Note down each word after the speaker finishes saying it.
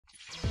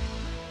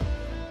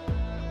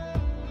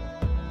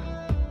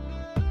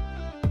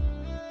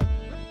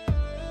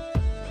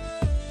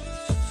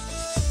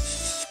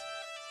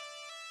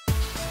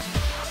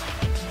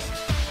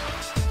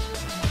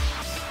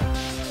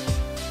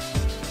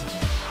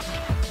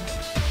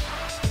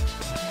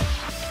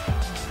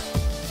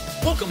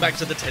Welcome back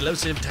to the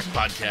Telosive Tech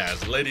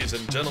Podcast. Ladies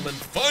and gentlemen,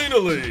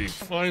 finally,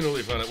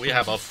 we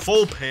have a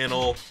full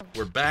panel.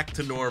 We're back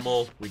to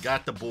normal. We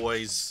got the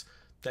boys.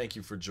 Thank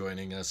you for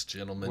joining us,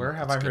 gentlemen. Where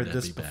have I heard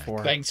this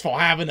before? Thanks for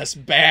having us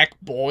back,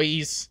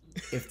 boys.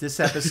 If this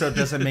episode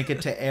doesn't make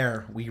it to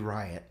air, we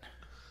riot.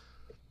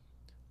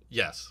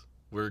 Yes,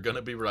 we're going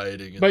to be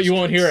rioting. But you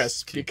won't hear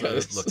us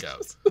because... Look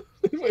out.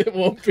 It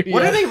won't be.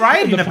 What are they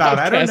rioting about?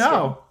 I don't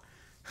know.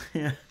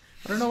 Yeah.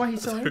 I don't know why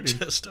he's so angry.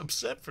 They're just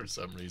upset for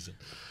some reason.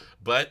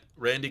 But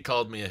Randy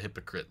called me a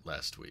hypocrite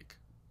last week.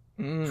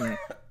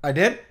 I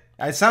did?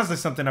 It sounds like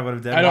something I would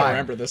have done. I don't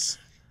remember this.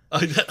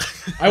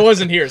 I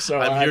wasn't here, so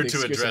I'm I here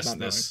to address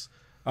this.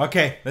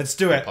 Okay, let's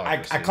do it.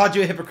 I called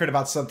you a hypocrite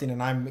about something,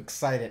 and I'm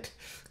excited.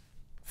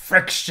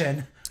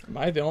 Friction. Am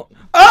I the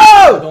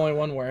only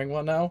one wearing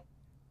one now?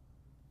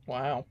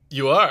 Wow.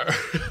 You are.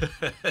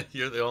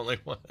 You're the only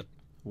one.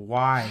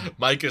 Why?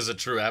 Mike is a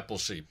true Apple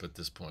sheep at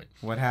this point.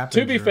 What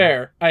happened? To be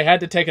fair, I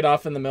had to take it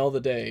off in the middle of the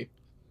day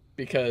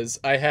because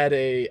I had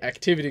a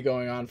activity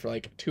going on for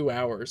like 2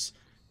 hours,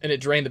 and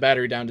it drained the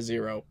battery down to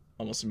 0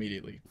 almost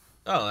immediately.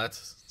 Oh, that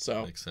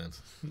makes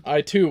sense.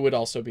 I too would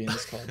also be in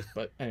this club,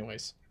 but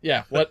anyways,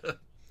 yeah.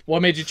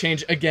 What made you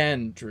change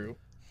again, Drew?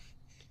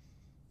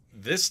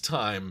 This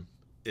time,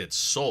 it's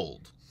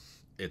sold.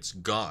 It's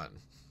gone.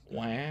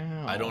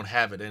 Wow. I don't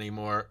have it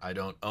anymore. I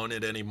don't own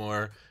it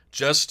anymore.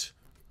 Just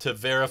to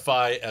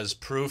verify as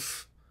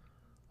proof,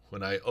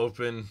 when I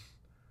open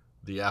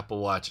the Apple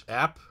Watch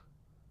app,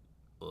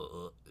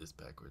 it's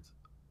backwards.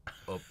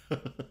 Oh.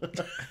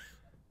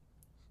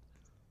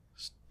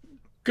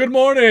 Good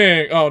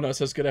morning. Oh no, it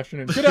says good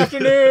afternoon. Good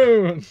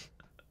afternoon.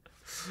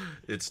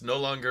 It's no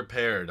longer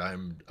paired.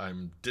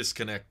 I'm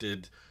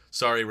disconnected.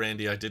 Sorry,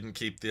 Randy, I didn't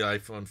keep the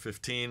iPhone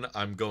 15.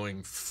 I'm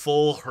going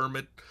full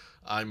hermit.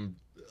 I'm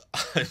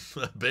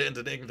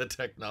abandoning the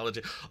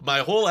technology. My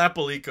whole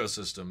Apple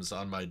ecosystem is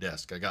on my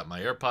desk. I got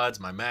my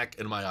AirPods, my Mac,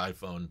 and my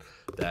iPhone.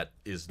 That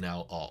is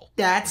now all.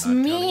 That's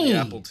I'm not me. counting the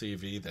Apple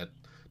TV that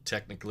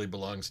technically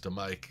belongs to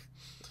Mike.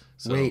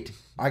 So, wait,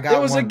 I got it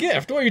was a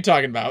gift. What are you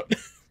talking about?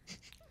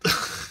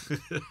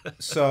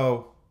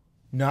 So,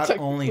 not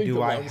only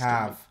do I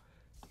have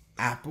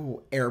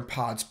Apple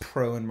AirPods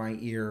Pro in my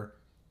ear,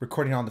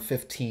 recording on the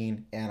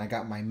 15, and I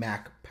got my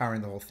Mac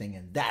powering the whole thing,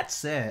 and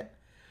that's it.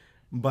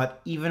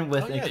 But even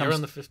with you're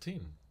on the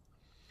 15.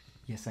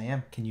 Yes, I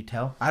am. Can you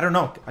tell? I don't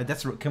know.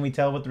 Can we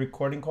tell with the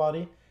recording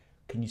quality?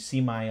 Can you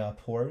see my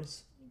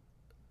pores?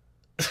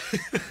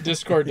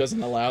 Discord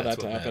doesn't allow that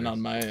to happen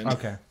on my end.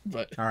 Okay.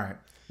 But all right.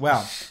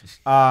 Well,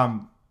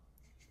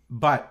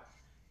 but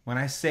when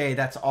I say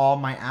that's all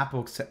my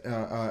Apple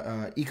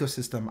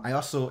ecosystem, I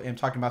also am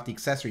talking about the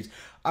accessories.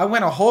 I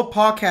went a whole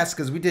podcast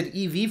because we did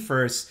EV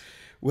first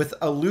with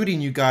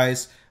eluding you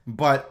guys,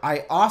 but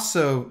I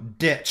also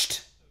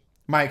ditched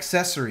my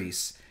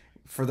accessories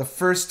for the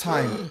first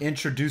time,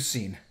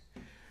 introducing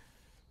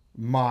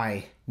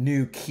my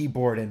new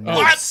keyboard and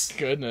mouse. Oh,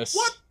 goodness.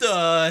 What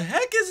the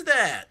heck is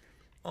that?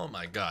 Oh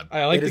my god.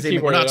 I like the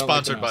keyboard. We're not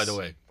sponsored, by the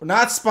way. We're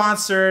not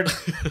sponsored,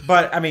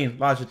 but I mean,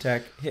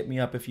 Logitech, hit me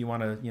up if you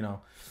want to,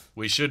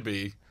 We should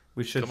be.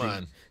 Come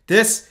on.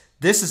 This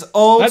is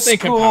old that thing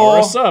school. can power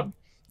us up.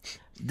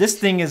 This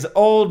thing is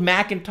old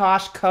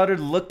Macintosh cutter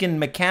looking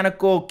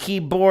mechanical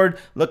keyboard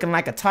looking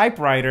like a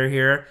typewriter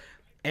here.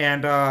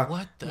 And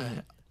what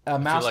the? A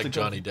mouse. I feel like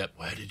Johnny Depp.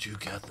 Where did you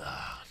get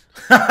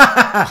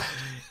that?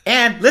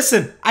 And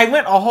listen, I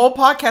went a whole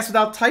podcast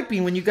without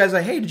typing when you guys are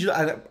like, hey, did you?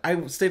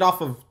 I stayed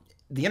off of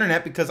the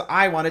internet because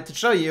I wanted to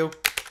show you.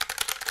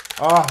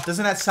 Oh,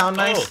 doesn't that sound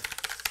nice?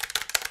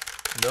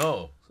 Oh.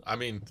 No. I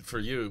mean, for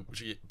you,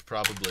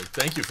 probably.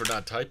 Thank you for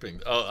not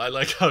typing. Oh, I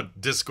like how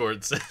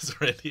Discord says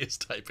Randy is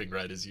typing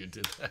right as you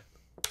did that.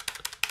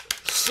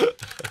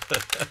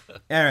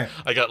 All right.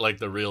 I got like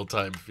the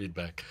real-time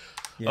feedback.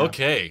 Yeah.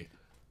 Okay.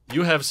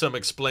 You have some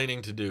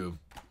explaining to do.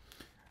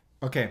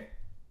 Okay.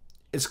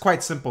 It's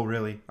quite simple,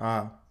 really.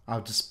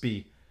 I'll just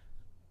be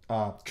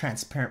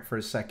transparent for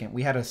a second.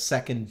 We had a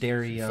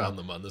secondary... Found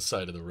them on the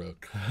side of the road.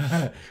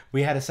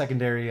 We had a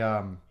secondary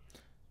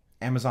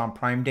Amazon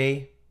Prime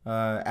Day.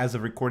 As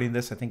of recording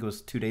this, I think it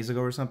was 2 days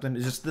ago or something.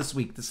 It's just this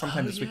week.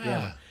 Sometime this week.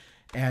 Yeah.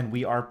 And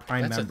we are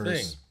Prime members. A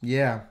thing.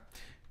 Yeah.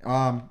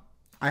 I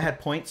had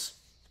points.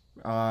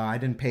 I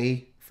didn't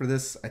pay for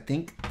this. I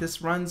think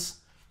this runs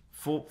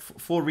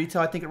full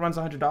retail. I think it runs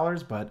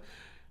 $100, but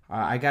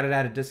I got it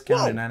at a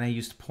discount. Whoa. And then I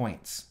used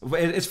points.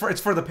 It's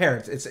for the pair.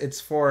 It's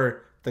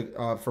for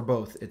the for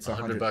both. It's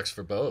 $100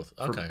 for both.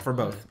 Okay. For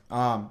both.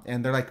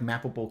 And they're like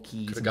mappable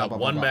keys. Could have got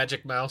one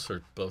magic mouse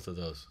or both of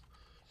those.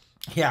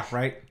 Yeah.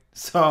 Right.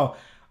 So,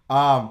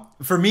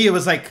 for me, it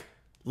was like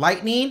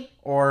Lightning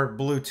or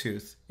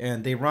Bluetooth,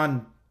 and they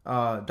run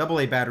AA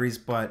batteries,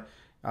 but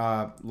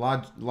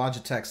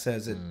Logitech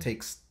says it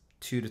takes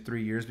 2 to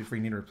 3 years before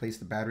you need to replace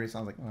the batteries.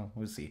 I was like, oh,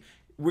 we'll see.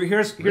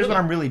 Here's what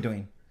I'm really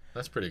doing.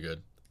 That's pretty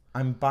good.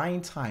 I'm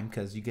buying time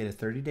because you get a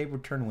 30-day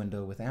return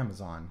window with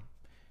Amazon,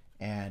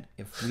 and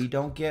if we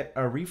don't get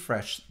a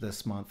refresh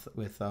this month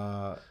with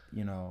MacBook,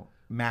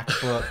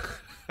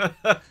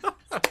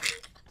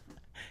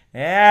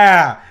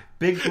 yeah.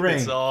 Big brain.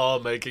 It's all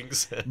making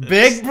sense.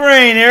 Big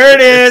brain. Here it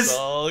is. It's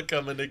all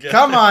coming together.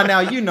 Come on now,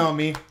 you know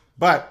me.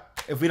 But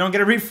if we don't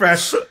get a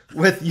refresh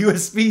with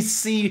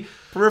USB-C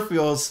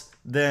peripherals,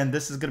 then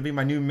this is going to be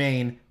my new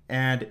main.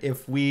 And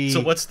if we...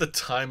 So what's the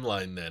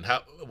timeline then?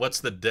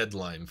 What's the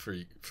deadline for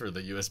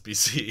the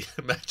USB-C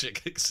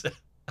Magic Access?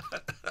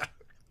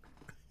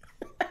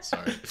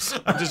 Sorry.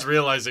 I'm just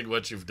realizing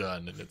what you've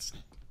done, and it's...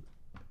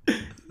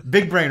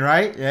 Big brain,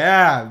 right?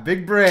 Yeah,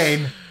 big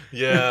brain.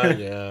 Yeah,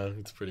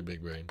 it's pretty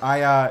big brain.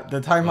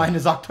 The timeline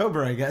is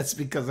October, I guess,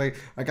 because I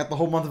got the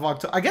whole month of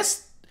October. I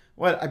guess,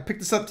 I picked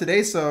this up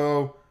today,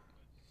 so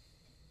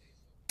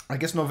I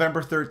guess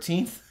November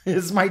 13th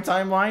is my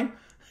timeline.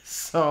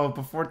 So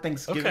before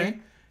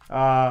Thanksgiving,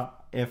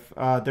 if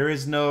there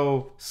is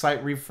no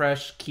site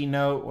refresh,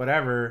 keynote,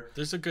 whatever,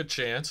 there's a good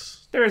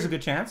chance. There is a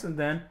good chance, and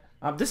then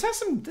this has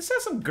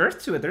some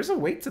girth to it. There's a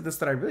weight to this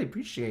that I really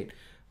appreciate.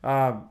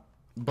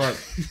 But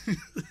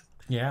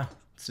yeah,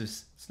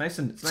 it's nice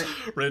and it's nice.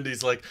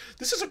 Randy's like,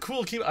 this is a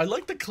cool key. I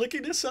like the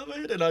clickiness of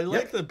it, and I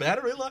like the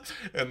battery life.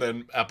 And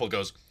then Apple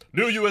goes,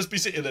 new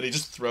USB-C, and then he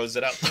just throws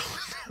it out.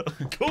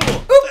 Cool.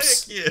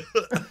 Oops.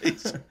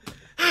 Thank you.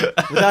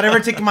 Without ever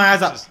taking my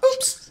eyes off.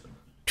 Oops.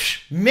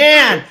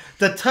 Man,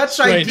 the Touch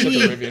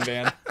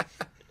ID.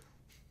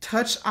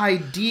 Touch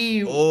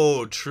ID.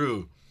 Oh,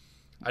 true.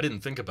 I didn't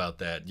think about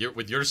that.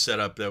 With your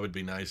setup, that would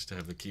be nice to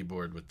have the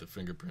keyboard with the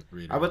fingerprint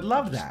reader. I would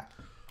love that.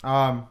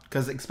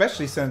 Because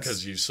especially since...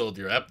 Because you sold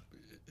your app.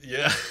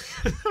 Yeah.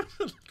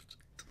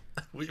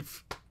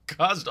 We've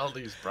caused all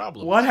these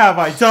problems. What have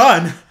I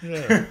done?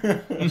 Yeah.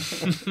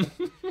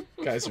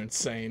 Guys are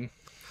insane.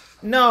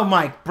 No,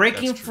 Mike.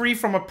 Breaking free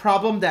from a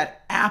problem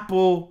that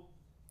Apple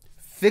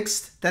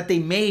fixed, that they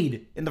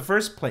made in the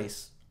first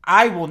place.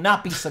 I will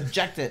not be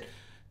subjected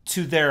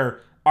to their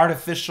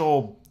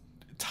artificial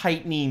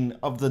tightening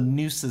of the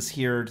nooses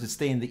here to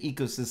stay in the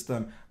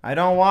ecosystem. I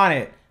don't want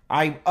it.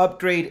 I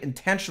upgrade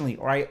intentionally,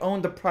 or I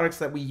own the products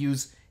that we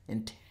use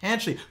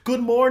intentionally. Good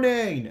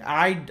morning.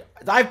 The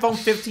iPhone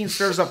 15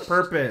 serves a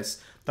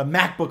purpose. The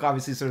MacBook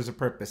obviously serves a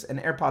purpose. And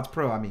AirPods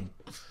Pro, I mean,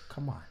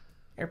 come on.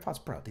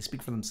 AirPods Pro, they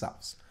speak for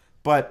themselves.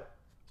 But,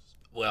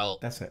 well,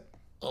 that's it.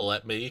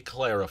 Let me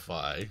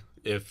clarify.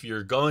 If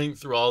you're going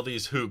through all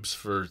these hoops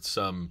for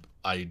some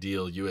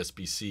ideal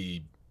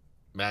USB-C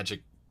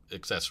Magic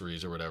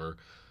accessories or whatever,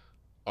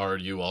 are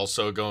you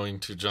also going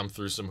to jump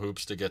through some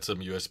hoops to get some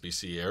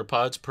USB-C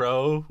AirPods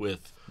Pro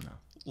with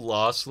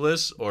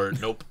lossless? Or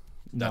nope,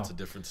 that's a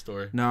different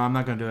story. No, I'm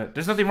not going to do it.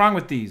 There's nothing wrong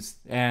with these,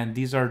 and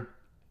these are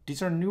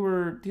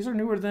newer. These are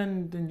newer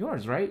than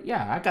yours, right?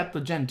 Yeah, I got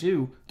the Gen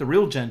 2, the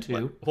real Gen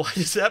 2. Why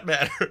does that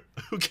matter?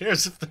 Who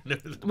cares if they're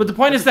newer? But the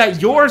point is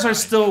that yours are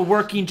still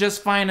working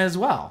just fine as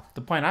well.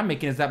 The point I'm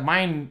making is that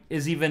mine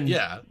is even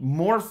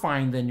more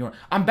fine than yours.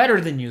 I'm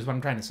better than you is what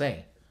I'm trying to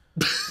say.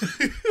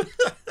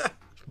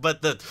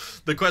 But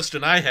the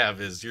question I have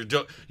is,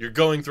 you're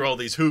going through all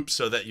these hoops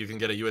so that you can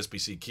get a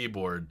USB-C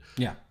keyboard.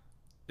 Yeah.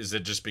 Is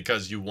it just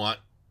because you want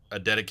a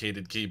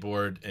dedicated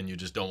keyboard and you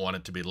just don't want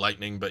it to be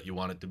Lightning, but you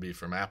want it to be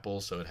from Apple,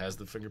 so it has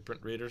the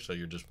fingerprint reader? So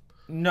you're just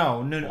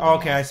no.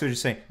 Okay, I see what you're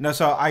saying. No,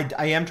 so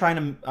I am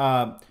trying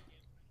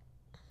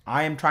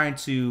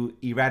to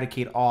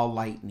eradicate all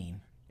Lightning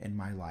in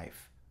my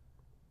life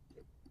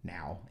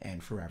now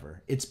and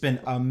forever. It's been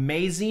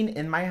amazing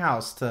in my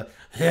house to.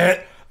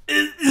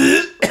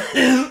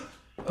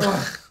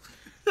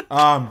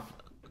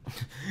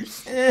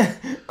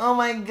 Oh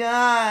my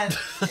god.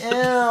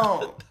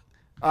 Ew.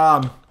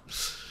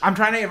 I'm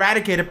trying to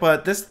eradicate it,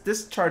 but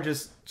this charge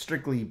is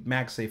strictly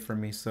MagSafe for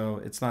me, so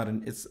it's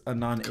a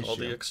non-issue. Call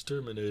the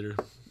exterminator.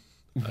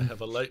 I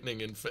have a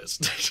lightning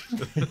infestation.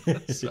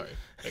 Sorry,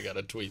 I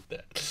gotta tweet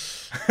that.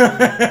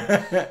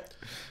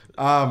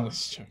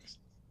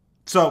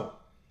 So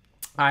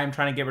I'm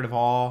trying to get rid of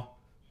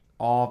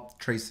all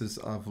traces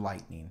of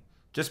Lightning,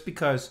 just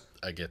because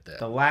I get that.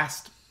 The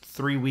last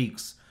 3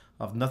 weeks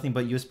of nothing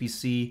but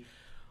USB-C,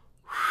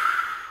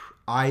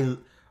 I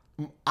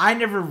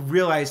never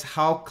realized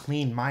how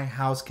clean my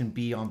house can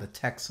be on the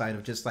tech side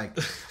of just like,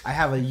 I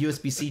have a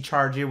USB-C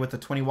charger with a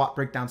 20-watt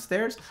brick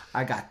downstairs.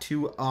 I got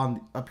two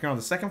up here on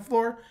the second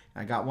floor.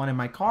 I got one in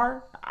my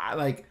car.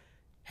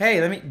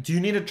 Hey, do you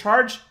need a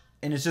charge?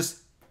 And it's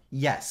just,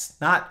 yes,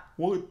 not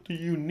what do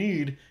you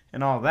need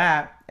and all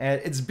that.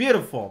 And it's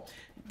beautiful.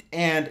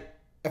 And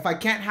if I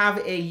can't have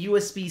a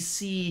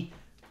USB-C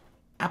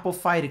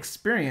Apple-fied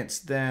experience,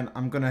 then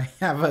I'm going to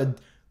have a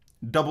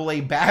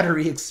AA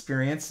battery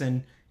experience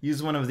and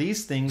use one of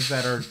these things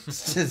that are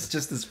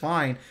just as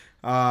fine.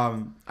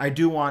 I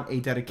do want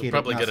a dedicated.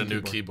 You'll probably get a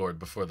new keyboard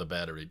before the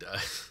battery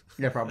dies.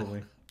 Yeah,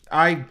 probably.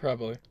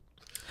 Probably.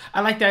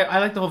 I like that. I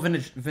like the whole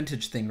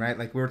vintage thing, right?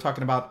 Like we were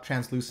talking about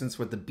translucence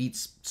with the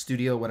Beats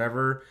Studio,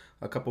 whatever,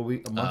 a couple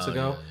months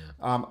ago.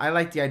 Yeah. I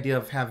like the idea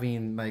of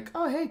having like,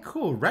 oh hey,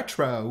 cool,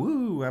 retro.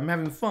 Woo, I'm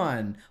having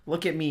fun.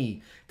 Look at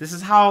me. This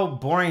is how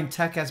boring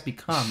tech has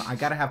become. I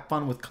gotta have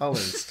fun with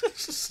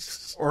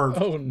colors or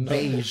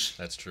beige.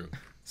 That's true.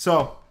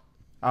 So,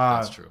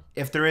 that's true.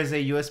 If there is a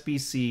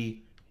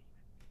USB-C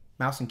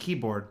mouse and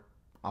keyboard,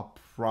 I'll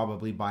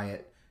probably buy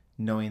it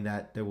knowing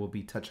that there will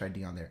be Touch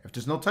ID on there. If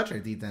there's no Touch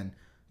ID, then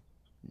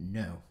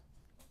no.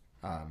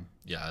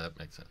 Yeah, that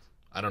makes sense.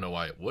 I don't know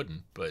why it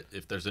wouldn't, but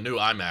if there's a new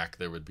iMac,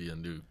 there would be a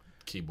new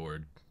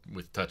keyboard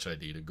with Touch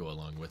ID to go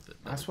along with it.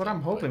 That's what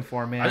I'm hoping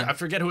for, man. I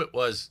forget who it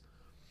was.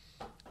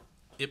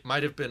 It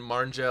might have been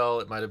Marngel,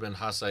 it might have been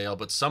Hasael,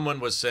 but someone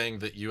was saying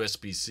that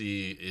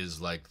USB-C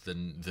is like the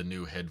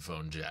new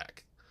headphone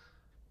jack.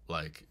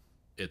 Like,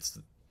 it's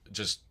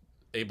just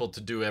able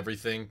to do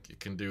everything. It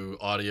can do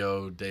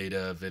audio,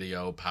 data,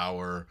 video,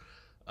 power.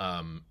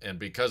 And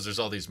because there's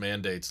all these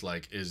mandates,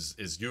 like, is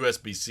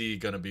USB-C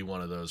going to be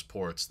one of those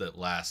ports that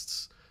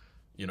lasts,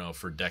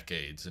 for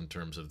decades in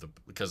terms of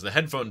because the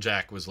headphone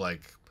jack was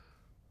like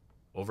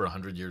over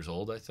 100 years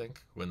old, I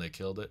think, when they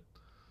killed it.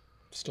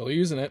 Still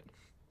using it.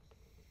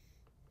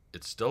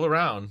 It's still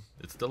around.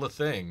 It's still a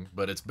thing,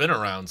 but it's been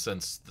around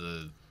since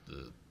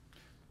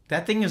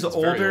that thing is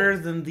older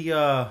than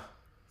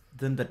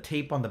the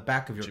tape on the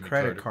back of your Jimmy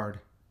credit Carter.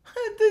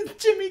 card. The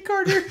Jimmy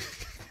Carter.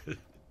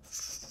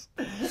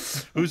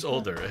 Who's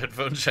older, a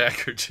headphone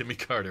jack or Jimmy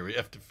Carter? We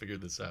have to figure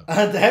this out.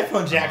 The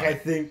headphone jack, I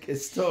think,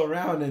 is still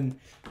around,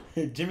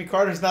 and Jimmy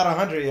Carter's not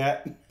 100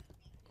 yet.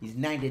 He's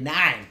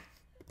 99.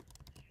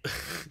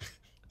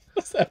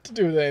 What's that have to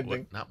do with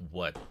anything? Not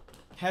what?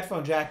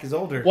 Headphone jack is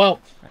older.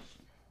 Well,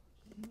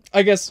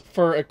 I guess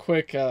for a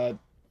quick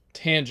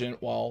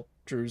tangent while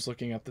Drew's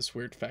looking up this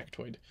weird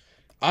factoid,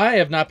 I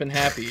have not been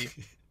happy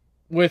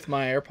with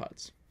my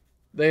AirPods.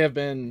 They have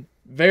been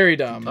very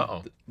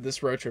dumb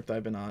this road trip that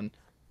I've been on.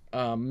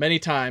 Many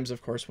times,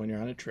 of course, when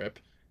you're on a trip,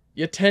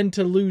 you tend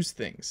to lose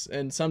things.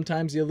 And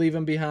sometimes you leave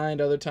them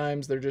behind. Other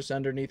times they're just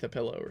underneath a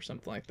pillow or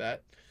something like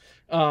that.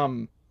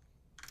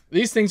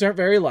 These things aren't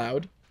very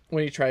loud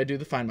when you try to do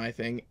the Find My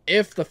thing.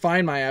 If the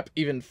Find My app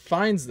even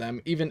finds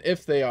them, even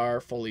if they are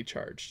fully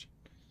charged.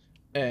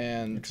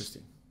 And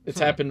interesting. It's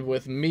happened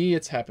with me.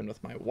 It's happened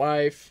with my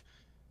wife.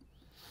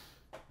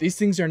 These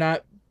things are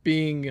not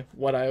being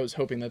what I was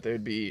hoping that they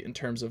would be in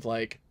terms of,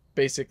 like,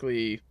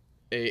 basically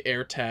a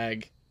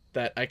AirTag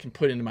that I can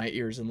put into my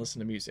ears and listen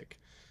to music.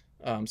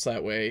 So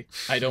that way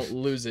I don't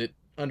lose it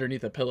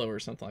underneath a pillow or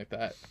something like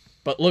that.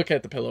 But look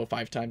at the pillow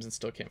 5 times and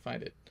still can't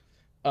find it.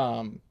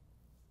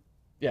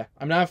 Yeah,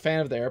 I'm not a fan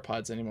of the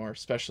AirPods anymore,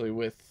 especially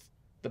with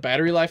the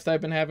battery life that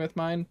I've been having with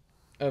mine.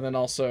 And then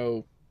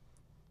also,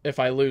 if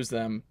I lose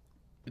them,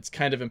 it's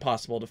kind of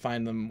impossible to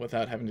find them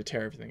without having to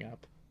tear everything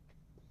up.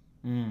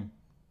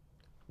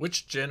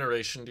 Which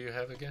generation do you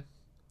have again?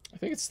 I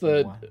think it's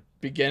the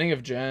beginning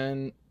of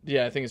Gen...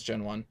 Yeah, I think it's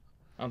Gen 1.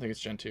 I don't think it's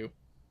Gen 2.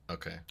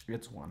 Okay.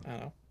 It's 1. I don't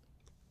know.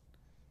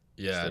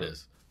 Yeah, it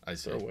is. I see.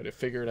 Is there a way to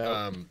figure it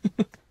out?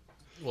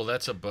 Well,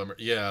 that's a bummer.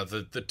 Yeah,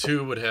 the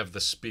 2 would have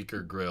the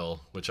speaker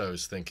grill, which I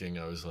was thinking,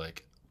 I was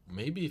like,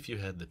 maybe if you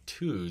had the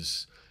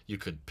 2s, you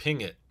could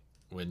ping it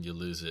when you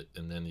lose it,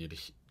 and then you'd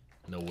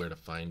know where to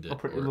find it. I'll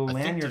put a little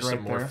lanyard right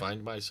some more there.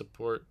 Find My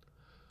support.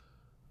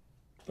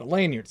 The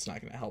lanyard's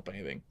not going to help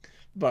anything,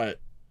 but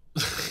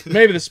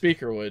maybe the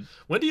speaker would.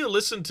 When do you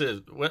listen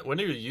to... When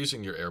are you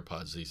using your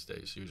AirPods these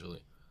days,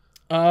 usually?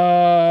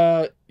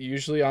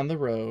 Usually on the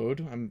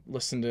road. I'm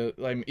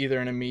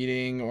either in a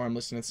meeting or I'm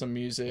listening to some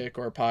music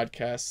or a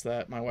podcast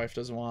that my wife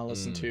doesn't want to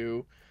listen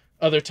to.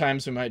 Other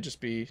times we might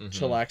just be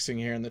chillaxing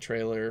here in the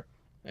trailer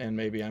and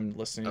maybe I'm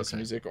listening to some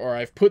music, or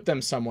I've put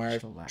them somewhere.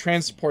 I've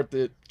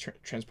transported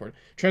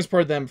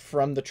them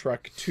from the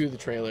truck to the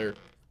trailer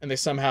and they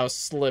somehow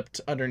slipped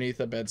underneath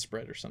a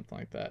bedspread or something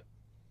like that.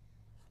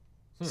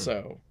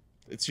 So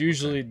it's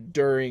usually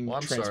during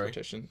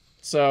transportation.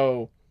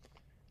 So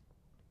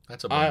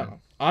that's a bummer.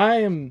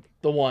 I am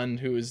the one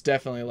who is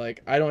definitely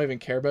like, I don't even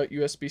care about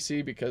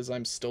USB-C because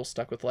I'm still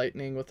stuck with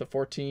Lightning with the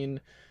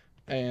 14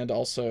 and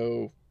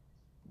also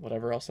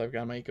whatever else I've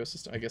got in my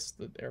ecosystem. I guess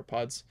the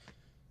AirPods.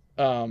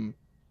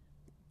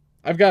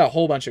 I've got a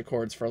whole bunch of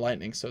cords for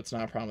Lightning, so it's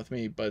not a problem with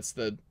me, but it's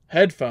the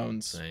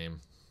headphones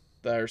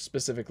that are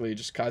specifically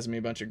just causing me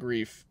a bunch of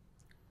grief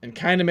and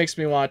kind of makes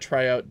me want to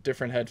try out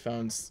different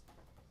headphones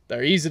that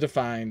are easy to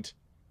find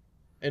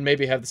and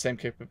maybe have the same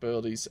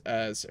capabilities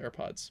as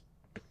AirPods.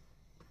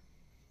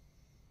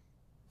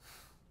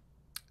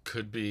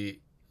 Could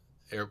be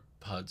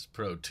AirPods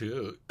Pro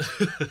 2,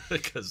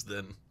 because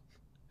then,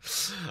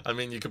 I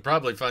mean, you could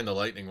probably find the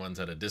Lightning ones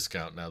at a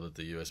discount now that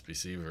the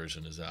USB-C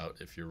version is out,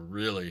 if you're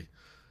really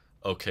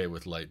okay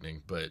with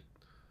Lightning. But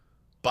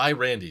buy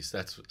Randy's.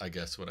 That's, I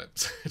guess, what I'm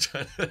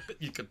trying to...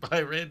 You could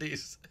buy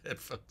Randy's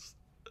headphones.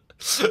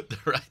 They're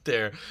right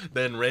there.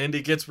 Then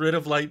Randy gets rid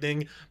of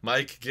Lightning.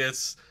 Mike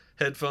gets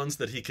headphones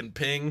that he can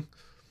ping.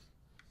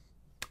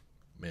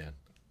 Man,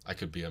 I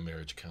could be a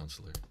marriage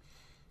counselor.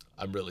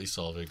 I'm really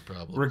solving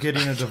problems. We're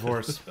getting a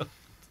divorce.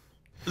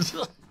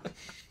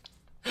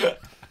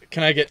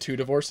 Can I get 2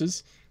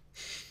 divorces?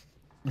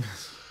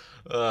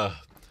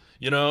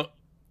 You know,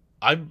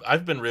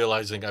 I've been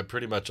realizing I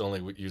pretty much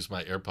only use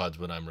my AirPods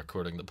when I'm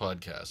recording the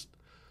podcast.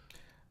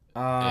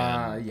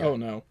 Yeah. Oh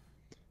no.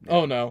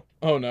 Oh no.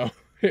 Oh no.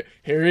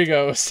 Here he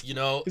goes. You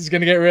know, he's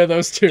gonna get rid of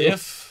those 2.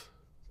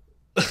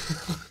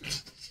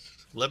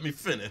 Let me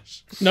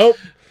finish. Nope.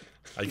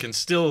 I can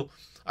still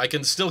I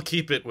can still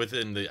keep it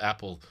within the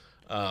Apple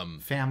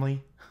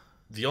family.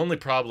 The only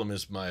problem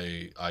is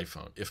my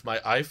iPhone. If my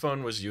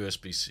iPhone was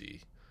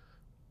USB-C,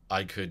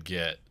 I could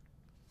get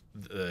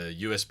the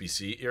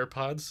USB-C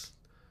AirPods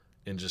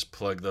and just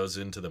plug those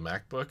into the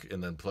MacBook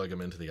and then plug them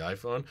into the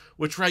iPhone,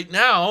 which right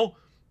now,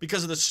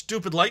 because of the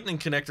stupid Lightning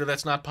connector,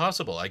 that's not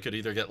possible. I could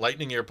either get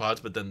Lightning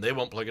AirPods, but then they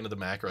won't plug into the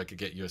Mac, or I could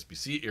get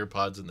USB-C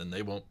AirPods and then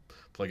they won't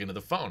plug into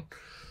the phone.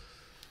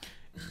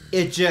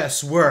 It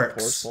just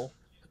works.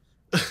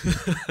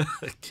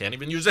 Can't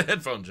even use a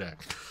headphone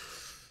jack.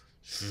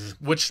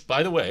 Which,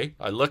 by the way,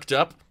 I looked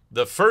up.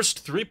 The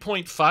first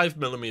 3.5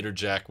 millimeter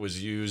jack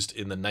was used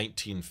in the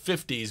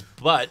 1950s,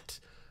 but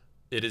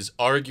it is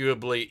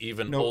arguably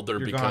even older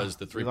because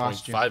the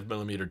 3.5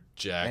 millimeter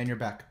jack. And you're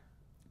back.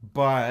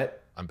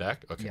 But. I'm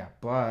back? Okay. Yeah,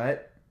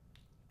 but.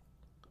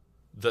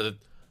 The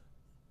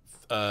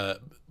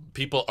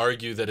people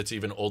argue that it's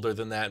even older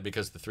than that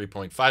because the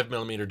 3.5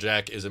 millimeter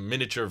jack is a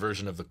miniature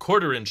version of the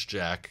 1/4-inch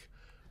jack,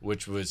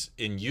 which was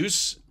in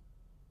use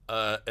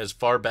as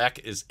far back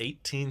as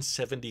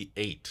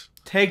 1878.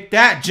 Take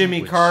that,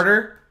 Jimmy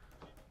Carter.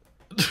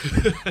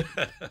 Boom.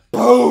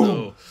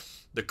 So,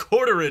 the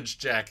 1/4-inch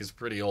jack is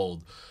pretty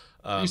old.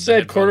 You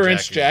said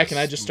 1/4-inch jack, and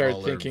I just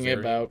started thinking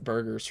about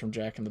burgers from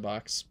Jack in the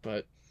Box,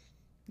 but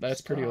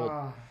that's pretty old.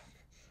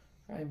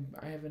 I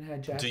haven't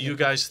had Jack. Do you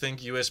guys think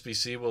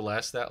USB-C will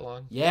last that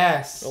long?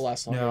 Yes. It'll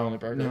last longer than a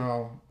burger.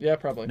 No. Yeah,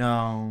 probably.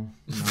 No.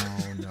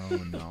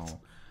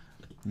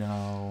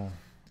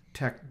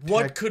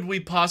 What could we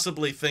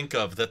possibly think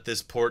of that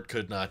this port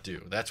could not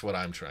do? That's what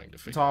I'm trying to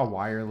figure. It's all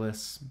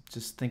wireless.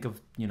 Just think of,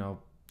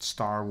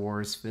 Star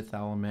Wars, Fifth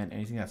Element,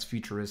 anything that's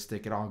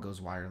futuristic, it all goes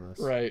wireless.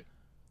 Right.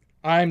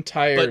 I'm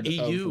tired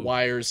of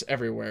wires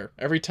everywhere.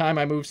 Every time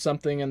I move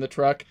something in the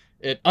truck,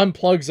 it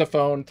unplugs a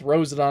phone,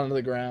 throws it onto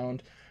the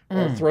ground,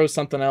 or throws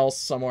something else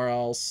somewhere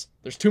else.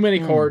 There's too many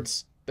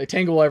cords. They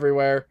tangle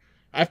everywhere.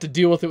 I have to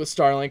deal with it with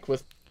Starlink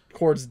with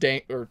cords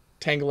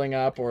tangling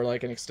up, or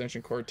like an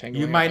extension cord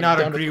tangling up. You might not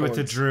agree with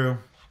it, Drew,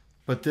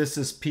 but this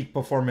is peak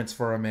performance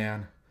for a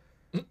man.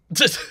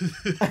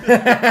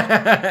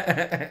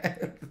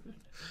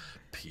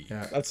 Peak.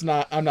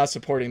 Yeah. I'm not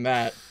supporting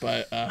that,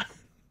 but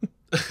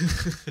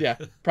yeah,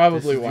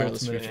 probably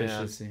wireless.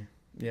 Efficiency.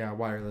 Yeah,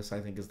 wireless I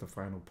think is the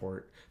final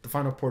port. The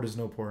final port is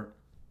no port.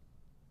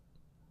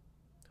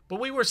 But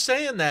we were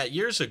saying that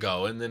years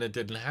ago, and then it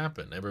didn't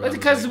happen. Everyone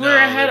because was we're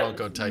like,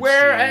 ahead.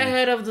 We're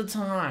ahead of the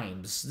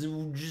times.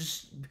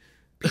 Just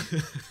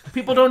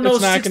people don't know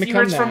 60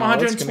 hertz from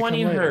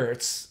 120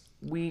 hertz.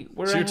 So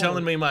you're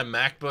telling me my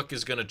MacBook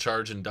is going to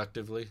charge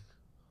inductively?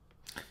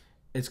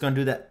 It's going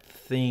to do that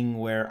thing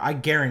where I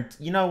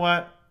guarantee. You know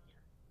what?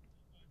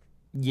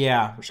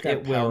 Yeah,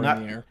 it will.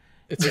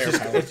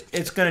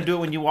 It's going to do it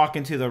when you walk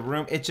into the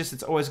room.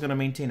 It's always going to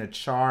maintain a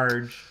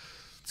charge.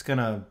 It's going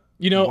to.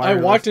 I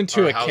walked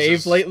into a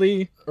cave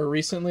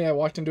recently I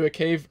walked into a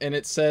cave, and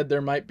it said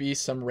there might be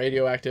some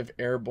radioactive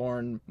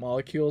airborne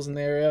molecules in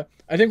the area.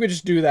 I think we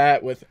just do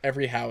that with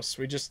every house.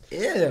 We just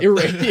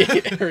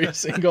irradiate every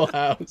single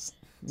house.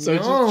 So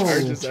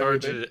it just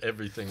charges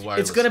everything wirelessly.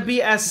 It's going to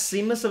be as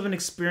seamless of an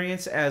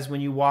experience as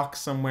when you walk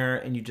somewhere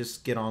and you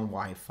just get on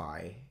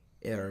Wi-Fi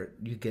or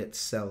you get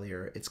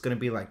cellular. It's going to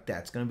be like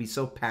that. It's going to be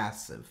so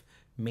passive,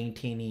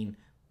 maintaining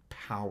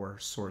power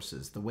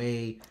sources the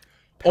way.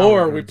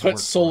 Or we put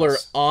solar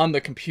on the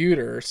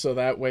computer so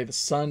that way the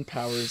sun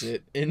powers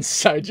it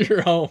inside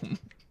your home.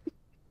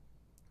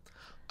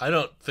 I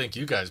don't think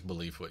you guys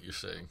believe what you're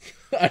saying.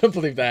 I don't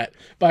believe that,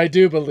 but I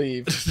do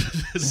believe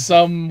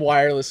some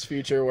wireless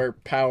future where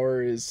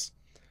power is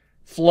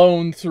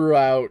flown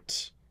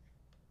throughout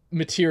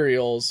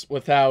materials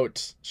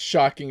without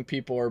shocking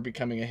people or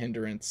becoming a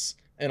hindrance,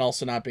 and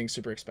also not being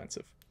super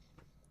expensive.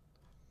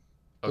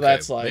 Okay,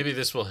 that's maybe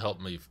this will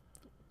help me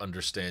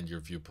understand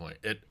your viewpoint.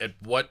 At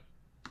what...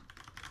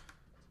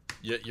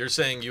 You're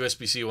saying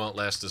USB-C won't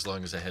last as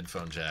long as a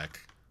headphone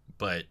jack,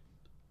 but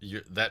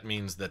that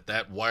means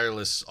that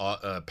wireless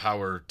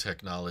power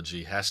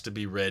technology has to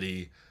be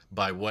ready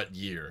by what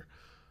year?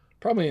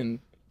 Probably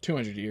in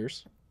 200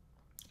 years.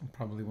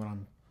 Probably when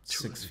I'm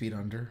 6 feet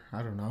under.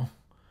 I don't know.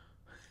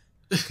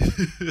 That's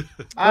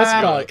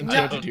about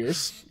 200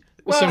 years.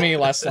 Well, assuming it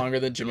lasts longer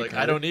than Jimmy Carter.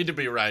 I don't need to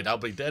be right. I'll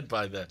be dead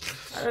by then.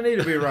 I don't need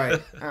to be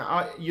right.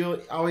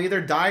 I'll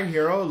either die a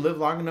hero or live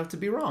long enough to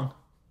be wrong.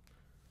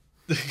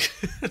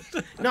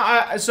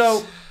 No,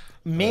 so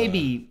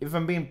maybe if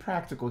I'm being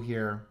practical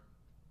here,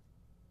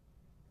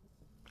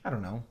 I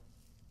don't know,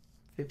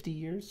 50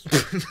 years.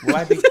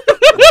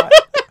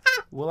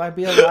 Will I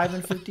be alive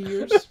in 50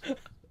 years?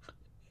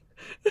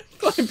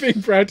 If I'm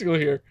being practical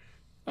here,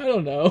 I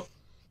don't know.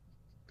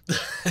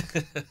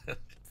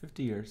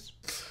 50 years.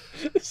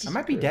 I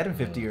might be dead in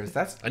 50 years.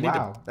 That's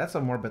a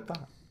morbid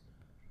thought.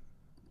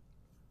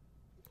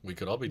 We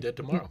could all be dead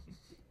tomorrow.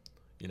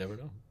 You never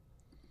know.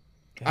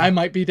 I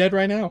might be dead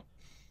right now.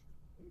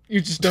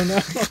 You just don't know.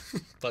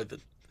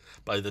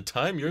 by the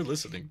time you're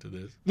listening to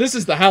this. This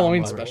is the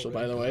Halloween special,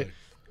 by the way.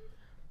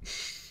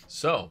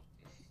 So,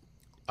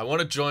 I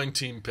want to join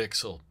Team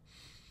Pixel.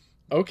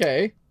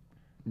 Okay.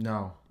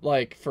 No.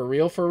 Like, for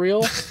real, for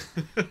real?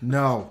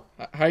 No.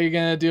 How are you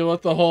going to deal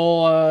with the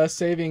whole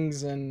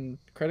savings and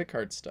credit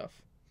card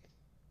stuff?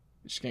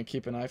 You're just going to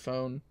keep an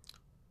iPhone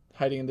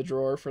hiding in the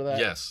drawer for that?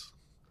 Yes.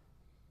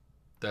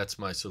 That's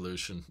my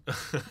solution.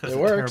 It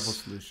works. Terrible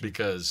solution.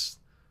 Because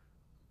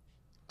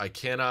I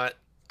cannot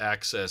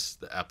access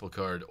the Apple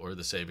Card or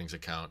the savings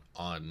account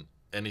on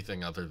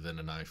anything other than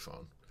an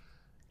iPhone.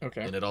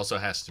 Okay. And it also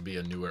has to be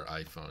a newer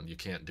iPhone. You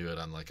can't do it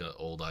on like an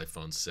old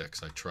iPhone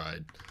 6. I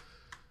tried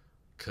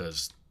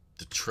because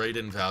the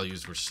trade-in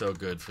values were so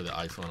good for the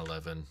iPhone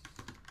 11,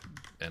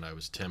 and I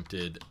was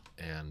tempted,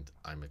 and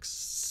I'm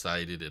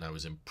excited, and I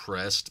was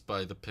impressed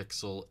by the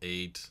Pixel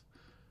 8,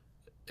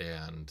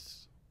 and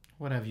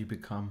What have you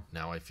become?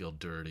 now I feel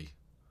dirty.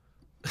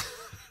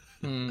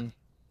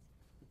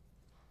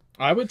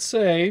 I would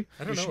say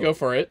I don't you should know. go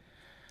for it,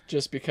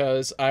 just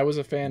because I was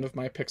a fan of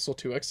my Pixel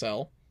 2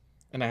 XL,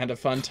 and I had a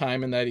fun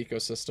time in that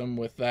ecosystem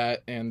with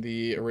that and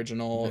the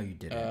original No, you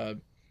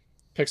didn't.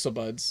 Pixel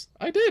Buds.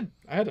 I did.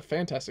 I had a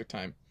fantastic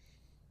time,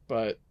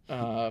 but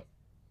I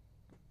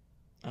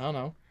don't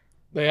know.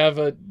 They have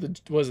the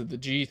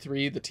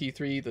G3, the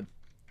T3, the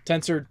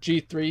Tensor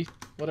G3,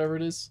 whatever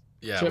it is.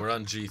 Yeah, Chip. we're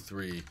on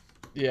G3.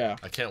 Yeah.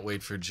 I can't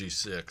wait for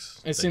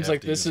G6. It seems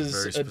like this is a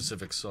very a-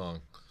 specific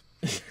song.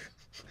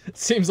 It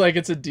seems like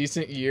it's a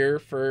decent year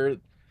for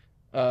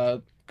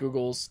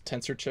Google's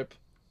Tensor chip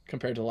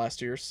compared to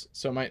last year's,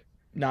 so it might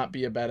not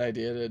be a bad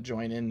idea to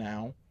join in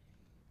now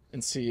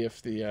and see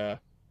if the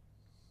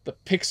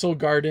Pixel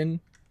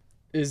Garden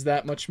is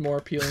that much more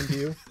appealing to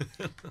you.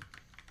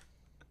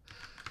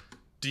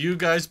 Do you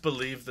guys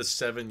believe the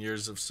 7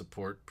 years of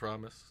support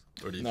promise?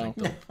 Or do you No. think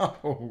they'll...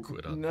 Oh,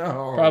 Quit on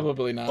no.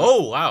 Probably not.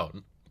 Oh, wow.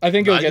 I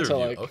think it'll Neither get to of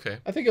you. like. Okay.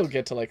 I think it'll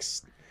get to like.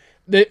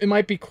 It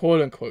might be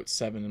quote unquote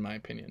 7 in my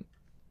opinion.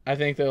 I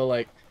think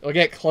it'll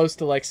get close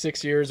to like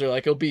 6 years, or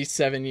like it'll be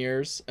 7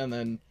 years, and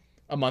then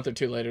a month or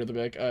two later they'll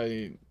be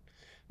like,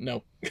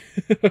 no.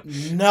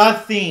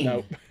 Nothing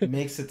Nope.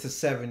 makes it to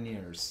 7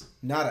 years.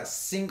 Not a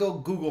single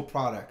Google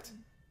product,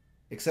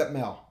 except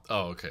Mail.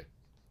 Oh, okay.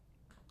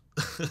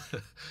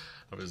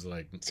 I was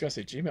like, I was gonna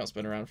say Gmail's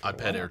been around for a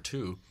iPad while. Air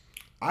 2.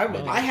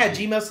 I had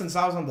Gmail since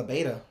I was on the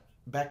beta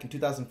back in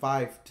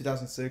 2005,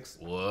 2006.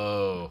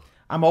 Whoa.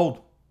 I'm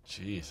old.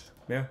 Jeez.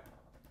 Yeah.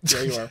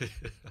 Yeah, you are.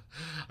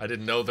 I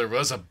didn't know there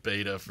was a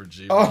beta for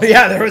Gmail. Oh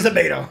yeah, there was a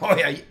beta. Oh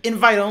yeah,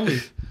 invite only.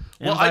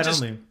 Well, Invite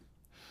only.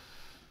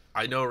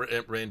 I know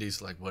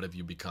Randy's like, what have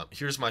you become?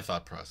 Here's my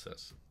thought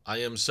process. I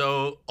am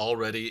so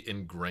already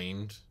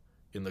ingrained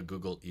in the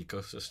Google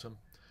ecosystem,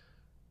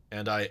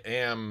 and I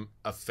am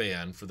a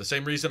fan for the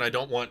same reason I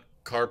don't want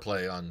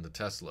CarPlay on the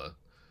Tesla.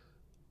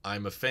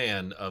 I'm a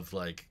fan of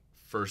like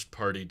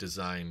first-party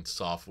design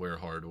software,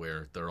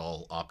 hardware. They're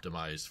all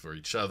optimized for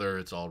each other.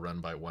 It's all run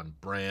by one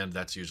brand.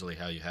 That's usually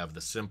how you have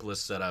the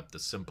simplest setup, the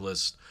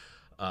simplest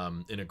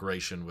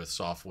integration with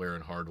software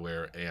and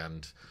hardware.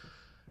 And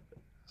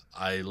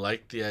I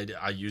like the idea.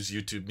 I use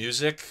YouTube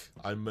Music.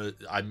 I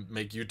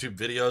make YouTube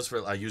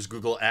videos I use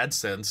Google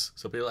AdSense.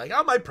 So people are like,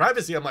 oh, my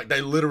privacy. I'm like,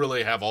 they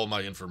literally have all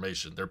my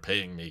information. They're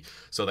paying me,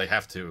 so they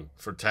have to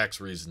for tax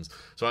reasons.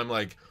 So I'm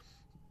like,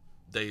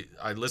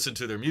 I listen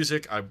to their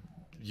music. I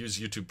use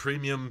YouTube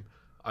Premium.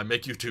 I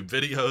make YouTube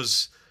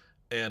videos,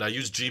 and I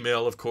use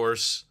Gmail, of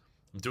course.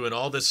 I'm doing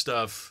all this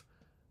stuff.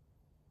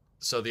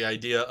 So the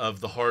idea of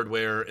the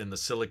hardware and the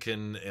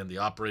silicon and the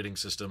operating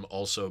system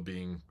also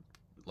being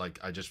like,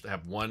 I just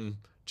have one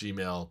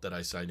Gmail that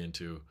I sign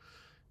into,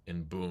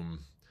 and boom,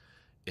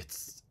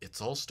 it's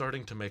all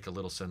starting to make a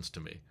little sense to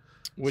me.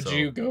 Would So-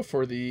 you go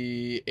for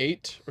the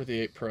 8 or the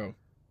 8 Pro?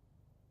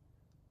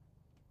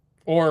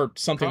 Or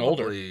something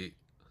older? Probably.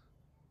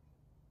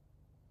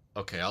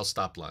 Okay, I'll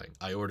stop lying.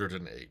 I ordered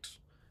an 8,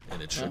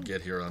 and it should Oh.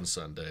 get here on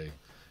Sunday.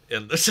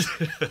 And this,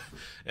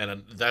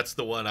 and that's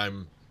the one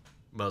I'm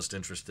most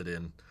interested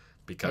in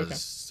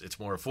because it's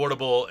more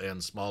affordable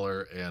and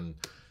smaller. And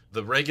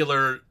the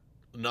regular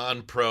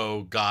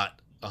non-Pro got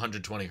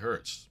 120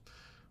 hertz,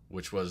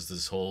 which was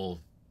this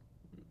whole,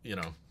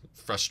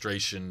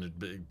 frustration,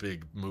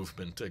 big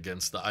movement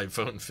against the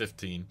iPhone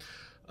 15.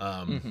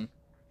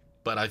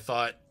 But I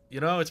thought,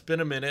 it's been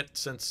a minute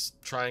since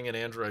trying an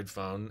Android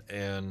phone,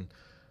 and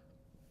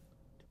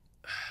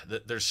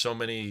there's so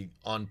many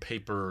on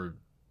paper,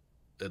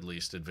 at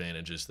least,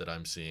 advantages that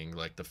I'm seeing.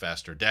 Like the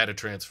faster data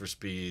transfer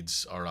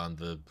speeds are on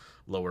the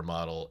lower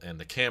model, and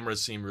the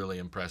cameras seem really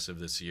impressive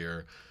this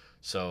year.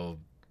 So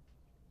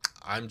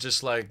I'm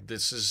just like,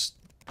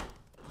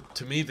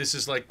 to me, this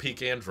is like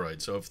peak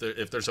Android. So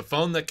if there's a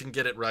phone that can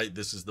get it right,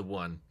 this is the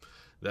one.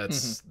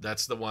 That's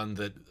the one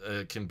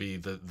that can be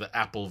the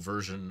Apple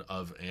version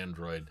of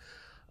Android.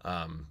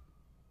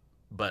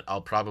 But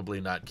I'll probably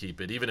not keep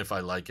it, even if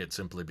I like it,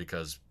 simply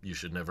because you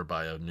should never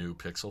buy a new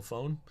Pixel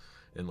phone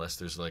unless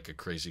there's like a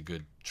crazy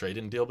good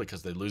trade-in deal,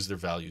 because they lose their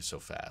value so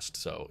fast.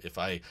 So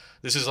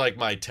this is like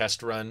my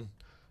test run.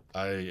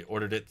 I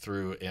ordered it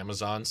through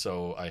Amazon,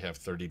 so I have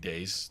 30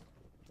 days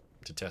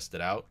to test it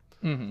out.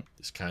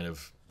 This kind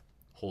of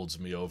holds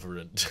me over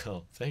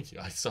until. Thank you.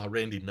 I saw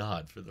Randy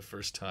nod for the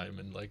first time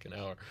in like an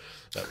hour.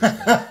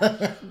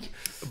 That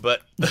was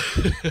but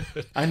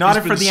I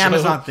nodded for the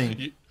Amazon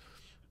thing.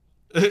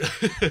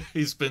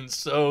 He's been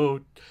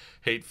so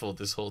hateful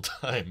this whole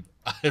time.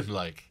 I'm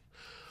like,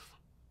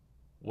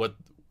 what?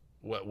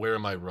 Where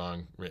am I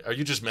wrong? Are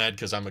you just mad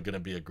because I'm going to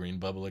be a green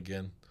bubble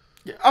again?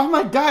 Oh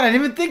my god, I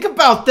didn't even think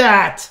about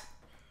that.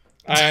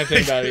 I didn't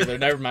think about it either.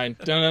 Never mind.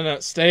 No.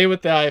 Stay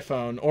with the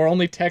iPhone, or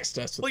only text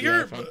us with the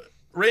iPhone.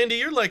 Randy,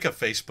 you're like a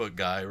Facebook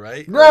guy,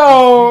 right?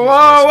 Whoa.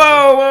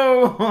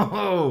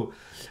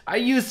 I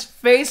use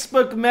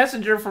Facebook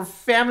Messenger for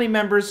family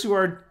members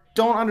who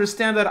don't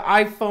understand that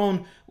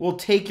iPhone will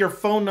take your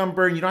phone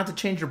number and you don't have to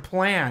change your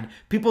plan.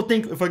 People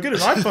think if I get an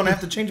iPhone, I have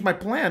to change my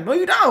plan. No,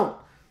 you don't.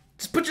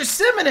 Just put your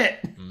SIM in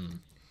it.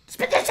 Just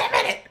put your SIM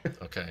in it.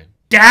 Okay.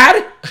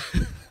 Dad?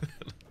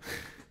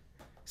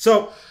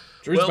 So...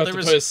 Drew's about to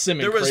put his SIM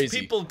in there was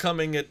crazy. people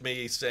coming at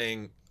me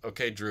saying,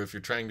 okay, Drew, if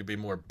you're trying to be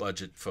more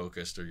budget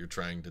focused or you're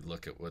trying to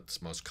look at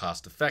what's most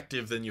cost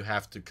effective, then you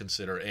have to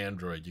consider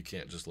Android. You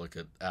can't just look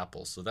at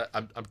Apple. So that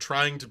I'm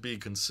trying to be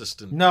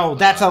consistent. No,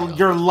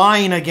 you're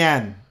lying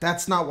again.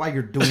 That's not why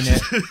you're doing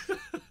it.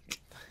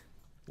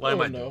 Why am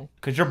I doing?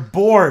 Because you're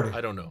bored.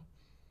 I don't know.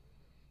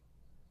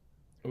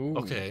 Ooh.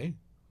 Okay.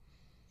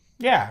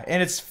 Yeah,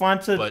 and it's fun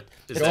to... But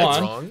is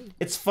that wrong?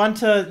 It's fun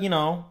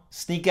to,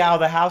 sneak out of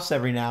the house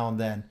every now and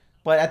then.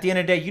 But at the end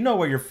of the day, you know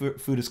where your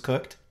food is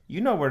cooked. You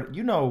know where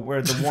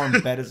the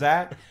warm bed is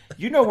at.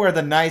 You know where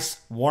the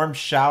nice warm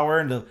shower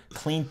and the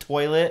clean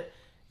toilet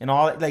and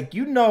all that. Like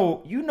you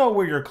know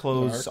where your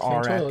clothes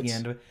are at the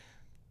end of it.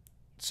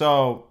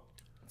 So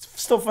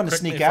it's still fun to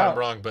sneak out. I'm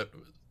wrong, but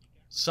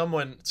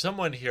someone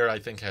here I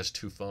think has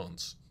two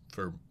phones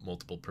for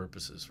multiple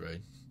purposes,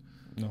 right?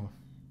 No.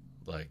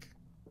 Like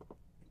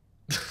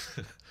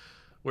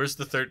where's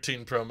the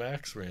 13 Pro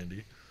Max,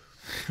 Randy?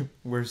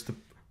 Where's the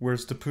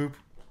poop?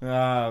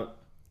 I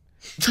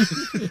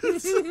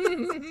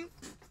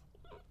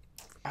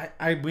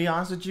be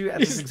honest with you, at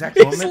this exact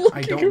moment,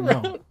 I don't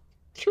know.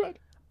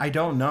 I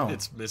don't know.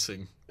 It's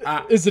missing.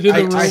 Is it in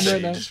the room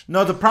right now?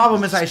 No, the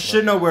problem is I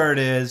should know where it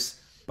is,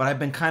 but I've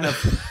been kind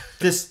of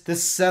this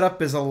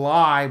setup is a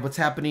lie. What's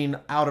happening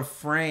out of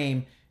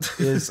frame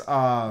is if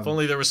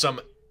only there was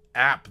some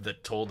app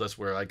that told us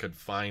where I could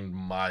find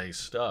my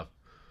stuff.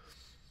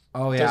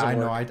 Oh yeah, I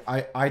know.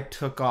 I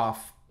took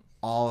off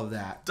all of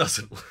that.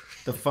 Doesn't work.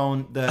 The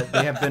phone,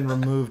 they have been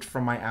removed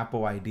from my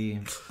Apple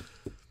ID.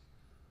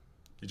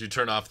 Did you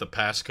turn off the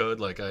passcode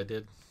like I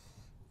did?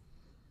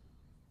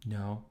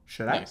 No.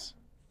 Should nice.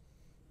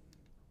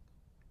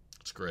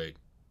 It's great.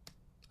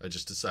 I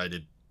just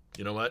decided,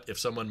 you know what? If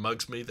someone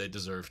mugs me, they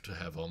deserve to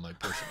have all my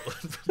personal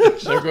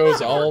information. There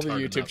goes all the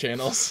YouTube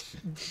channels.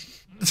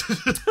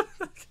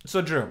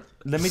 So, Drew,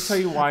 let me tell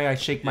you why I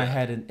shake my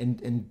head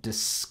in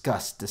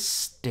disgust,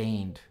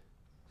 disdained.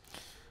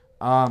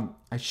 I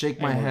shake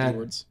my head.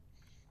 Words.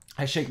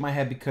 I shake my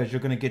head because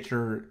you're going to get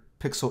your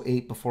Pixel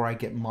 8 before I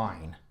get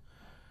mine.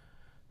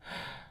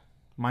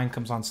 Mine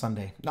comes on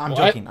Sunday. No, I'm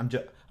joking.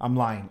 I'm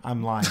lying.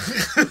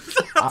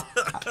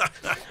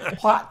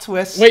 Plot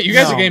twist. Wait, you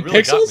guys are getting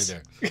really Pixels?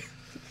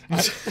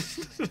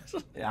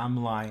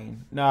 I'm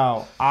lying.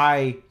 No,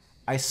 I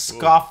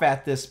scoff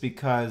at this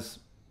because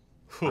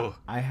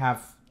I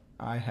have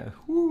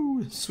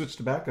switched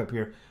to backup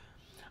here.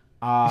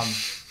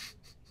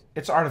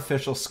 It's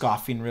artificial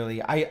scoffing,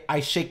 really. I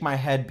shake my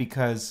head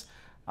because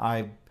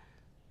I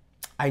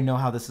know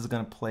how this is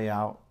going to play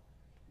out.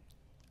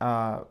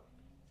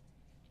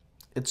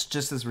 It's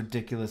just as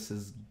ridiculous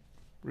as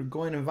we're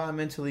going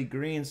environmentally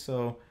green,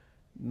 so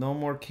no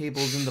more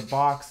cables in the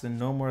box and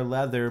no more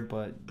leather,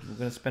 but we're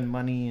going to spend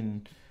money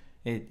and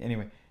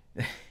anyway.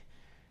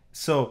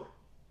 So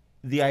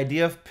the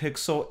idea of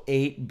Pixel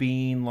 8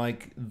 being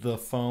like the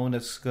phone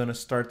that's going to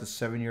start the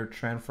 7-year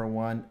trend, for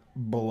one,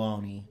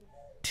 baloney.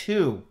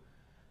 Two,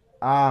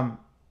 are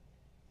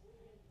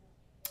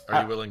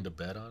you willing to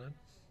bet on it?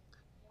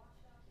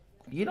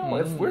 You know,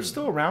 if we're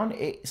still around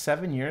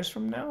 7 years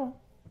from now,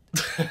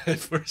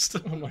 if we're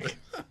still, oh my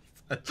God.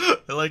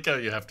 I like how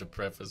you have to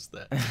preface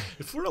that.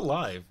 If we're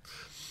alive,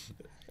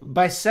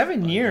 by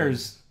 7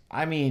 years,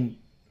 I mean,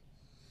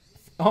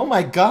 oh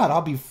my God,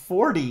 I'll be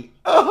 40.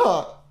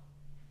 Ugh.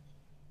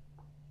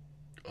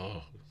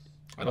 Oh,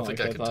 I don't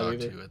think I can talk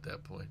to you at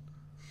that point.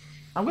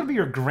 I'm gonna be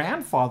your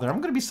grandfather.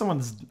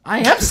 I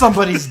am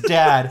somebody's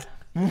dad.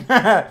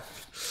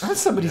 I'm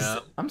somebody's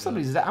dad. I'm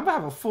gonna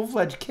have a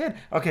full-fledged kid.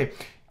 Okay.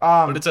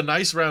 But it's a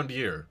nice round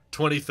year,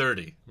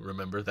 2030.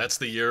 Remember, that's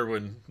the year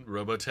when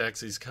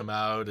robotaxis come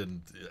out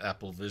and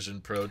Apple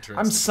Vision Pro turns.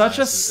 I'm such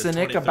a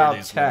cynic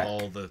about tech.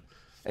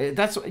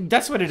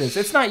 That's what it is.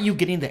 It's not you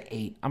getting the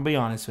 8. I'm being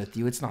honest with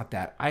you. It's not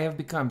that. I have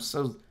become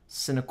so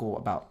cynical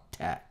about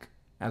tech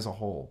as a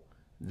whole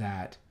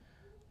that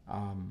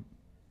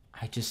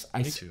I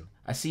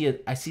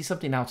see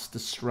something else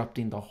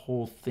disrupting the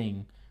whole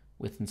thing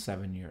within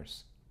 7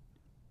 years.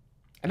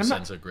 And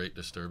sense a great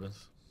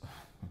disturbance.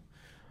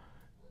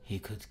 He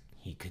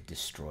could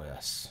destroy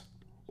us,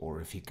 or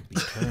if he could be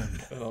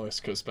turned. It always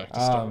goes back to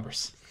Star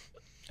Wars.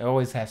 It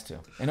always has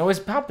to, and always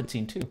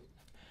Palpatine too.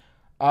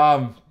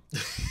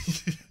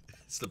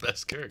 It's the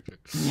best character.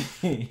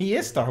 He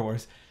is Star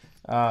Wars.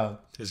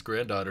 His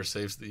granddaughter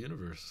saves the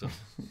universe. So,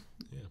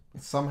 yeah.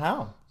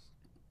 Somehow,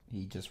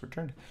 he just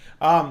returned.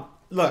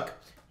 Look,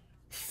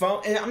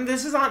 phone. I mean,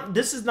 this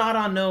is not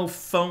on no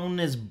phone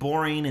is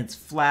boring. It's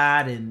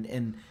flat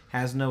and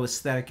has no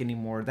aesthetic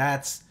anymore.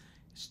 That's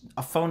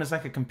a phone is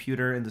like a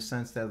computer in the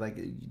sense that like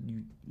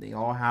they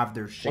all have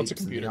their shapes. What's a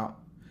computer?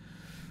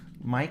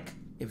 Mike,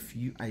 if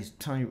you, I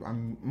tell you,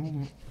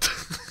 I'm.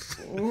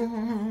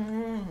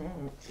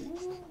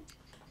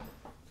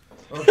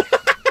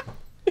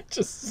 It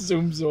just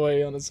zooms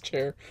away on his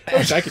chair. I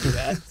wish I could do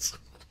that.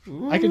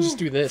 I could just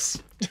do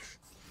this.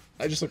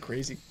 I just look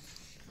crazy.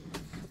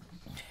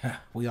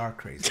 We are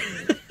crazy.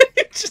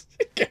 It just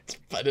gets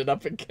butted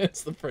up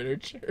against the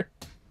furniture.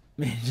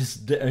 Man,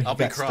 just I'll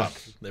be got cropped.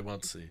 stuck. They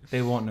won't see.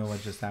 They won't know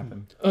what just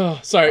happened. Oh,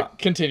 sorry.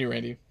 Continue,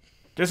 Randy.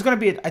 There's gonna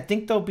be, I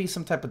think there'll be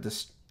some type of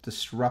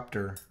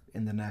disruptor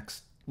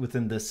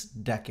within this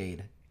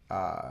decade.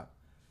 I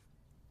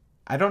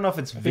don't know if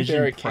it's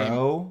Vision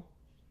Pro.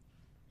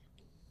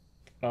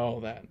 Oh,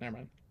 that. Never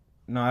mind.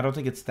 No, I don't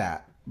think it's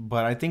that.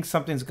 But I think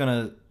something's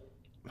gonna.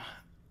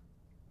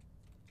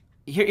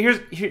 Here's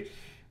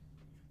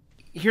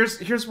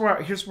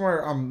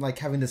where I'm like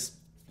having this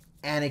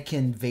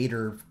Anakin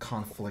Vader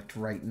conflict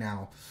right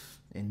now,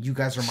 and you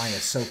guys are my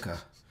Ahsoka.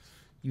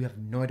 You have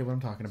no idea what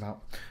I'm talking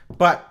about,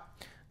 but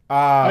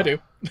I do.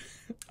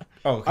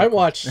 Oh, okay, I cool.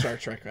 watched Star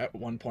Trek at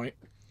one point.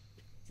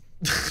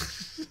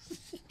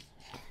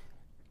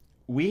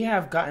 We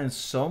have gotten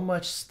so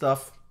much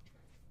stuff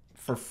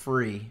for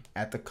free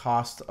at the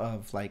cost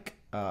of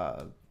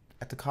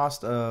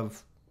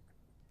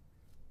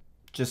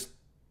just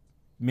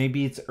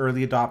maybe it's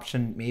early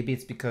adoption, maybe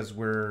it's because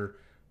we're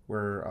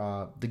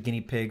the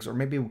guinea pigs, or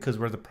maybe because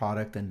we're the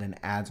product and then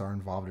ads are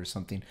involved or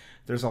something.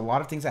 There's a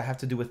lot of things that have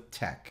to do with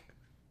tech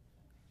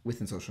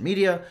within social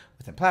media,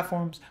 within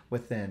platforms,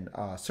 within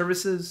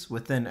services,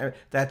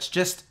 that's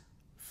just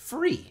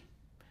free.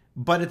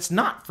 But it's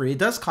not free. It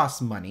does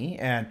cost money,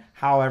 and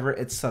however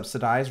it's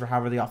subsidized or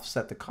however they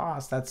offset the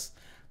cost, that's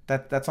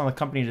on the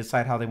company to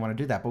decide how they want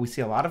to do that. But we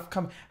see a lot of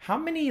how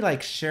many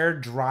like shared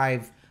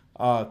drive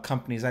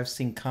companies I've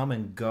seen come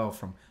and go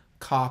from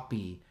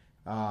Copy.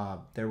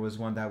 There was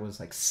one that was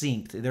like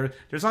Synced.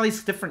 There's all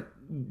these different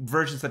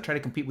versions that try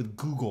to compete with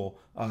Google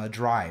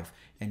Drive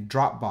and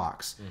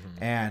Dropbox,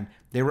 and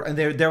they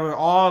were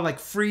all like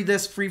free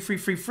this,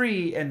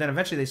 free, and then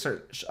eventually they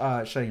start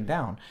shutting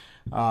down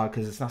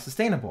because it's not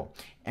sustainable.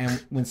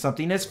 And when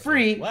something is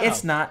free, Wow.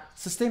 it's not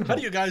sustainable. How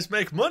do you guys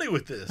make money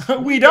with this?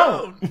 We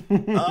don't.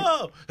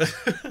 Oh.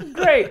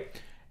 Great.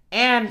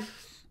 And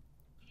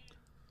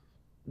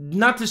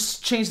not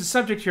to change the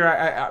subject here,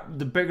 I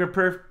the bigger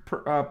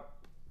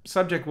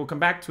subject, we'll come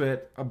back to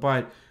it,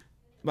 but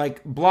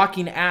like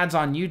blocking ads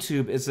on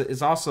YouTube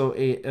is also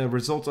a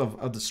result of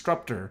a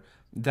disruptor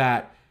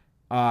that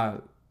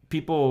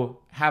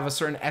people have a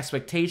certain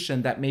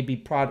expectation that maybe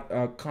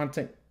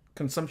content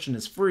consumption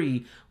is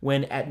free,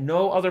 when at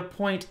no other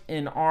point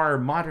in our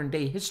modern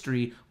day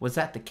history was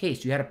that the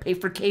case. You had to pay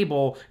for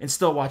cable and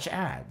still watch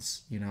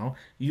ads,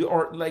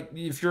 or like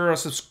if you're a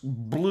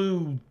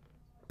blue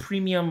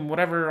premium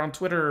whatever on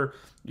Twitter,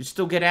 you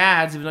still get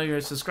ads even though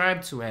you're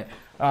subscribed to it.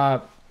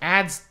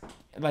 Ads,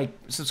 like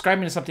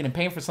subscribing to something and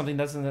paying for something,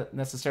 doesn't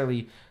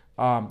necessarily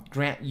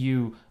grant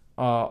you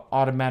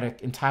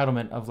automatic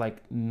entitlement of like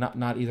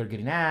not either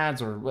getting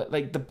ads or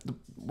like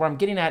what I'm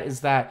getting at is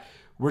that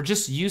we're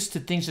just used to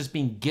things just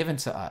being given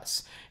to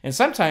us, and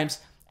sometimes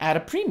at a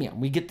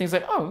premium we get things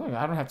like, oh,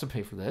 I don't have to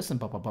pay for this, and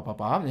blah blah blah blah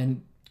blah.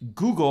 And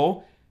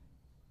Google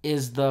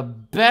is the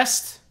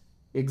best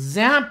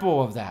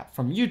example of that,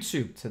 from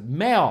YouTube to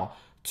mail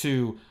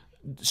to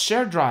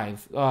share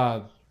drive,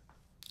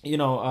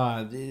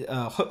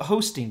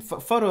 hosting,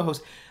 photo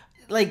host,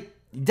 like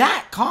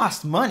that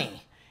costs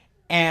money,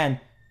 and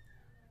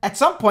at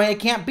some point it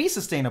can't be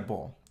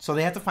sustainable. So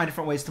they have to find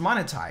different ways to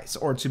monetize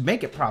or to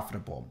make it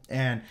profitable.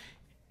 And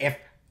if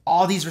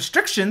all these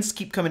restrictions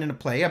keep coming into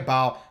play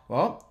about,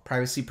 well,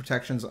 privacy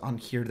protections on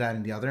here, that,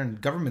 and the other, and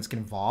governments get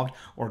involved,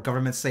 or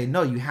governments say,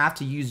 no, you have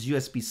to use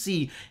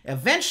USB-C.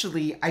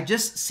 Eventually, I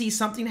just see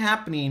something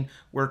happening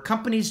where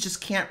companies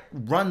just can't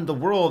run the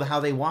world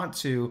how they want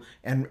to,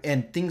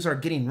 and things are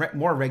getting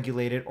more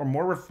regulated or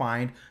more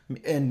refined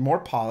and more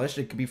polished.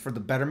 It could be for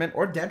the betterment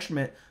or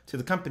detriment to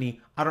the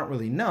company. I don't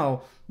really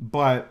know,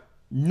 but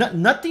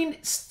nothing...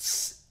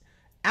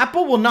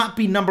 Apple will not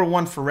be number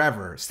one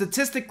forever.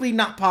 Statistically,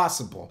 not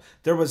possible.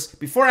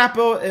 Before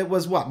Apple, it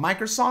was what?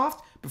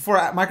 Microsoft? Before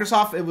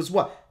Microsoft, it was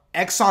what?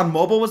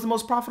 ExxonMobil was the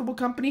most profitable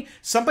company?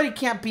 Somebody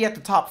can't be at the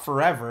top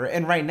forever,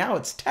 and right now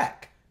it's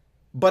tech.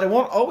 But it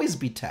won't always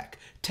be tech.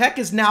 Tech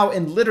is now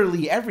in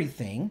literally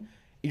everything.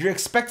 You're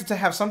expected to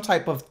have some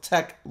type of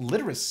tech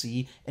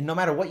literacy, and no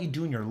matter what you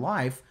do in your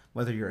life,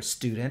 whether you're a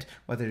student,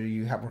 whether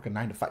you work a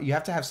 9 to 5, you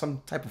have to have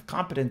some type of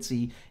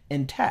competency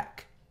in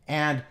tech.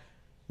 And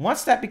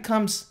once that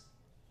becomes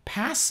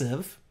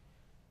passive,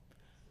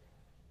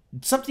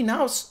 something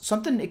else,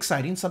 something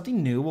exciting,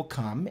 something new will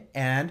come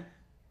and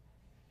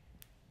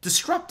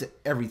disrupt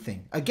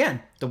everything.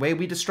 Again, the way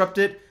we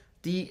disrupted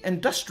the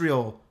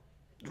industrial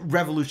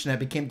revolution that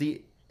became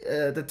the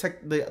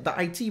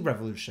IT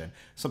revolution.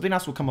 Something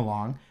else will come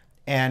along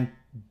and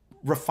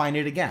refine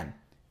it again.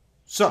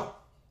 So,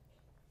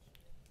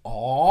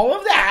 all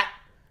of that,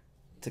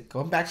 to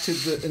go back to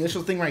the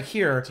initial thing right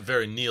here. It's a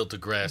very Neil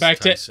deGrasse Back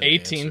to Tyson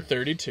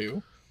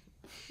 1832.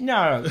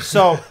 answer. No.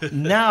 So,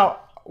 now,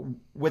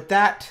 with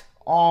that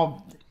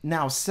all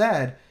now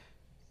said,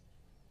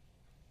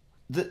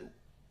 the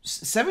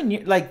 7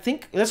 years, like,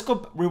 let's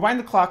go rewind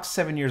the clock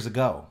 7 years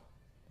ago.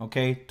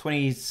 Okay,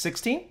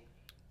 2016?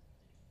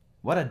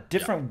 What a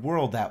different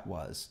world that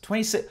was.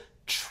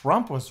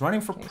 Trump was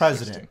running for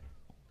president.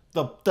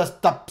 The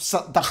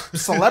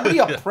Celebrity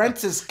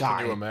Apprentice guy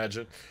Can you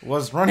imagine?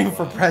 was running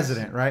for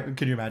president, right?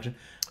 Can you imagine?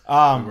 We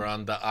were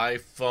on the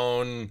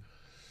iPhone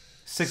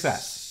 6S.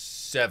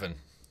 7.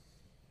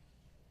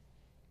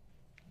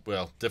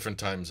 Well, different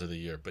times of the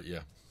year, but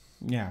yeah.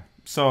 Yeah.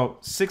 So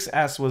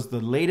 6S was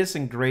the latest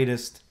and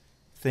greatest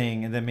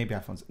thing, and then maybe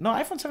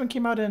iPhone 7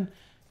 came out in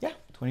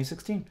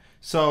 2016.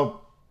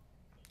 So,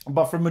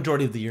 but for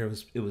majority of the year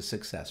it was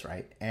 6S,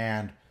 right?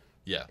 And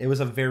yeah, it was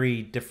a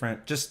very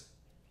different, just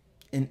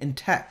in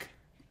tech,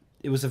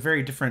 it was a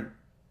very different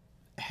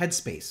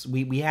headspace.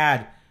 We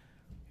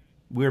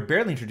were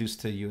barely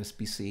introduced to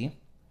USB-C,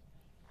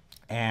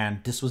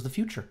 and this was the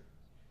future.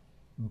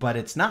 But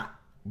it's not.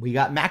 We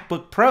got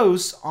MacBook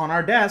Pros on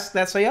our desk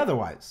that say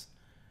otherwise.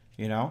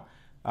 You know,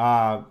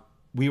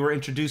 we were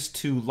introduced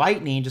to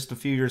Lightning just a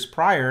few years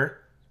prior,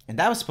 and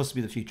that was supposed to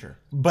be the future.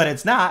 But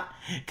it's not,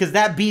 because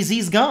that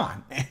BZ's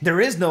gone. There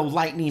is no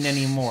Lightning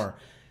anymore.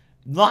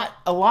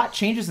 A lot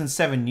changes in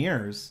 7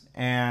 years,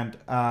 and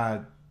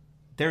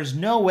there's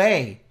no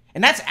way.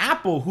 And that's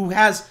Apple, who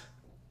has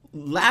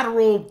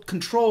lateral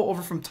control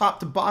over from top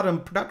to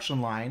bottom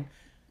production line.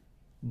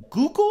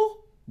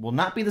 Google will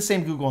not be the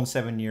same Google in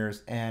 7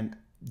 years, and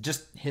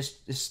just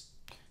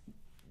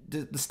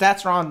the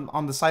stats are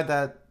on the side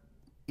that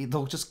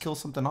they'll just kill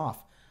something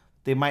off.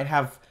 They might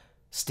have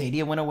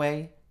Stadia went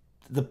away,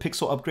 the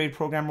Pixel upgrade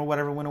program or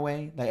whatever went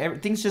away. Like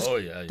everything's just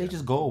they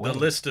just go away. The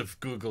list of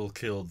Google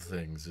killed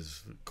things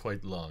is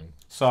quite long.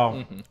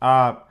 So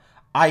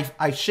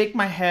I shake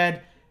my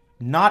head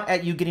not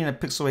at you getting a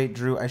Pixel 8,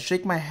 Drew. I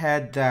shake my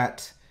head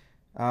that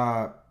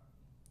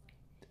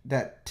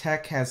that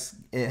tech has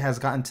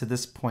gotten to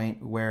this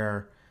point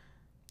where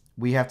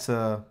we have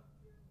to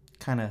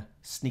kind of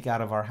sneak out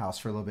of our house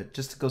for a little bit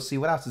just to go see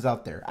what else is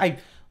out there. I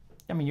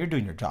mean, you're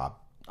doing your job.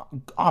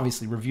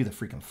 Obviously, review the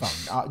freaking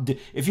phone.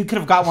 If you could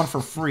have got one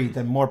for free,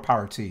 then more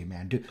power to you,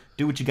 man.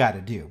 Do what you got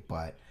to do.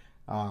 But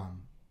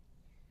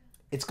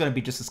it's going to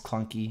be just as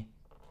clunky.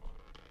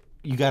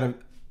 You got a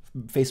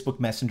Facebook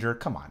Messenger.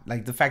 Come on.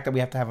 Like, the fact that we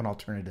have to have an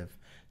alternative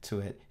to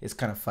it is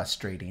kind of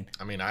frustrating.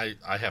 I mean, I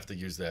have to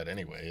use that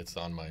anyway. It's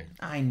on my...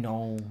 I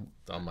know.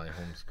 It's on my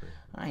home screen.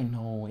 I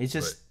know. It's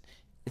just...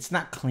 It's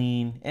not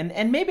clean,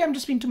 and maybe I'm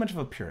just being too much of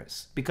a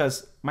purist,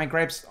 because my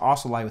gripes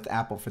also lie with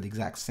Apple for the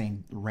exact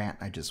same rant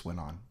I just went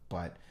on.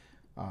 But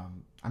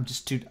I'm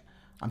too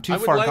far gone. I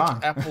would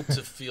like Apple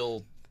to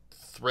feel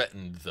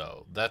threatened,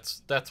 though.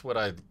 That's what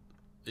I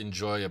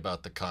enjoy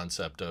about the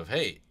concept of,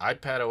 hey,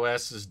 iPad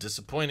OS is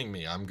disappointing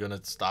me. I'm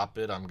gonna stop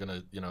it. I'm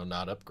gonna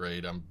not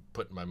upgrade. I'm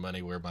putting my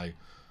money where I'm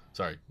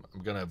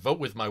gonna vote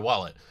with my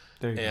wallet.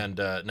 And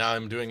now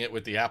I'm doing it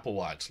with the Apple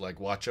Watch. Like,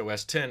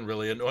 WatchOS 10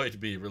 really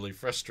annoyed me, really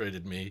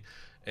frustrated me.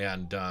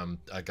 And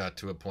I got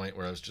to a point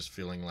where I was just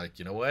feeling like,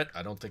 you know what?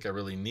 I don't think I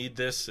really need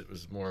this. It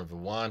was more of a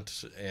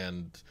want.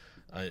 And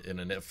in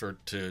an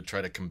effort to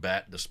try to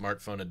combat the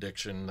smartphone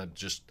addiction,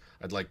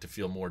 I'd like to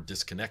feel more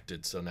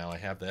disconnected. So now I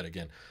have that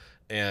again.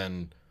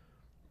 And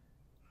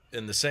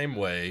in the same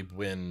way,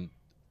 when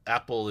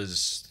Apple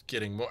is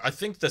getting more... I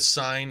think the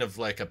sign of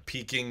like a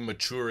peaking,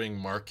 maturing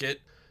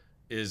market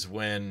is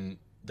when...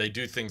 they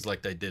do things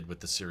like they did with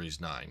the Series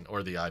 9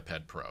 or the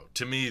iPad Pro.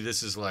 To me,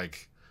 this is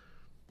like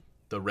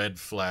the red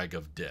flag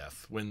of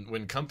death.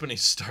 When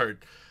companies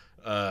start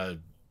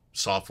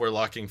software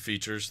locking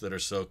features that are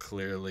so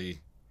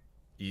clearly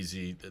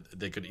easy,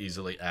 they could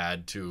easily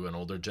add to an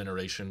older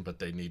generation, but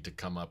they need to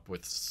come up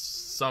with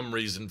some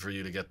reason for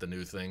you to get the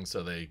new thing,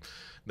 so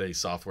they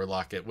software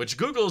lock it, which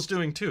Google's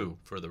doing too,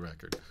 for the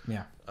record.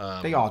 Yeah,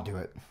 they all do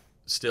it.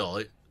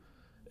 Still,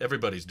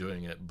 everybody's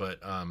doing it, but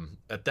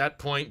at that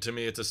point, to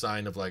me, it's a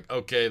sign of like,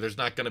 okay, there's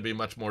not going to be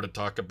much more to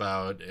talk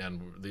about,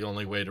 and the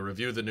only way to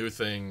review the new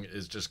thing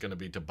is just going to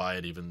be to buy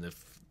it, even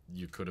if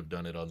you could have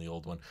done it on the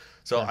old one.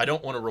 So yeah. I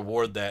don't want to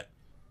reward that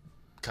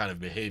kind of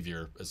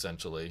behavior,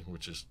 essentially,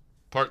 which is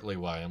partly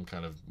why I'm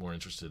kind of more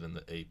interested in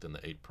the 8 than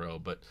the 8 Pro.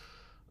 But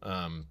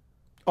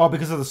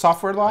because of the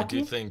software locking?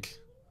 I do think,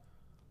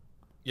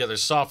 yeah,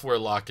 there's software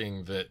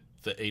locking that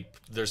the 8.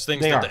 There's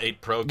things that the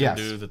 8 Pro can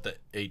do that the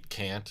 8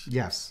 can't.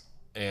 Yes.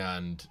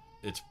 And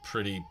it's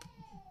pretty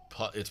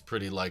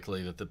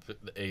likely that the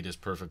 8 is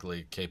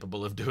perfectly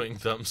capable of doing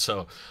them.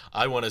 So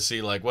I want to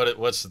see like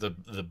what's the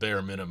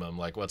bare minimum,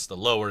 like what's the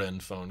lower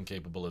end phone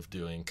capable of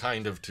doing,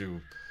 kind of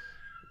to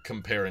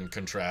compare and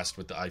contrast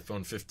with the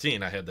iPhone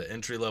 15. I had the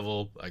entry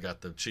level, I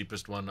got the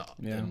cheapest one,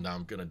 and now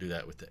I'm gonna do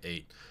that with the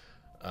 8,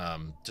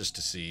 just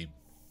to see,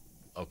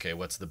 okay,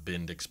 what's the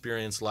binned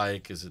experience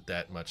like? Is it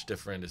that much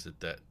different? Is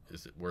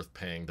it worth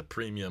paying the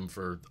premium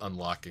for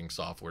unlocking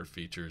software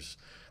features?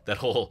 That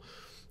whole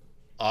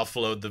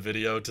offload the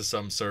video to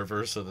some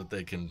server so that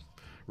they can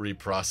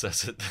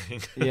reprocess it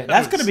thing. Yeah,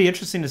 that's going to be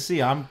interesting to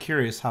see. I'm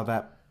curious how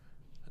that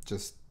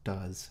just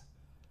does.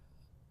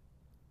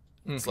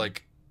 It's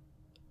like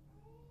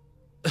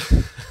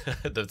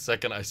the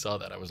second I saw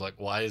that, I was like,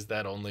 why is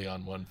that only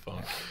on one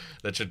phone?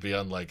 That should be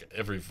on like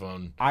every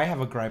phone. I have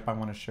a gripe I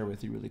want to share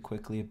with you really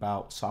quickly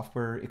about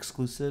software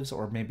exclusives,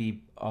 or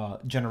maybe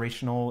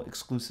generational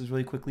exclusives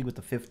really quickly with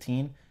the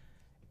 15.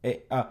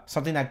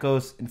 Something that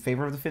goes in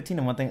favor of the 15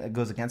 and one thing that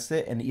goes against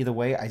it. And either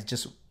way,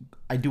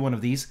 I do one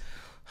of these.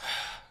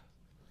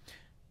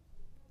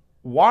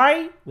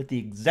 Why, with the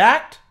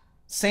exact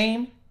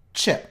same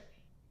chip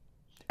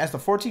as the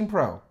 14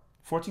 Pro,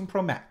 14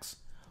 Pro Max,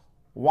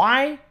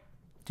 why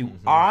do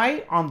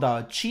I, on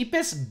the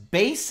cheapest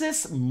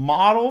basis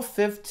model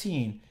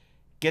 15,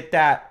 get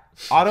that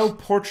auto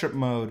portrait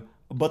mode,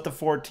 but the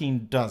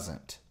 14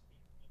 doesn't?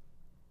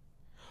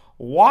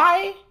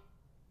 Why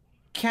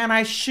can't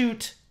I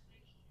shoot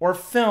or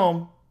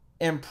film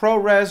in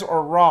ProRes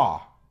or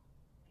RAW?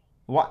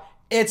 What?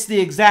 It's the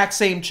exact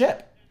same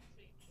chip.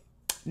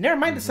 Never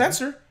mind the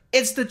sensor.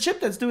 It's the chip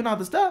that's doing all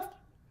the stuff.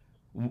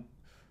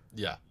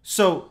 Yeah.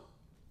 So,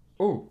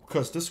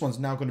 because this one's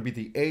now going to be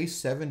the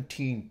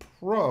A17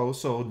 Pro,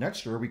 so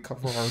next year we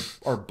cover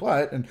our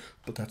butt,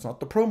 but that's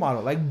not the Pro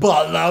model. Like,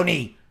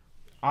 baloney.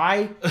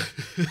 I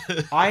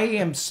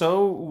am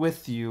so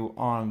with you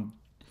on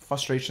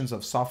frustrations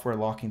of software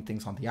locking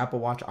things on the Apple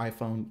Watch,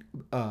 iPhone,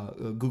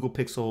 Google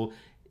Pixel,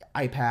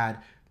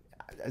 iPad.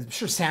 I'm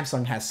sure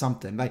Samsung has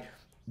something. Like,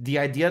 the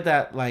idea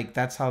that like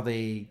that's how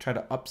they try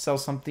to upsell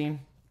something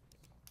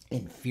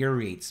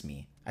infuriates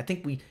me. I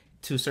think we,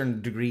 to a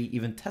certain degree,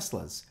 even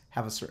Teslas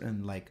have a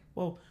certain like,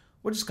 well,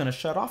 we're just gonna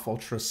shut off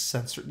ultra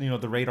sensor. You know,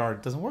 the radar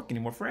doesn't work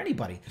anymore for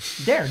anybody.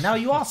 There, now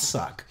you all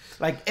suck.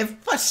 Like, it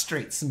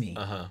frustrates me.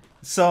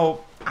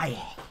 So I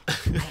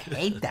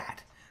hate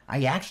that.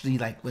 I actually,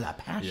 like, with a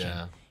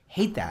passion,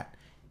 hate that.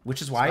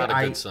 Which is why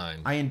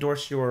I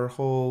endorse your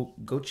whole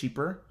go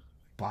cheaper,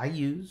 buy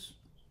used,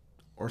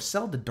 or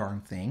sell the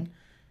darn thing.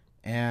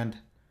 And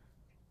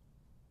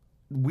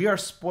we are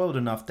spoiled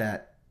enough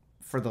that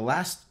for the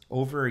last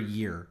over a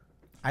year,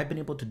 I've been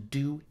able to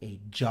do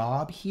a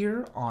job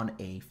here on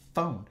a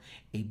phone,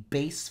 a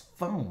base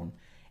phone.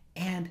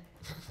 And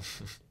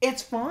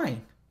it's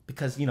fine.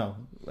 Because, you know,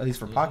 at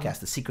least for podcasts,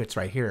 the secret's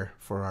right here.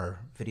 For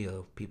our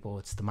video people,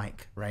 it's the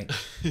mic, right?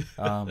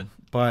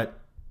 But,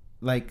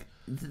 like,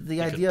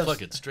 the idea of...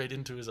 plug it straight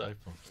into his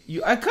iPhone.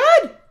 I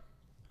could!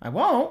 I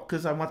won't,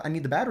 because I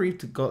need the battery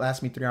to go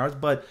last me 3 hours.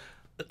 But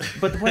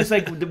the point is,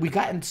 like, we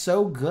gotten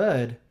so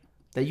good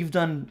that you've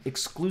done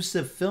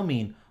exclusive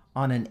filming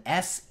on an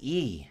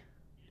SE,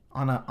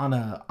 on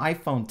a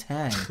iPhone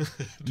 10.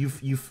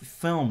 You've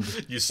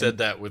filmed. You said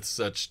that with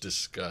such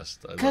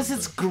disgust. Because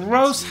it's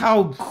gross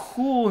how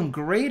cool and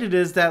great it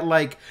is that,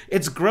 like,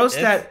 it's gross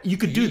that you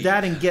could do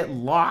that and get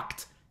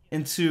locked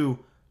into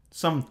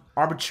some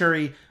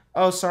arbitrary,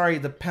 oh, sorry,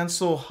 the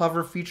pencil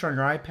hover feature on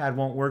your iPad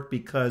won't work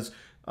because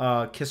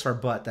kiss our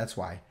butt, that's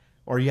why.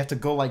 Or you have to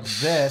go like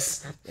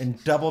this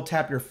and double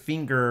tap your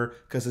finger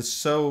because it's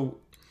so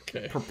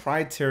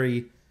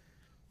proprietary.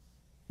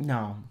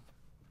 No,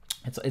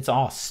 it's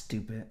all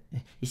stupid.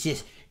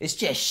 It's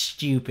just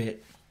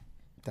stupid.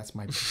 That's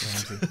my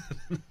Ramsey.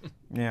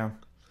 Yeah,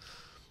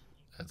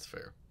 that's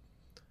fair.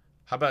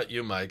 How about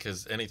you, Mike?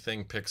 Has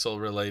anything Pixel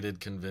related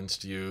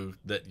convinced you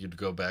that you'd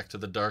go back to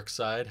the dark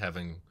side,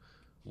 having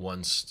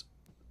once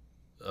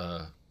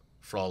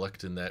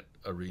frolicked in that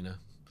arena?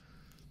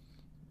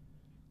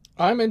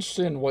 I'm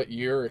interested in what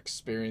your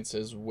experience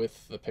is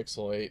with the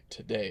Pixel 8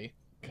 today,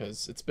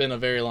 because it's been a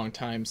very long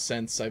time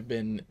since I've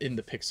been in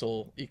the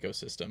Pixel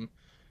ecosystem.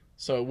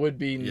 So it would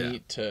be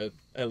neat to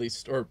at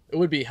least, or it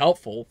would be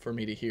helpful for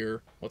me to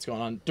hear what's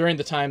going on. During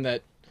the time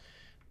that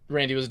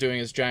Randy was doing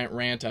his giant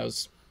rant, I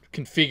was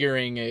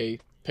configuring a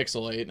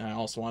Pixel 8, and I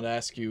also wanted to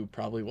ask you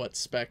probably what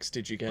specs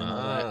did you get and all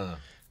that.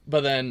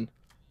 But then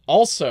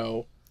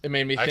also, it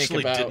made me think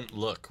about... I actually didn't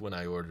look when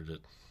I ordered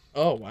it.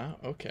 Oh, wow.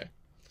 Okay.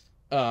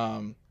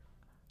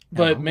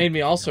 But it made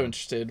me also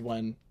interested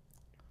when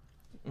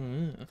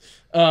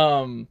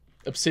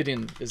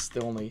Obsidian is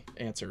the only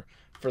answer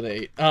for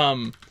the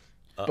 8.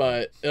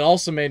 But it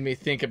also made me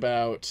think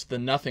about the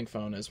Nothing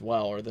phone as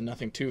well, or the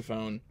Nothing 2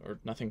 phone, or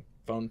Nothing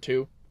Phone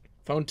 2.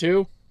 Phone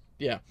 2?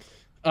 Yeah.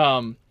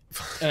 And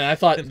I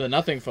thought the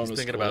Nothing phone was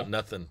thinking cool. about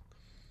nothing.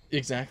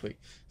 Exactly.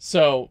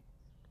 So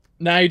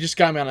now you just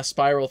got me on a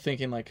spiral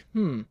thinking like,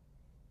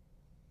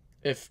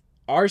 if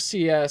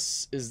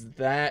RCS is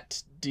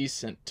that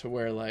decent to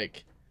where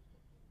like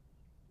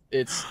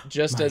it's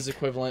just as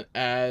equivalent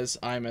as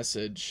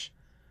iMessage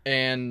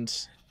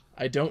and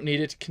I don't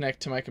need it to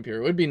connect to my computer.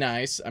 It would be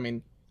nice. I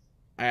mean,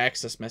 I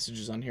access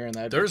messages on here and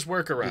that. There's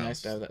workarounds,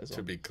 nice to have that as well.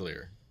 to be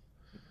clear.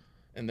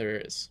 and there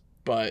is.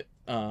 But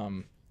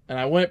and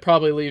I wouldn't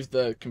probably leave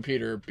the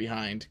computer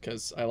behind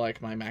because I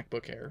like my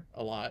MacBook Air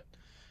a lot.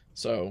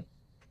 So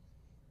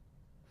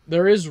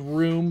there is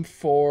room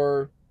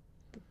for,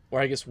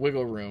 or I guess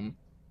wiggle room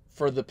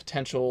for the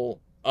potential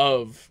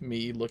of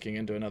me looking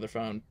into another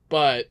phone.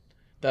 But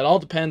that all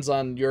depends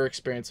on your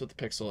experience with the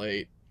Pixel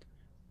 8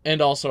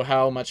 and also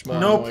how much more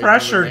No annoyed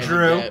pressure, me and Drew.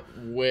 Randy get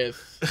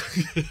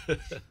with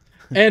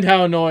and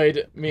how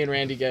annoyed me and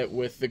Randy get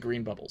with the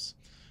green bubbles.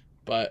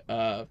 But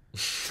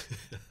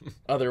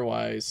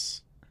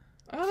otherwise,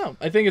 I don't know.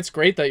 I think it's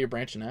great that you're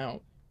branching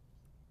out.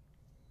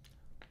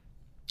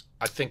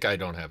 I think I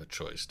don't have a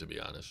choice, to be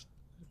honest.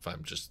 If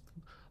I'm just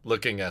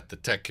looking at the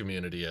tech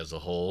community as a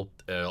whole,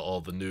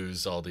 all the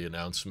news, all the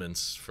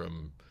announcements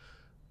from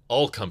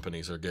all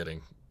companies are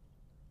getting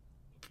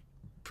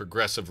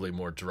progressively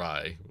more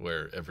dry,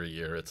 where every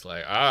year it's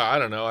like, I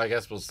don't know, I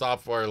guess we'll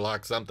software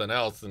lock something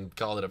else and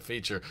call it a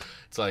feature.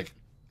 It's like,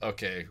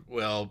 okay,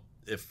 well,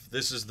 if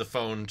this is the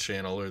phone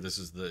channel, or this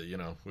is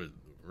the, we're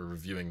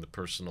reviewing the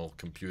personal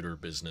computer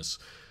business,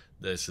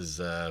 this is,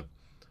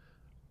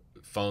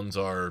 phones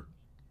are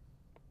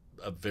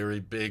a very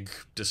big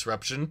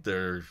disruption.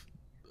 They're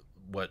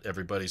what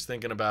everybody's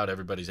thinking about,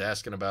 everybody's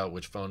asking about,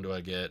 which phone do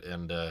I get?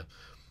 And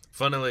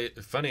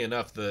funny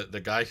enough,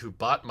 the guy who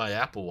bought my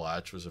Apple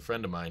Watch was a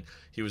friend of mine.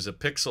 He was a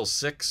Pixel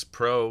 6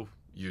 Pro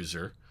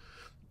user,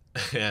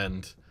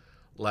 and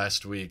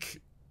last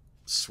week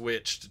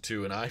switched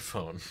to an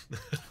iPhone.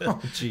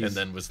 And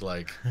then was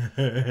like,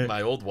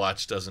 my old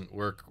watch doesn't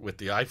work with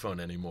the iPhone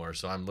anymore,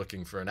 so I'm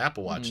looking for an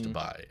Apple Watch to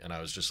buy. And I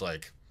was just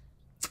like,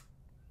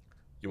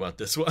 you want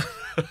this one?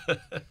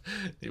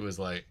 He was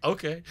like,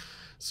 okay.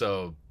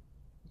 So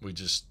we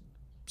just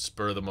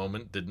spur of the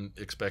moment, didn't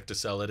expect to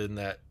sell it in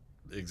that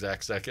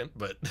exact second,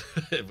 but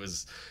it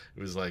was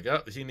like,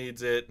 oh, he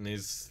needs it, and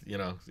he's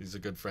a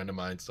good friend of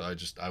mine, so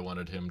I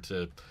wanted him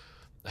to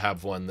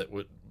have one that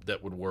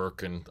would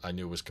work, and I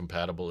knew was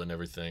compatible and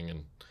everything.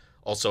 And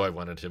also I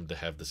wanted him to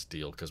have this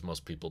deal because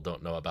most people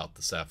don't know about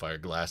the sapphire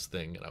glass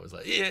thing, and I was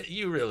like, yeah,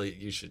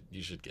 you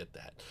should get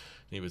that.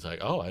 And he was like,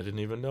 oh, I didn't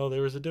even know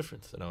there was a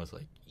difference. And I was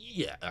like,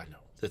 yeah, I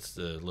know, that's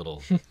the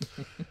little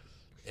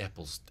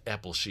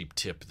Apple sheep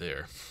tip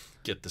there.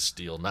 Get the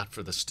steel, not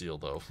for the steel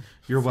though.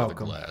 You're for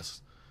welcome. The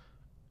glass.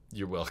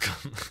 You're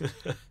welcome.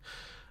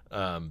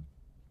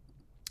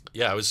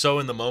 Yeah, I was so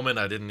in the moment,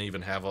 I didn't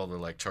even have all the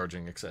like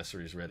charging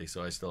accessories ready,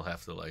 so I still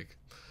have to like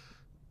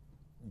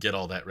get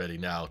all that ready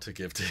now to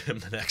give to him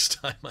the next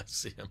time I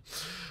see him.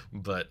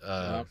 But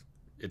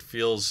it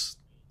feels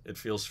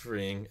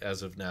freeing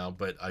as of now,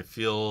 but I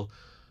feel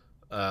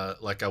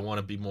like I want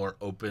to be more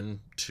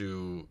open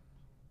to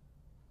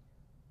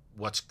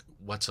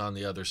what's on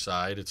the other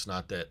side. It's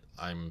not that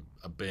I'm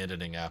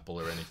abandoning Apple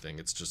or anything.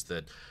 It's just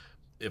that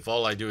if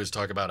all I do is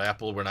talk about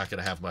Apple, we're not going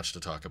to have much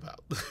to talk about.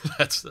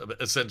 That's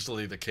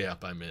essentially the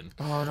camp I'm in.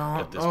 Oh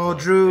no! At this Oh, point.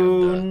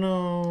 Drew, And,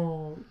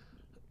 no!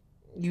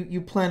 You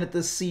planted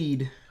the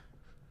seed.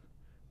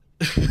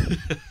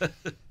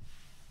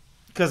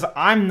 Because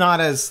I'm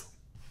not as.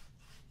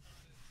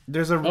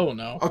 There's a. Oh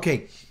no!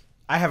 Okay,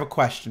 I have a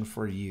question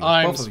for you.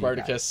 I'm both of you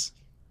Spartacus.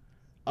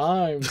 guys.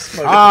 I'm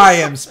Spartacus. I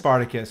am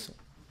Spartacus.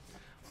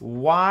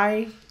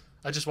 Why?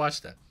 I just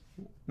watched that.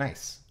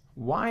 Nice.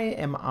 Why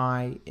am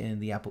I in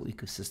the Apple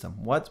ecosystem?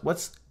 What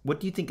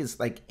do you think is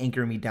like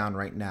anchoring me down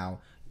right now?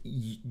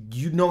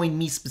 You knowing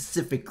me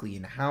specifically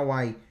and how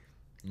I.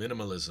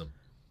 Minimalism.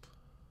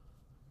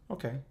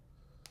 Okay.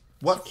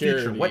 What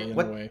Security, feature? in a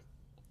way.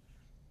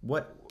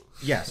 What?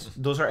 Yes,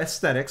 those are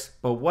aesthetics.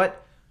 But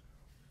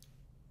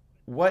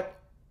what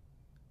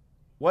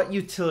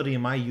utility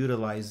am I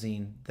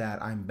utilizing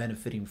that I'm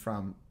benefiting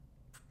from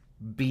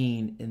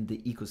being in the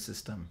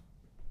ecosystem?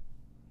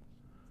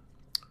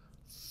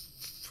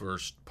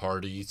 First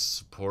party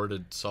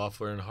supported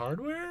software and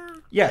hardware?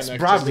 Yes, Connectivity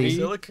broadly,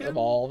 Silicon? of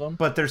all of them.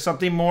 but there's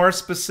something more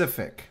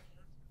specific.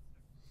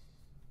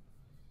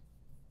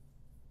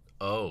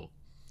 Oh.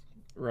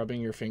 Rubbing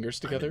your fingers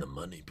I'm together. in the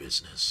money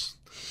business.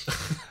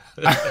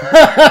 Rubbing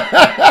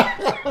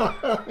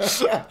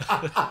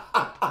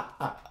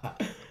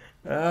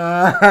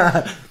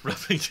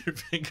your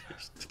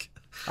fingers together.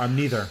 I'm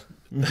neither.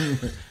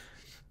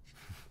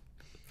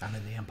 I'm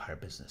in the empire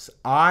business.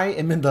 I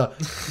am in the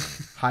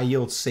high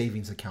yield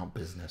savings account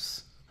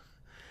business.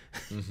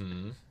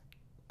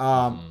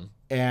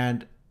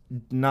 And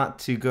not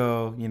to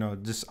go,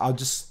 I'll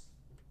just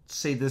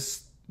say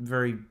this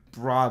very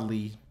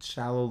broadly,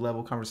 shallow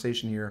level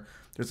conversation here.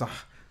 There's a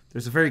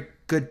very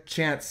good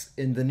chance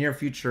in the near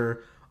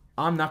future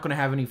I'm not going to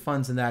have any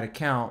funds in that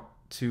account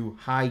to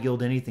high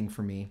yield anything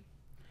for me.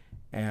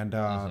 And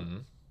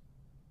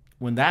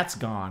when that's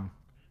gone,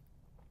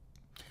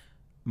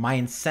 my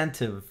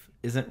incentive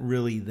isn't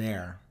really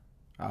there.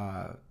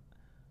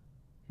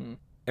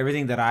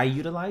 Everything that I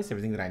utilize,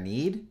 everything that I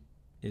need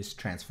is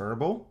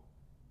transferable.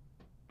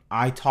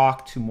 I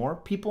talk to more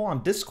people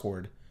on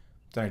Discord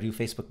than I do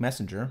Facebook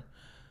Messenger.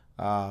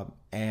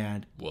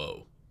 And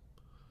Whoa.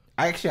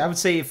 I would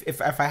say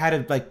if I had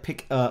to like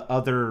pick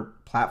other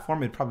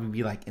platform, it'd probably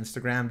be like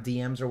Instagram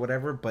DMs or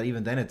whatever. But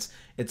even then,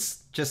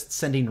 it's just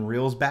sending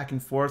reels back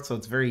and forth, so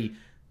it's very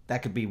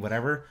that could be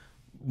whatever.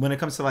 When it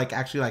comes to like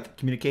actually like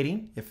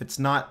communicating, if it's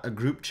not a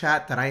group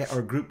chat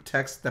or group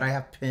text that I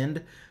have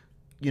pinned,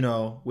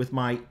 with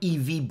my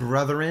EV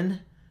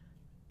brethren,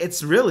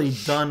 it's really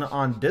done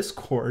on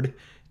Discord,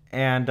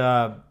 and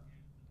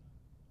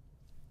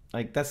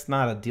like that's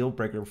not a deal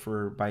breaker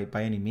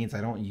by any means.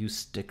 I don't use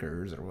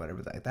stickers or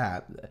whatever like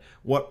that.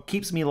 What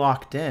keeps me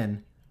locked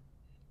in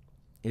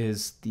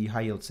is the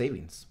high yield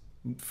savings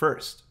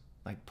first,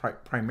 like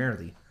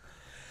primarily.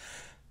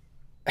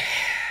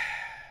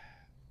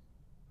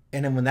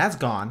 And then when that's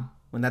gone,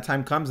 when that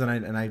time comes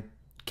and I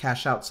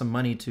cash out some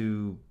money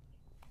to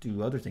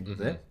do other things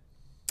with it,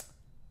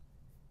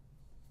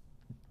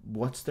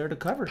 what's there to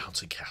cover?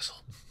 Bouncy castle.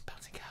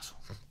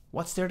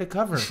 What's there to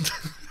cover?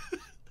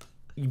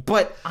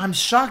 But I'm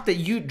shocked that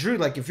you, Drew,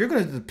 like if you're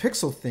going to do the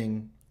Pixel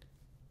thing,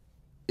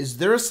 is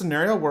there a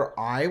scenario where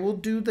I will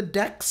do the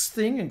Dex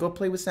thing and go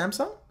play with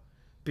Samsung?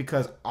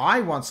 Because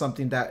I want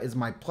something that is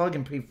my plug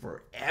and play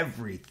for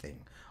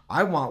everything.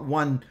 I want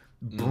one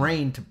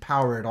brain to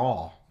power it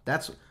all.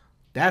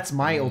 That's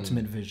my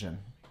ultimate vision.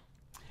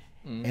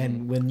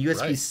 And when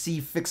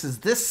USB-C fixes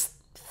this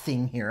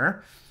thing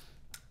here,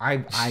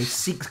 I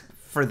seek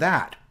for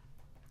that.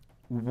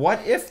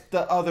 What if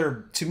the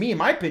other, to me, in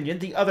my opinion,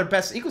 the other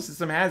best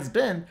ecosystem has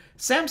been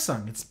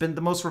Samsung. It's been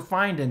the most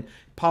refined and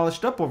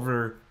polished up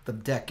over the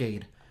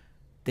decade.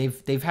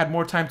 They've had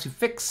more time to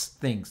fix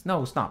things.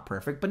 No, it's not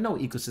perfect, but no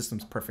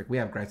ecosystem's perfect. We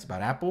have gripes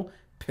about Apple.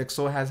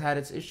 Pixel has had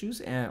its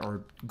issues,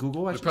 or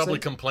Google, I should probably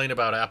say. complain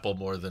about Apple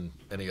more than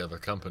any other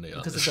company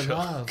on the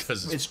show.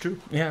 Because it's true.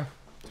 Yeah.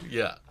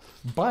 Yeah.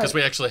 Because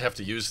we actually have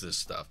to use this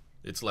stuff.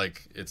 It's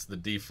like, it's the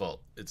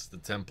default. It's the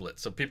template.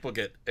 So people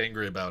get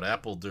angry about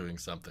Apple doing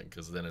something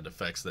because then it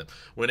affects them.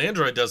 When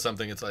Android does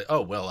something, it's like,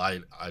 oh, well,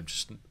 I'm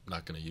just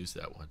not going to use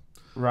that one.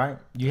 Right.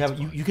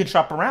 You can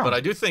shop around. But I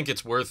do think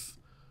it's worth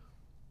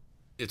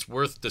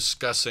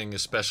discussing,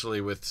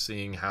 especially with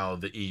seeing how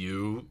the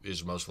EU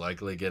is most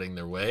likely getting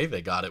their way.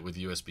 They got it with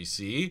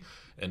USB-C,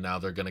 and now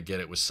they're going to get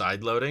it with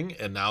sideloading.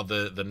 And now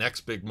the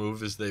next big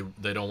move is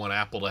they don't want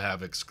Apple to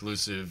have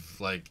exclusive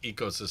like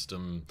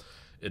ecosystem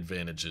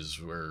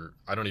advantages, where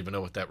I don't even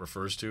know what that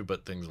refers to,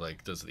 but things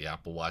like, does the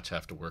Apple Watch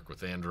have to work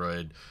with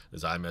Android?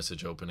 Is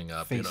iMessage opening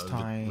up?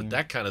 FaceTime. With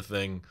that kind of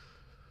thing.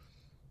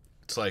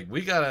 It's like,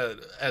 we gotta,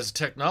 as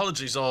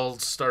technology's all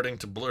starting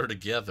to blur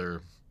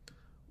together,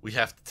 we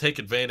have to take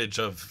advantage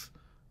of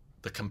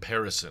the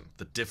comparison,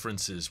 the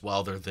differences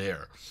while they're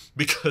there,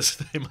 because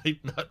they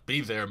might not be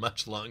there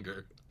much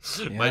longer.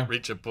 Might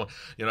reach a point.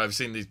 I've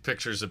seen these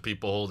pictures of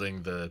people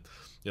holding the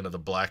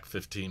black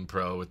 15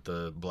 Pro with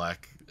the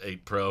black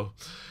 8 Pro,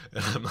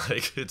 and I'm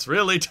like, it's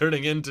really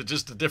turning into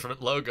just a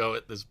different logo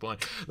at this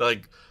point.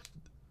 Like,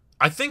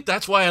 I think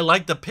that's why I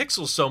like the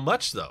Pixel so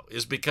much, though,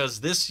 is because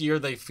this year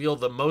they feel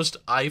the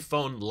most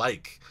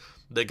iPhone-like.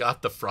 They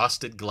got the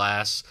frosted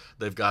glass.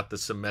 They've got the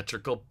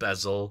symmetrical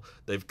bezel.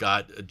 They've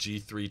got a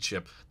G3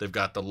 chip. They've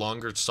got the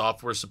longer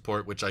software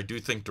support, which I do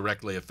think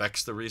directly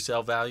affects the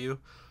resale value.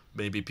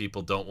 Maybe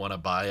people don't want to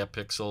buy a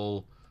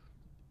Pixel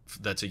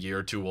that's a year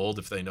or two old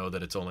if they know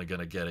that it's only going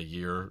to get a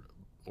year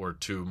or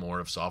two more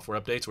of software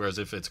updates. Whereas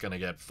if it's going to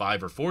get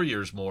 5 or 4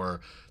 years more,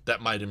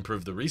 that might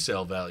improve the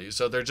resale value.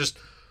 So they're just...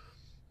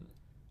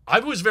 I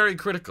was very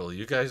critical.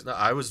 You guys know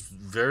I was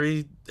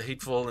very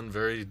hateful and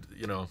very,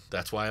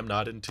 that's why I'm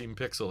not in Team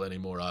Pixel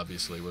anymore,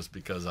 obviously, was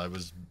because I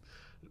was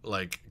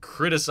like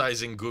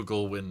criticizing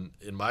Google when,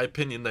 in my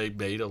opinion, they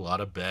made a lot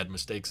of bad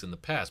mistakes in the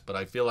past. But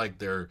I feel like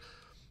they're,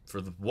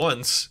 for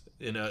once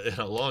in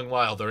a long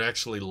while, they're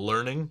actually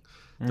learning.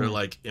 They're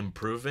like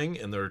improving,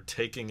 and they're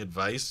taking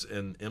advice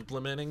and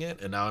implementing it.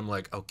 And now I'm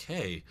like,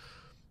 okay,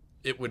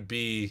 it would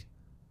be,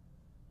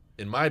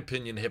 in my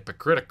opinion,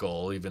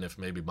 hypocritical, even if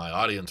maybe my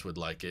audience would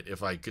like it,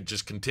 if I could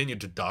just continue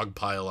to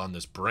dogpile on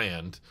this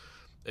brand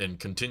and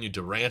continue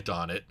to rant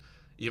on it,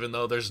 even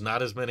though there's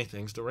not as many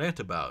things to rant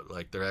about.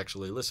 Like, they're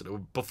actually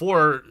listening.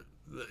 Before,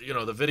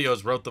 the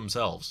videos wrote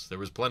themselves. There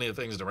was plenty of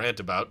things to rant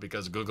about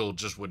because Google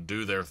just would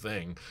do their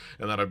thing.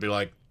 And then I'd be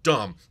like,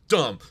 dumb,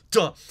 dumb,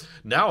 dumb.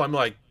 Now I'm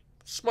like,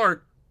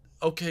 smart.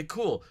 Okay,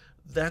 cool.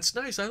 That's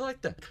nice. I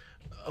like that.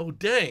 Oh,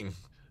 dang.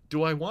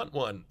 Do I want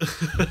one?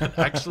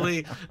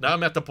 Actually, now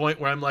I'm at the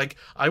point where I'm like,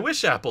 I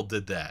wish Apple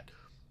did that.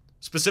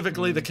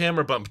 Specifically, the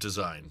camera bump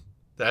design.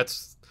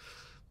 That's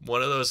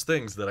one of those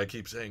things that I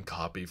keep saying,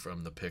 copy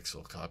from the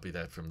Pixel, copy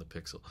that from the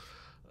Pixel.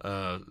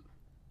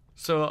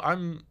 So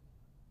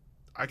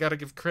I got to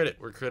give credit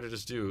where credit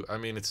is due. I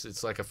mean,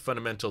 it's like a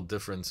fundamental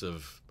difference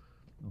of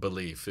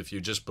belief. If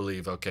you just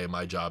believe, okay,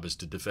 my job is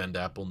to defend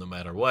Apple no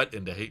matter what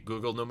and to hate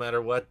Google no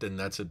matter what, then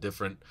that's a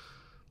different...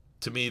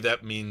 To me,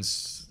 that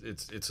means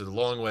it's a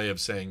long way of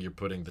saying you're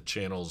putting the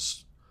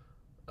channel's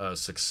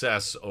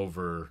success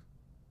over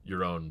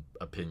your own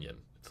opinion.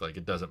 It's like,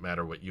 it doesn't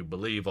matter what you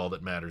believe. All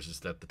that matters is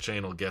that the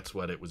channel gets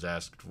what it was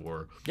asked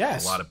for.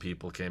 Yes. A lot of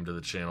people came to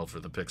the channel for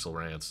the Pixel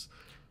Rants.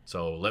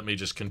 So let me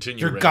just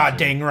continue. You're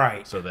goddamn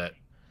right. So that,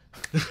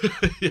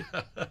 yeah,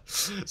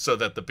 so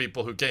that the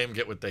people who came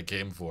get what they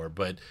came for.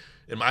 But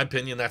in my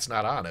opinion, that's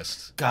not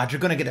honest. God,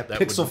 you're gonna get a That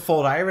Pixel would-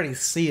 Fold. I already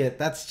see it.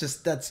 That's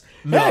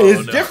No, hey,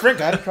 it's no. different.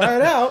 Gotta try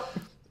it out.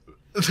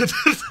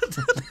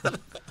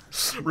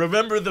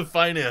 Remember the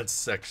finance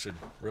section.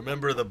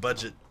 Remember the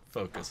budget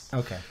focus.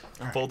 Okay.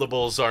 All right.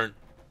 Foldables aren't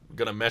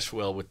gonna mesh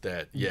well with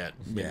that yet.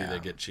 Maybe Yeah. they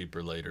get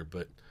cheaper later,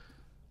 but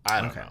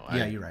I don't Okay. know.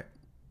 Yeah, you're right.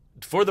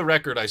 For the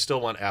record, I still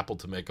want Apple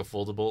to make a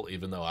foldable,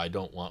 even though I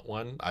don't want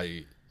one.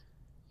 I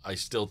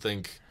still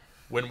think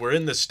when we're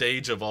in the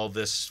stage of all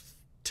this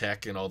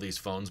tech and all these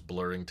phones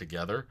blurring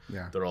together,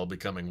 Yeah. they're all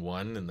becoming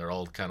one and they're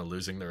all kind of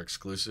losing their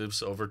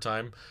exclusives over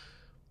time.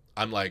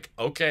 I'm like,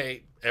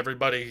 okay,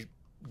 everybody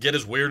get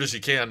as weird as you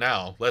can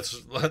now. Let's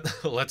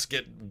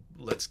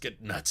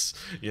get nuts,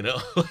 you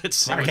know? Let's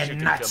see Gotta what get you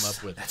can nuts. come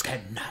up with. Let's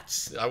get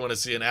nuts. I want to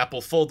see an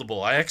Apple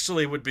foldable. I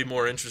actually would be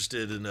more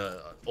interested in a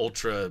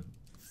ultra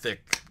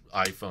thick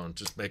iPhone.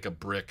 Just make a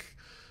brick,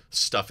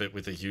 stuff it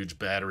with a huge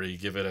battery,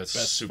 give it a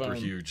super phone.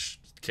 huge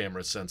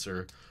camera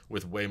sensor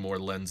with way more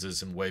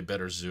lenses and way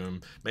better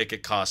zoom. Make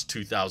it cost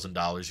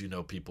 $2,000. You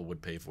know people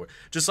would pay for it.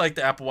 Just like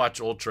the Apple Watch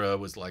Ultra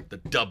was like the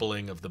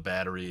doubling of the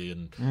battery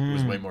and it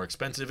was way more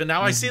expensive. And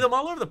now I see them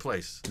all over the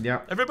place.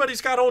 Yeah. Everybody's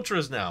got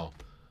Ultras now.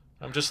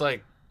 I'm just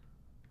like,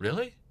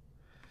 really?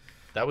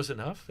 That was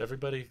enough?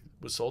 Everybody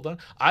was sold on?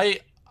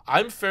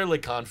 I'm fairly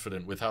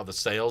confident with how the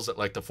sales at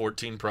like the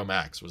 14 Pro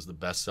Max was the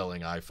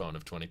best-selling iPhone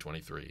of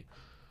 2023.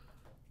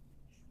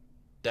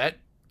 That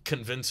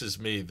convinces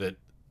me that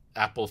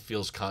Apple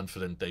feels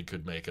confident they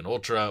could make an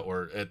Ultra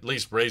or at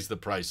least raise the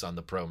price on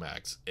the Pro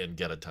Max and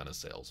get a ton of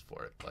sales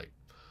for it. Like,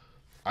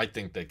 I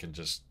think they can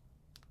just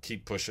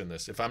keep pushing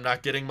this. If I'm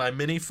not getting my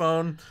mini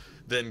phone,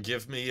 then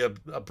give me a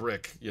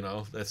brick, you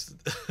know. That's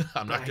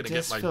I'm not going to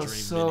get my dream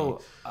so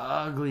mini.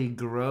 ugly,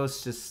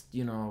 gross, just,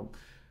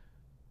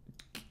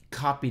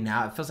 copying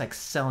out. It feels like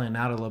selling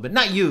out a little bit.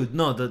 Not you,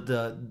 no,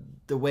 the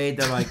way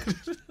they're like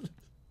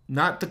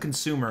not the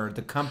consumer,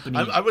 the company.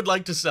 I would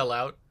like to sell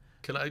out.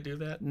 Can I do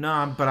that?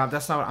 No, but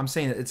that's not what I'm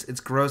saying. It's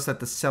gross that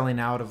the selling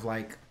out of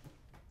like.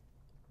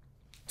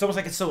 It's almost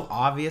like it's so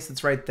obvious.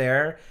 It's right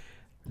there.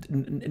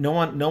 No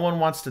one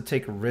wants to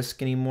take a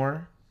risk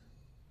anymore.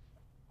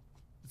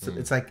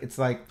 It's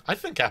like I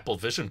think Apple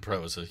Vision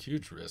Pro is a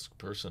huge risk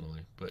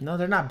personally, but no,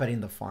 they're not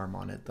betting the farm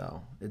on it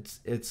though.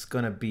 It's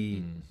gonna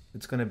be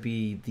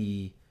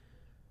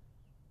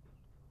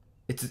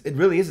it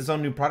really is its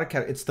own new product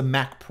category. It's the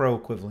Mac Pro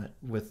equivalent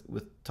with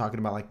talking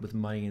about like with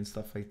money and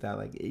stuff like that.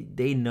 Like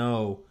they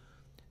know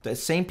the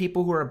same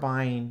people who are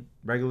buying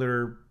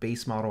regular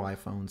base model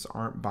iPhones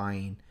aren't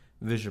buying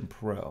Vision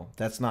Pro.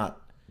 That's not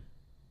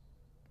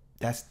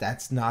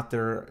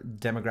their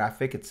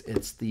demographic.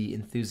 It's the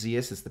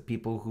enthusiasts. It's the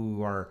people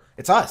who are.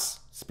 It's us.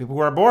 It's the people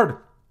who are bored.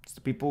 It's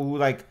the people who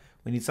like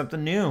we need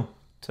something new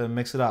to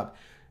mix it up.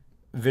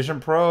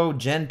 Vision Pro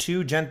Gen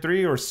 2, Gen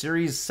 3, or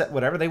Series set,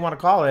 whatever they want to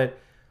call it,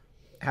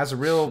 has a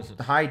real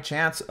high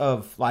chance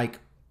of like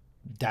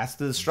that's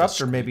the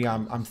disruptor. Maybe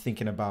I'm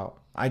thinking about.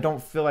 I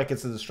don't feel like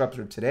it's a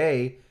disruptor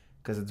today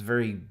because it's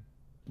very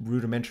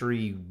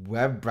rudimentary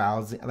web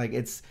browsing. Like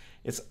it's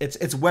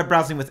web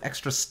browsing with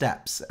extra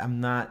steps.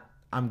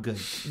 I'm good.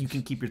 You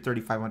can keep your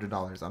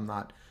 $3,500.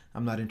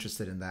 I'm not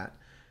interested in that.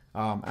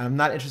 And I'm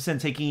not interested in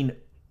taking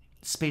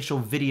spatial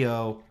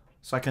video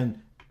so I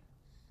can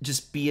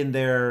just be in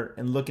there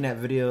and looking at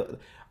video.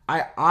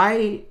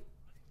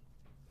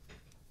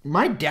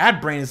 My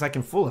dad brain is like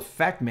in full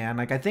effect, man.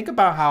 Like I think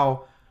about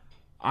how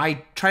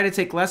I try to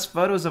take less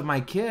photos of my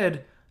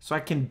kid so I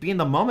can be in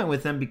the moment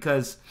with him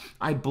because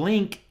I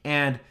blink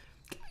and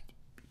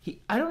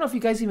I don't know if you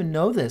guys even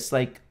know this.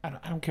 Like, I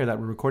don't care that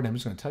we're recording. I'm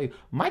just going to tell you.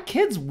 My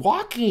kid's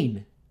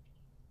walking.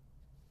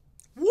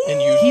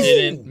 And you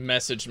didn't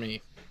message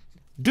me.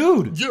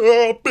 Dude.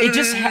 yeah, baby. It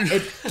just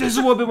this is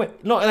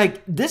what no,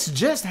 like this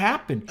just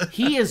happened.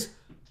 He is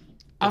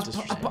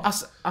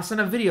I'll send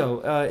a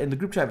video in the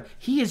group chat.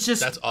 He is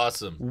just That's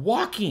awesome.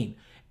 walking.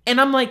 And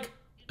I'm like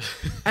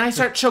and I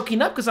start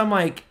choking up because I'm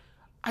like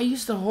I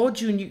used to hold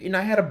you and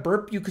I had to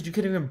burp you because you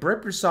couldn't even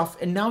burp yourself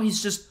and now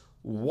he's just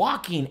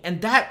walking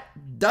and that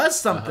does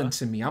something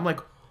to me. I'm like,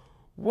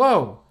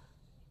 whoa,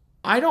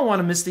 I don't want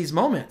to miss these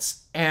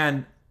moments.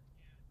 And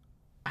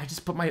I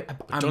just put my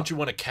Don't you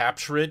want to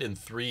capture it in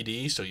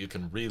 3D so you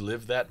can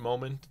relive that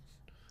moment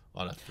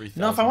on a 3,000?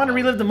 no, if I want to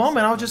relive the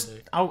moment,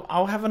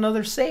 I'll have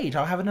another Sage.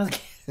 I'll have another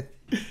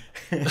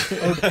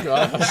Oh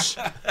gosh,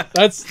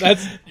 that's.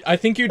 I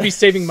think you'd be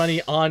saving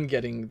money on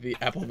getting the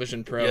Apple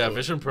Vision Pro. Yeah,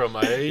 Vision Pro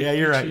might. Yeah,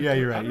 you're right. Yeah,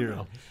 you're right. You're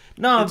right.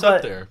 No, It's but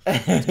up there.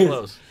 It's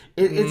close.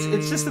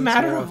 It's just a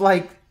matter of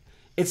like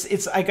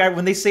it's like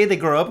when they say they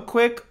grow up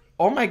quick.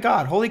 Oh my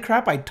god! Holy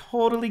crap! I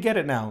totally get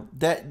it now.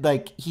 That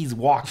like he's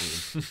walking.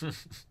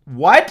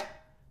 What?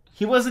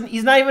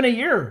 He's not even a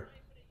year.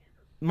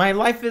 My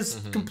life is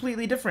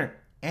completely different,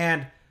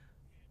 and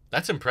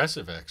That's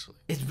impressive, actually.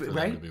 it's for them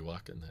right. to be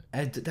walking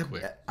that.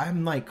 Quick.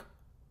 I'm like,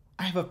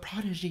 I have a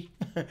prodigy.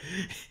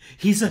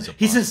 he's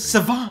a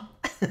savant.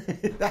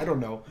 I don't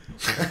know.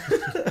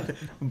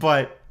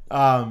 But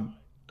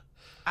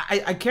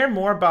I care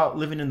more about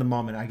living in the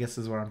moment, I guess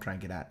is what I'm trying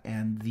to get at.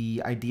 And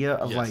the idea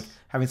of like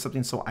having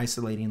something so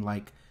isolating,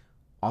 like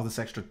all this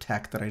extra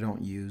tech that I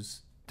don't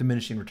use,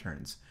 diminishing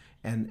returns.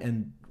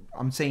 And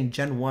I'm saying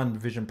Gen 1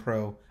 Vision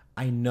Pro,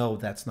 I know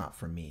that's not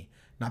for me.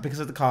 Not because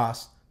of the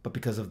cost, but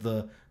because of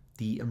the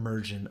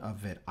immersion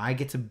of it. I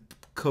get to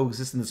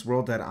coexist in this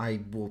world that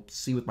I will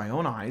see with my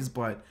own eyes,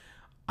 but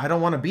I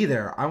don't want to be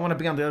there. I want to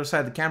be on the other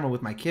side of the camera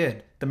with my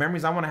kid. The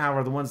memories I want to have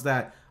are the ones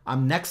that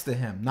I'm next to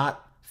him,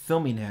 not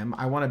filming him.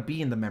 I want to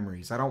be in the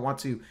memories. I don't want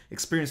to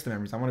experience the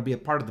memories. I want to be a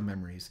part of the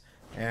memories.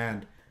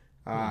 And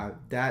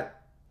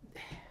that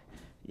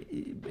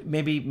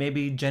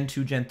maybe Gen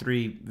 2, Gen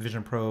 3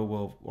 Vision Pro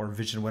will, or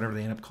Vision, whatever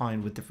they end up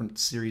calling with different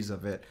series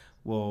of it,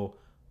 will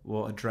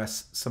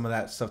address some of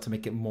that stuff to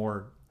make it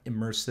more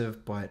immersive.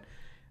 But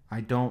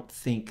I don't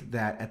think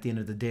that at the end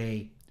of the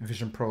day,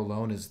 Vision Pro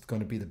alone is going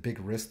to be the big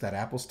risk that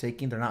Apple's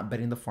taking. They're not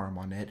betting the farm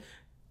on it.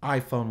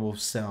 iPhone will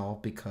sell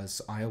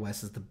because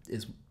iOS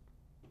is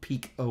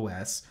peak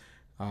OS.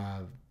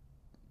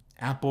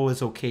 Apple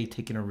is okay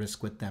taking a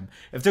risk with them.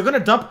 If they're going to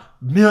dump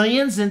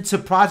millions into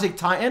Project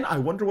Titan, I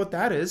wonder what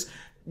that is.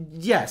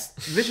 Yes,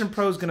 Vision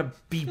Pro is going to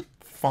be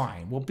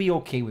fine. We'll be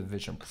okay with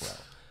Vision Pro.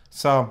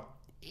 So,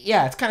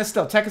 yeah, it's kind of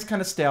stale. Tech is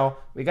kind of stale.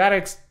 We got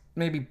to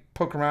maybe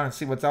poke around and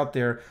see what's out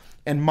there.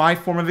 And my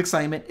form of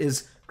excitement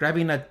is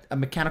grabbing a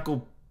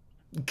mechanical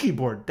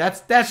keyboard.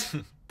 This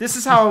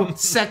is how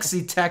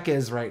sexy tech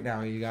is right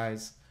now, you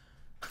guys.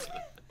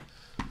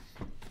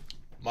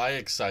 My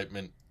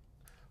excitement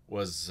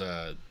was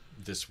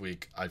this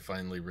week. I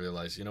finally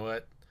realized, you know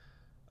what?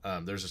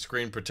 There's a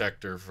screen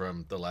protector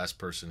from the last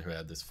person who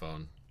had this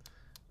phone,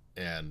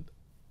 and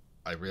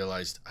I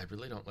realized I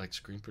really don't like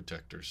screen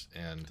protectors,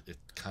 and it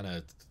kind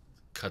of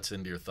cuts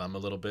into your thumb a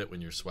little bit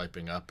when you're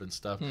swiping up and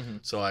stuff. Mm-hmm.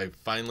 So I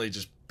finally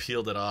just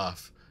peeled it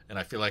off, and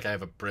I feel like I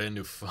have a brand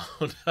new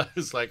phone. I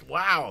was like,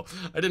 wow,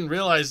 I didn't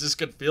realize this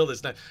could feel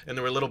this nice. And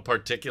there were little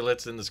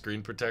particulates in the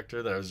screen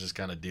protector that I was just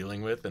kind of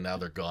dealing with, and now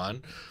they're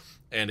gone.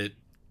 And it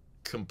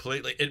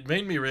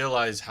made me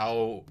realize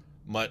how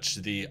much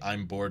the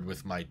I'm bored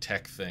with my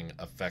tech thing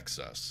affects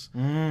us.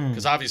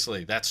 Because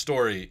obviously that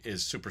story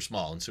is super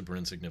small and super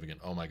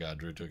insignificant. Oh my God,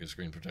 Drew took his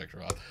screen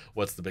protector off.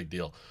 What's the big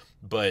deal?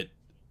 But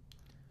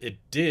it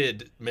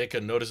did make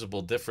a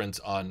noticeable difference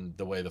on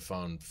the way the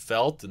phone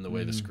felt and the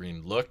way the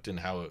screen looked and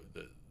how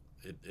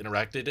it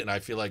interacted. And I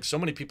feel like so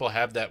many people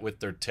have that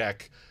with their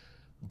tech,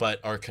 but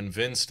are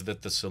convinced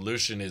that the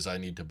solution is I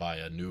need to buy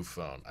a new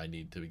phone. I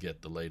need to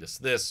get the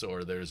latest this,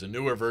 or there's a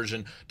newer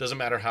version. Doesn't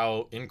matter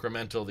how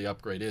incremental the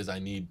upgrade is. I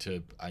need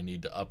to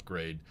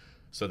upgrade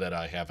so that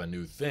I have a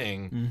new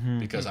thing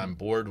because I'm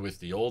bored with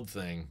the old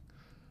thing.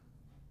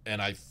 And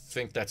I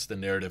think that's the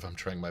narrative I'm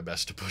trying my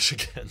best to push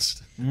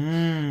against.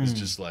 It's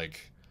just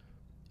like,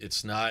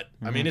 it's not,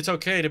 I mean, it's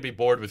okay to be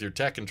bored with your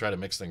tech and try to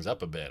mix things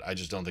up a bit. I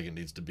just don't think it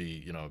needs to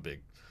be, a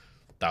big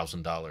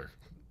 $1,000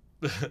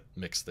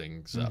 mix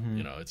things up.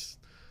 It's,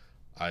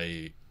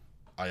 I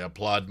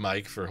applaud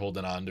Mike for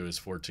holding on to his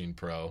 14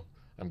 Pro.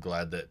 I'm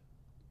glad that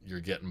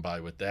you're getting by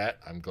with that.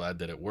 I'm glad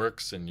that it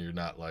works and you're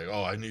not like,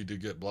 oh, I need to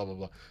get blah, blah,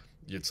 blah.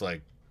 It's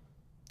like,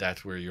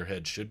 that's where your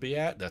head should be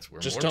at. That's where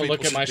just more don't people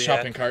look at my should be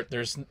shopping at. cart.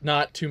 There's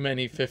not too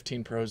many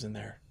 15 Pros in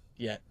there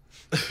yet.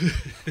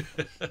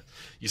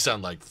 You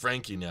sound like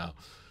Frankie now.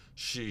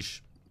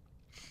 Sheesh.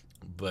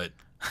 But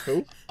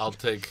who? I'll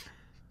take.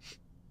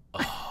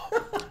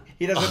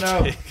 He doesn't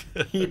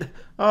know.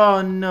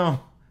 Oh no!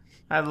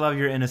 I love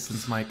your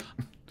innocence, Mike.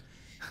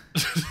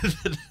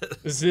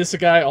 Is this a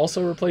guy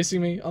also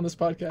replacing me on this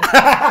podcast?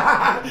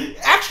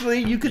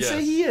 Actually, you could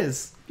say he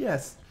is.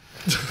 Yes.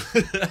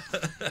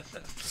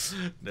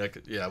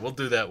 Yeah, we'll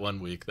do that one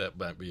week. That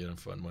might be a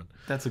fun one.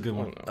 That's a good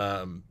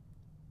one.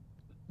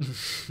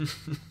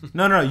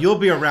 No, you'll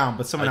be around,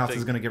 but someone else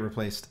is going to get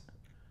replaced.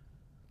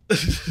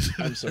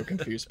 I'm so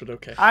confused, but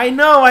okay. I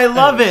know. I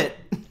love it.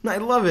 I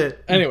love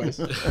it. Anyways.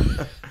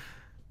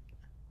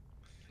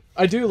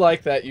 I do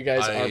like that you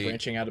guys are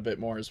branching out a bit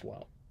more as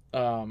well.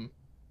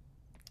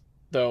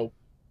 Though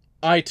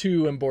I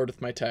too am bored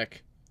with my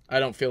tech. I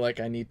don't feel like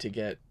I need to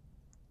get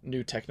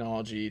new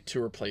technology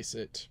to replace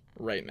it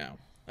right now.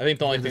 I think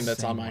the only thing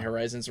that's on my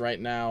horizons right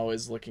now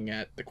is looking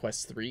at the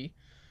Quest 3,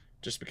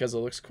 just because it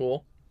looks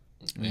cool.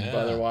 Yeah. But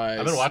otherwise,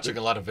 I've been watching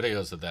a lot of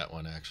videos of that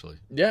one, actually.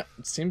 Yeah,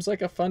 it seems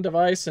like a fun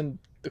device, and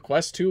the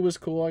Quest 2 was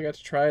cool. I got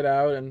to try it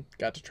out and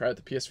got to try out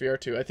the PSVR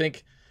 2. I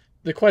think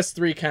the Quest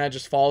 3 kind of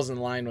just falls in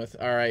line with,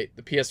 all right,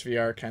 the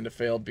PSVR kind of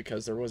failed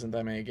because there wasn't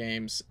that many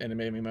games, and it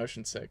made me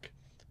motion sick.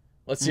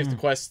 Let's see if the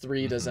Quest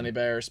 3 does any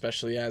better,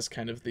 especially as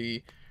kind of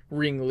the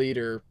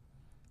ringleader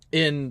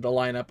in the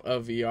lineup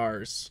of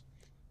VRs,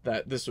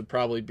 that this would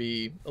probably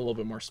be a little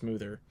bit more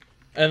smoother.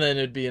 And then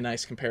it'd be a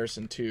nice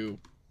comparison to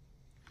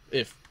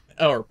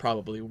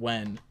probably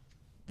when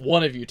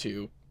one of you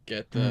two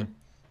get the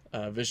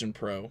Vision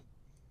Pro.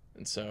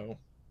 And so,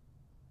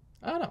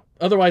 I don't know.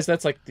 Otherwise,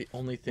 that's like the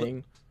only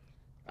thing.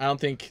 I don't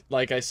think,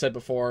 like I said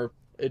before,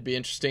 it'd be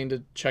interesting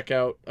to check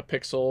out a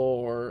Pixel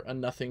or a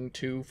Nothing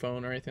 2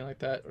 phone or anything like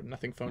that, or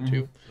Nothing Phone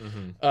 2.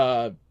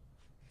 I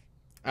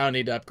don't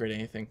need to upgrade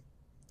anything.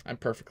 I'm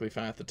perfectly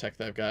fine with the tech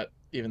that I've got,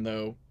 even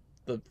though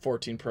the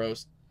 14 Pro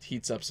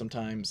heats up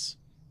sometimes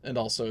and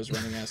also is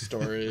running out of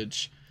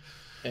storage.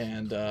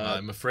 And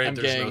I'm afraid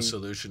there's no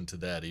solution to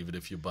that, even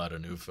if you bought a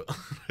new phone.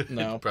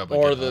 No, probably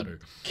or get the hotter.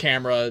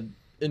 camera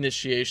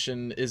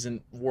initiation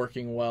isn't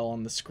working well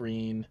on the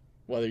screen,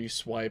 whether you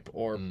swipe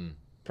or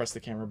press the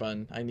camera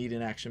button. I need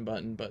an action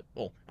button, but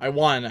I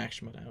want an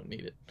action button. I don't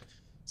need it.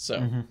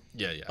 So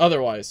yeah.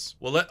 Otherwise,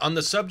 Well, on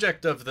the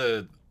subject of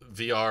the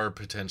VR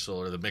potential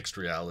or the mixed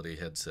reality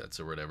headsets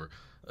or whatever,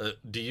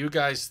 do you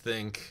guys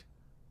think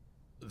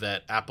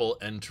that Apple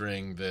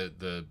entering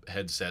the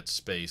headset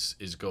space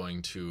is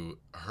going to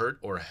hurt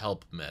or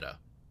help Meta?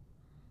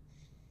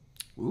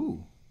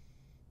 Ooh.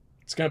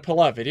 it's going to put a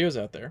lot of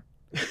videos out there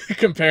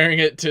comparing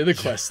it to the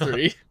Quest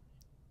 3.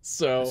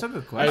 So That's a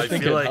good question. I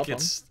think feel it'd like help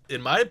it's,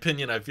 in my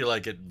opinion, I feel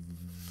like it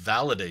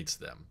validates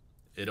them.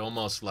 It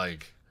almost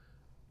like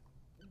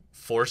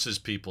forces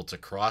people to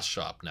cross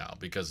shop now,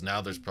 because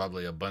now there's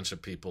probably a bunch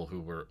of people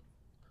who were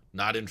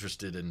not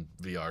interested in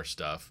VR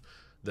stuff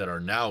that are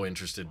now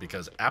interested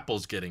because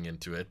Apple's getting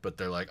into it, but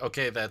they're like,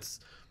 okay, that's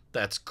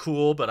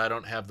cool, but I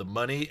don't have the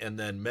money. And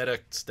then Meta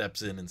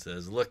steps in and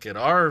says, look at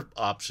our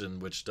option,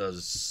 which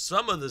does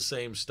some of the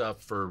same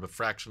stuff for a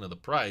fraction of the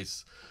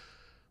price.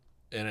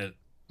 And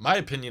my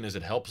opinion is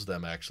it helps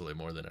them actually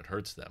more than it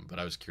hurts them. But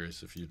I was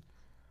curious if you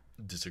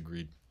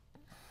disagreed.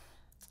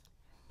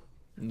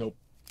 Nope.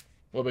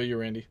 What about you,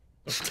 Randy?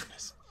 Oh,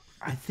 goodness.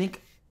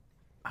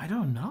 I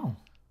don't know.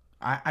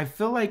 I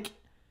feel like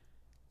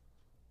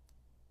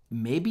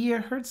maybe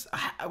it hurts.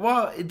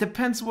 Well, it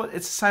depends what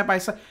it's side by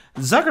side.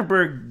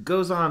 Zuckerberg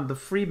goes on the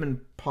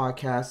Friedman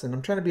podcast, and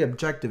I'm trying to be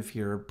objective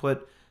here.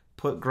 Put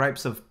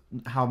gripes of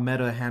how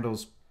Meta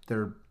handles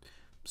their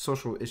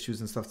social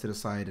issues and stuff to the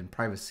side, and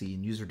privacy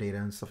and user data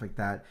and stuff like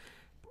that.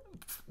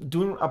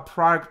 Doing a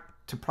product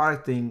to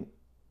product thing,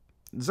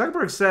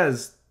 Zuckerberg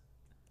says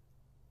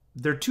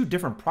they're two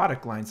different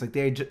product lines. Like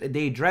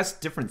they address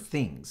different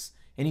things,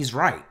 and he's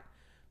right.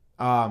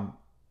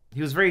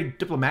 He was very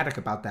diplomatic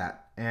about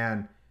that,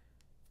 and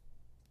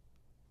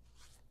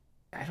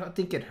I don't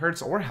think it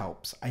hurts or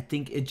helps. I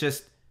think it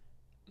just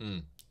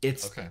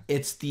it's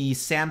the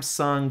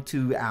Samsung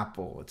to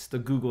Apple, it's the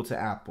Google to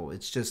Apple.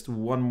 It's just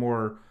one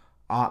more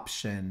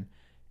option,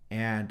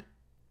 and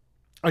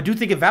I do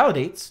think it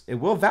validates. It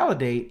will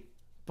validate,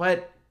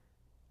 but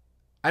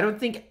I don't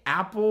think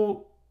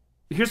Apple.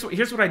 Here's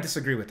what I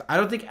disagree with. I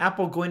don't think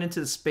Apple going into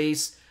the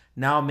space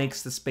now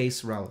makes the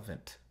space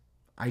relevant.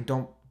 I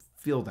don't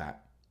feel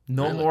that.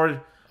 No Really?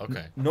 more.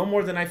 Okay. No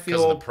more than I feel.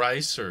 Because of the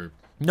price, or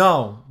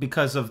no,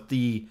 because of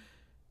the.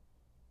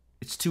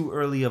 It's too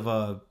early of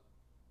a.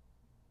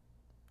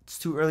 It's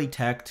too early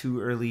tech, too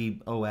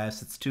early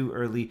OS. It's too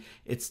early.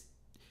 It's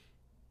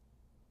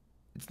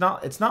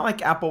not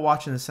like Apple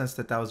Watch in the sense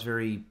that was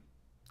very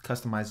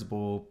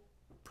customizable,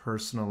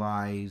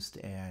 personalized,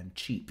 and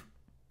cheap,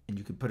 and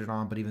you could put it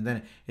on. But even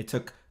then, it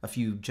took a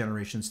few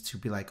generations to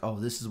be like, oh,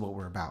 this is what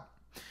we're about.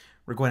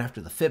 We're going after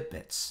the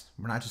Fitbits.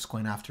 We're not just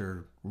going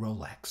after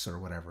Rolex or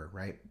whatever,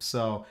 right?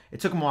 So it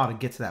took them a while to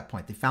get to that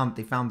point. They found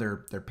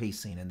their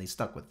pacing, and they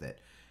stuck with it.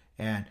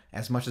 And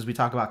as much as we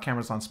talk about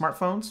cameras on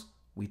smartphones,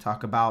 we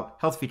talk about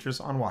health features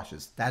on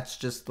watches. That's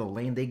just the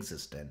lane they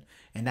exist in,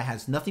 and that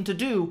has nothing to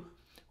do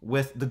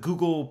with the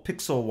Google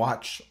Pixel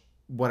Watch,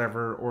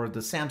 whatever, or the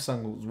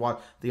Samsung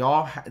Watch. They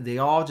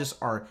all just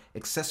are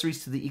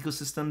accessories to the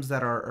ecosystems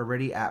that are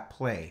already at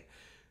play.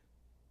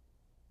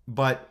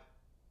 But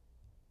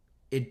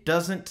it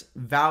doesn't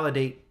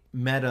validate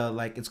Meta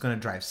like it's going to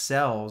drive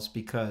sales,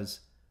 because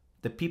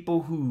the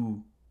people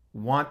who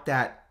want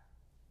that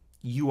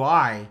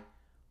UI,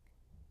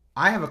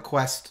 I have a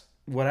Quest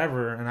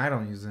whatever and I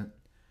don't use it.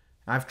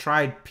 I've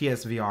tried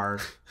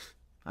PSVR.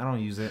 I don't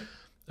use it.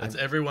 That's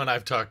everyone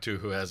I've talked to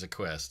who has a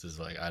Quest is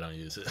like, I don't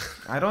use it.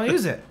 I don't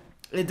use it.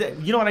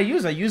 You know what I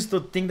use? I use the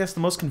thing that's the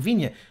most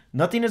convenient.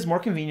 Nothing is more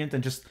convenient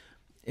than just.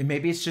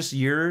 Maybe it's just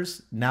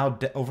years now,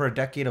 over a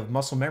decade of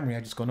muscle memory. I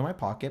just go into my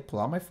pocket, pull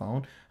out my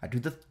phone. I do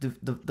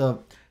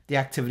the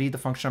activity, the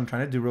function I'm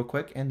trying to do real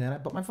quick, and then I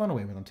put my phone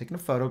away. When I'm taking a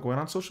photo, going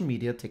on social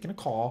media, taking a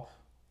call,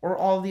 or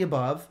all of the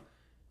above,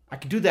 I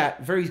can do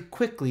that very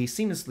quickly,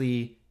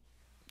 seamlessly,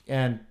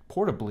 and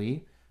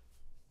portably,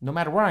 no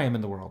matter where I am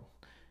in the world.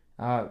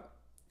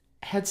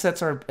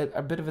 Headsets are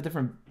a bit of a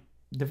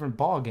different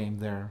ball game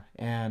there,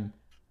 and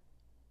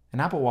an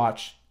Apple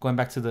Watch, going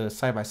back to the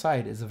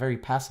side-by-side, is a very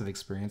passive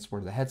experience,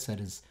 where the headset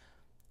is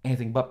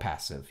anything but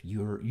passive.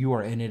 You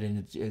are in it,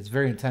 and it's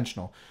very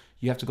intentional.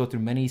 You have to go through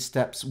many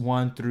steps,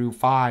 1 through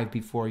 5,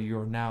 before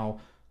you're now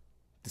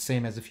the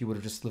same as if you would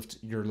have just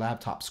lifted your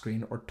laptop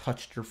screen or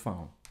touched your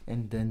phone,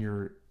 and then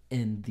you're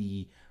in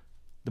the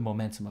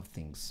momentum of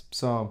things.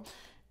 So,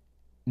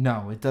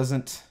 no, it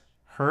doesn't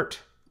hurt.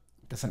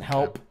 It doesn't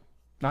help.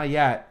 Not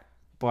yet,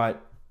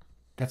 but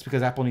that's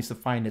because Apple needs to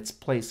find its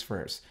place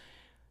first.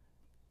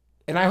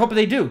 And I hope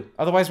they do.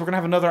 Otherwise, we're going to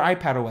have another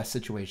iPad OS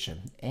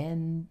situation.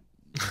 And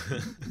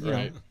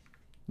Right.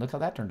 Look how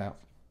that turned out.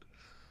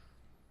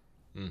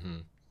 Mm-hmm.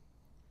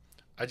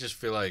 I just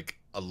feel like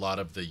a lot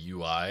of the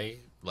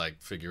UI,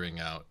 like figuring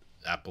out,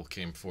 Apple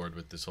came forward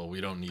with this whole,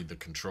 we don't need the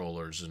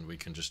controllers and we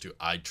can just do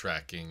eye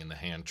tracking and the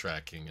hand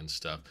tracking and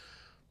stuff.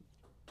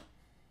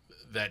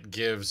 That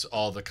gives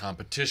all the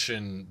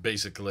competition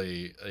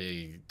basically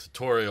a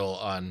tutorial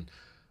on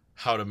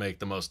how to make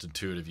the most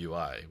intuitive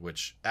UI,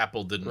 which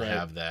Apple didn't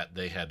have that.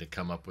 They had to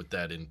come up with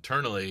that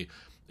internally.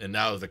 And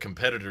now the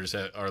competitors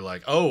are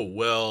like, oh,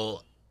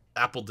 well,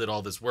 Apple did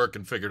all this work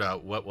and figured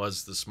out what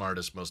was the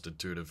smartest, most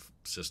intuitive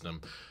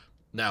system.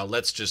 Now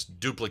let's just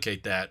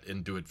duplicate that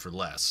and do it for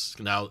less.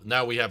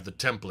 Now we have the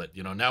template.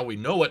 Now we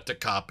know what to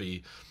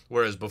copy,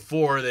 whereas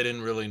before they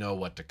didn't really know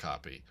what to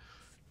copy.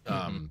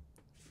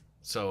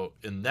 So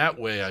in that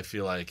way, I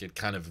feel like it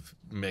kind of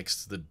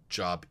makes the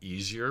job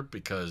easier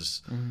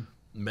because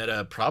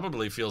Meta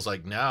probably feels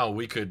like now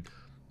we could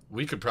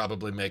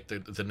probably make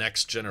the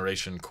next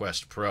generation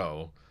Quest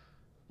Pro.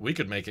 We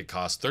could make it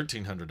cost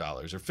 $1,300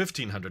 or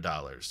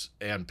 $1,500,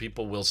 and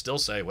people will still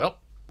say, well,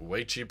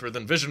 way cheaper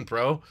than Vision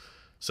Pro.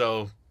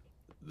 So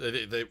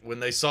they when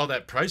they saw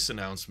that price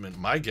announcement,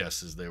 my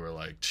guess is they were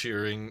like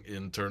cheering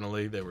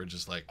internally. They were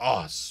just like,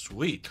 oh,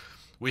 sweet.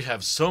 We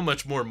have so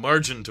much more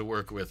margin to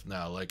work with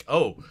now. Like,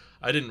 oh,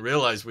 I didn't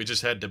realize we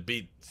just had to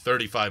beat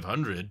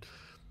 3,500.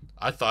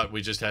 I thought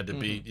we just had to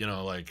beat,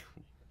 like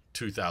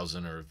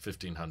 2,000 or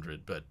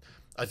 1,500. But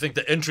I think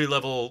the entry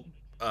level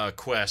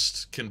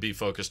Quest can be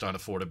focused on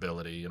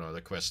affordability.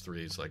 The Quest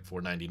 3 is like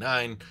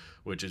 $499,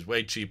 which is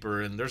way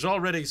cheaper. And there's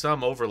already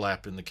some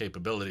overlap in the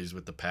capabilities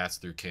with the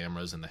pass-through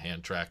cameras and the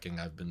hand tracking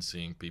I've been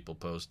seeing people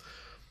post.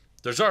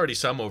 There's already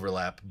some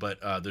overlap, but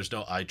there's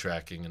no eye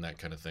tracking and that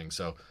kind of thing.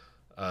 So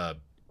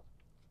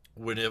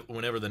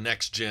whenever the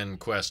next gen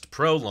Quest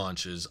Pro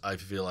launches, I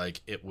feel like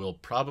it will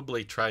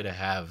probably try to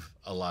have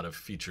a lot of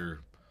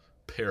feature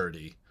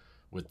parity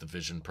with the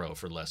Vision Pro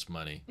for less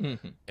money,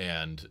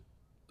 and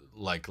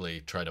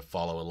likely try to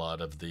follow a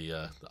lot of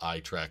the eye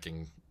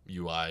tracking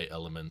UI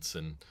elements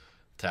and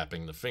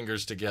tapping the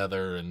fingers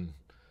together. And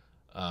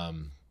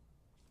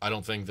I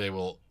don't think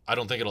it'll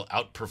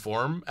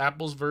outperform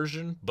Apple's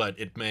version, but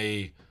it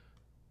may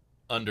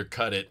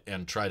undercut it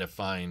and try to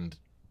find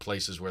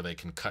places where they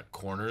can cut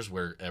corners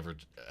where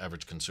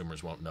average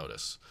consumers won't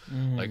notice.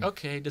 Like,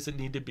 okay, does it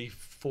need to be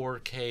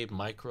 4K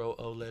micro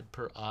OLED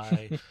per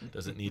eye?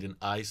 Does it need an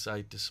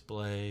eyesight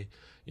display?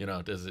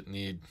 Does it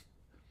need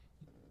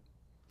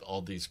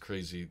all these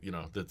crazy,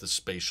 the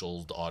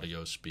spatial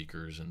audio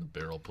speakers and the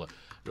barrel play?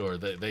 Or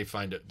they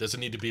find it, does it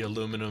need to be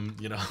aluminum?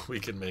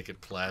 We can make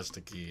it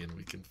plasticky, and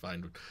we can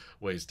find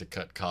ways to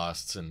cut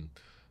costs and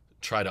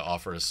try to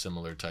offer a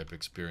similar type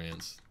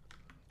experience.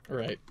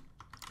 Right.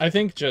 I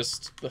think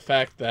just the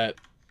fact that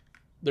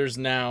there's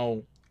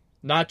now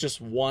not just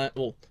one...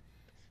 Well,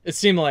 it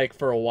seemed like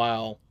for a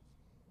while,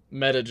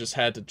 Meta just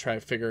had to try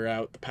to figure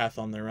out the path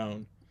on their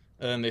own.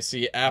 And then they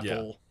see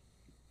Apple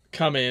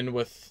come in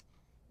with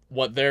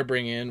what they're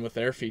bringing in with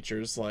their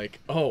features, like,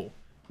 oh,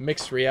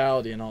 mixed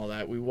reality and all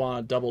that. We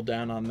want to double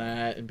down on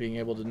that and being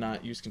able to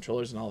not use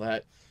controllers and all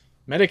that.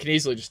 Meta can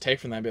easily just take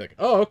from that and be like,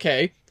 oh,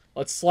 okay,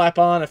 let's slap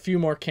on a few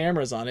more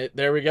cameras on it.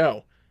 There we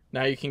go.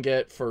 Now you can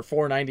get, for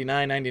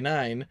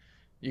 $499.99,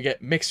 you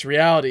get mixed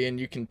reality, and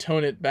you can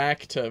tone it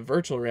back to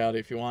virtual reality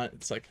if you want.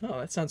 It's like,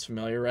 oh, that sounds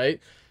familiar, right?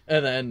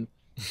 And then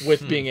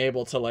with being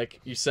able to, like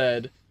you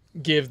said,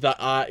 give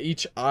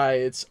each eye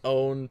its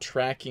own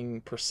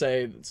tracking per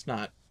se, that's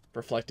not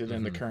reflected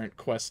in the current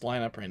Quest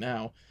lineup right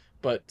now.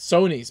 But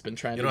Sony's been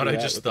trying to do that. You know what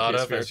I just thought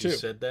of as you too.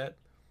 said that?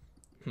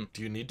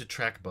 Do you need to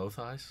track both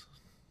eyes?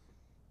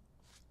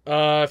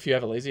 If you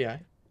have a lazy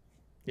eye.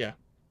 Yeah.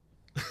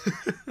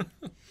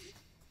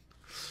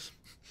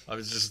 I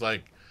was just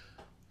like,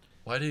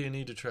 why do you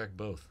need to track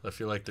both? I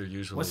feel like they're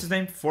usually... What's his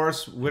name?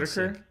 Forrest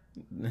Whitaker?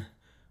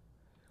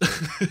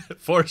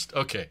 Forrest,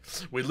 okay.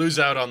 We lose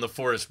out on the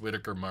Forrest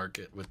Whitaker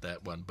market with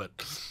that one, but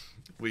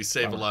we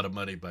save a lot of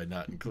money by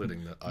not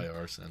including the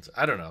IR sensor.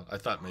 I don't know. I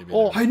thought maybe...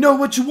 Oh, I know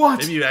what you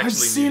want! Maybe you actually I've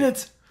seen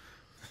it!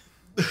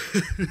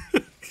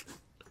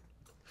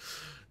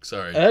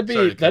 Sorry. That'd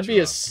be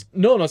a... off.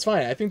 No, it's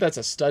fine. I think that's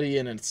a study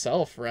in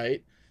itself,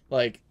 right?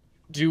 Like,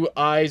 do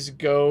eyes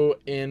go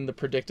in the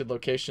predicted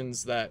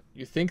locations that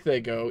you think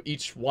they go,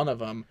 each one of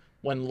them,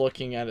 when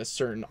looking at a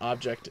certain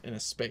object in a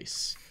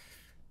space,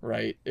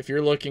 right? If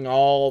you're looking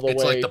all the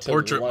it's way like the to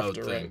portrait the left mode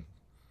or thing. right.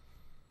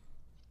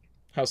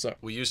 How so?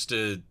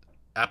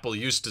 Apple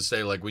used to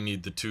say, like, we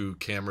need the 2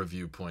 camera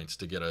viewpoints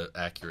to get an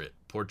accurate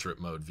portrait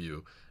mode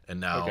view, and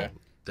now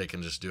they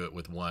can just do it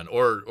with one.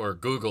 Or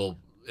Google,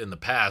 in the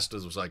past,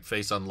 it was like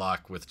Face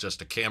Unlock with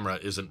just a camera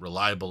isn't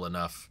reliable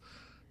enough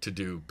to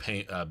do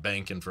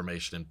bank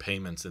information and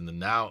payments. And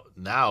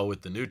now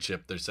with the new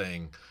chip, they're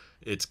saying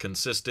it's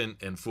consistent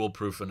and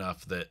foolproof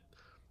enough that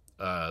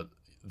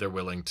they're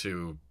willing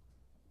to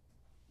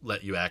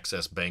let you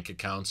access bank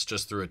accounts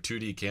just through a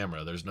 2D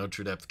camera. There's no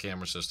true depth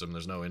camera system.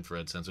 There's no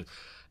infrared sensor.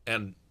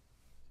 And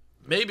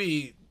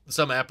maybe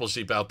some Apple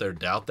sheep out there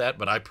doubt that,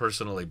 but I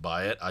personally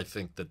buy it. I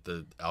think that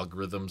the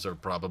algorithms are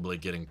probably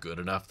getting good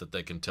enough that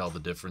they can tell the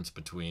difference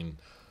between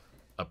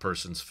a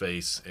person's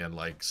face and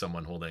like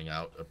someone holding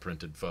out a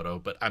printed photo.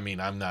 But I mean,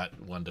 I'm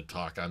not one to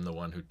talk. I'm the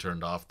one who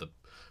turned off the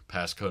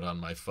passcode on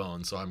my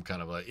phone, so I'm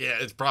kind of like, yeah,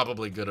 it's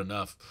probably good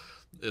enough.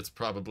 It's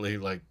probably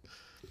like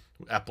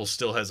Apple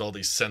still has all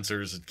these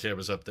sensors and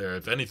cameras up there.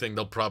 If anything,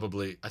 they'll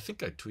probably, I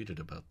think I tweeted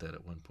about that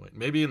at one point.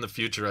 Maybe in the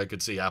future I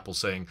could see Apple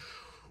saying,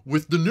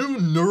 with the new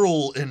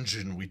neural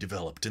engine we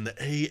developed in the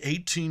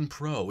A18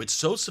 Pro, it's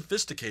so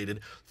sophisticated,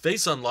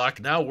 Face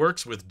Unlock now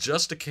works with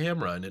just a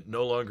camera and it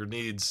no longer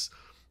needs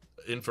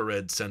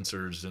infrared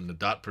sensors and the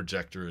dot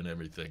projector and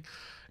everything.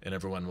 And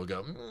everyone will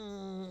go,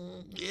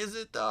 is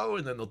it though?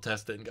 And then they'll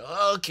test it and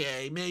go,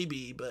 okay,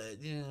 maybe,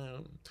 but you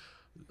know.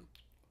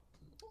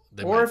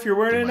 Or if you're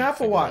wearing an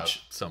Apple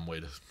Watch. Some way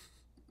to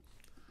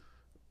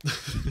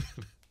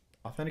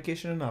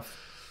authentication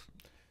enough.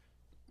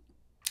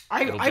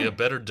 It'll be a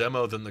better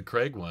demo than the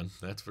Craig one,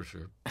 that's for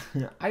sure.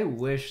 I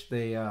wish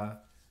they I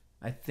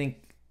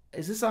think,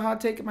 is this a hot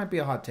take? It might be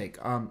a hot take.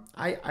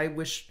 I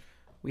wish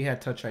we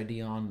had Touch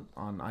ID on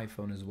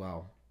iPhone as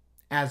well.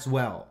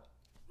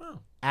 Oh.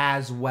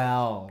 As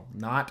well.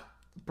 Not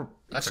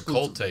That's a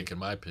cold take in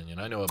my opinion.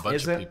 I know a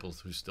bunch of people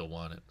who still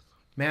want it.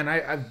 Man,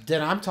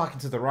 then I'm talking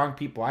to the wrong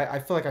people. I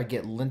feel like I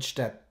get lynched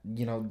at,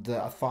 you know, the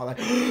thought like,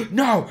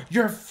 no,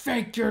 you're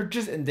fake, you're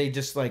just, and they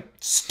just like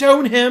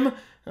stone him.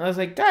 And I was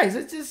like, guys,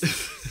 it's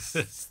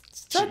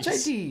just Touch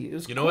ID. It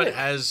was you know what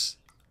has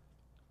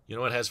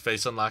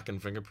Face Unlock and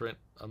Fingerprint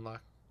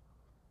Unlock?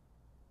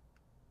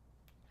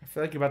 I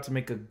feel like you're about to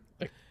make a.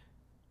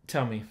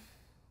 Tell me.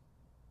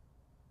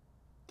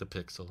 The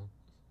Pixel.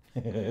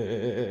 You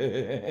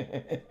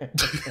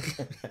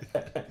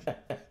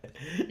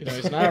know,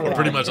 it's not wrong.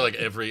 Pretty much like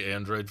every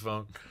Android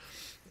phone.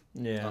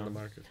 Yeah. On the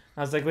market.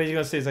 I was like, what are you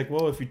gonna say? It's like,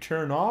 well, if you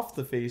turn off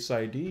the Face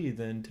ID,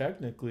 then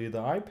technically the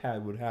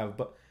iPad would have.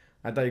 But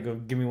I thought you were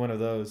gonna give me one of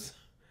those.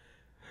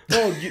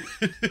 Well,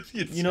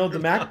 you know, the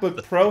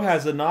MacBook Pro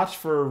has a notch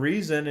for a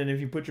reason, and if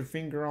you put your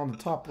finger on the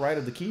top right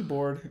of the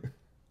keyboard.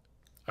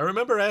 I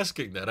remember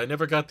asking that. I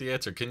never got the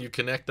answer. Can you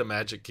connect the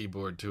Magic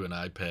Keyboard to an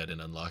iPad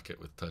and unlock it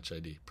with Touch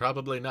ID?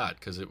 Probably not,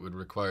 because it would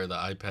require the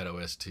iPad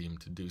OS team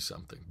to do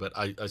something. But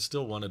I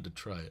still wanted to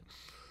try it.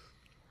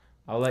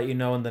 I'll let you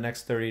know in the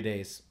next 30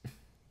 days.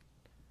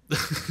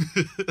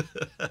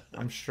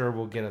 I'm sure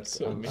we'll get a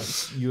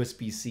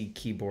USB-C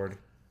keyboard.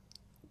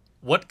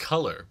 What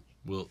color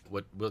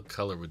what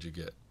color would you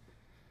get?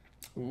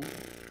 Ooh.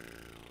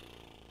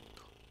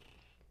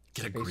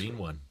 Get a green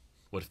one.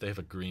 What if they have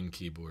a green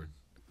keyboard?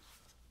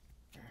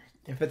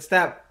 If it's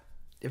that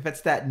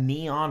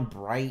neon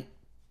bright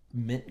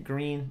mint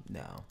green,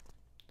 no.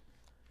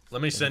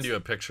 Let me send you a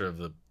picture of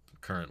the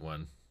current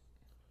one.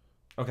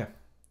 Okay.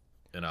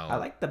 And I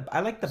like the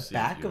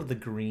back of the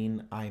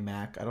green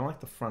iMac. I don't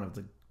like the front of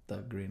the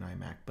green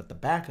iMac, but the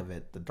back of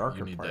it, the darker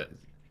you need part. That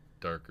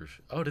darker.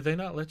 Oh, did they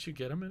not let you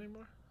get them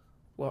anymore?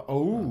 Well,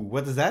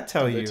 what does that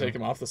tell you? They take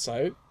them off the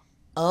site.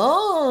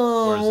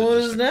 Oh, what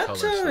does that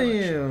tell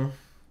you?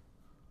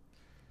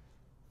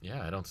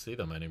 Yeah, I don't see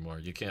them anymore.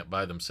 You can't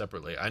buy them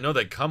separately. I know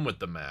they come with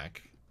the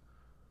Mac.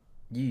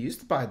 You used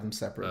to buy them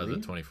separately.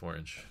 The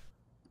 24-inch.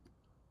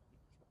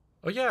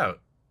 Oh, yeah.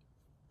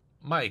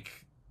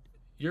 Mike,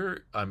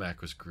 your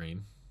iMac was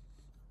green.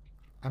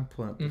 I'm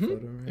pulling up the photo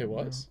right now. It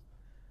was.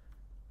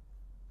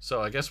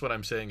 So I guess what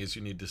I'm saying is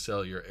you need to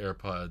sell your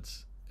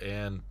AirPods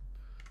and...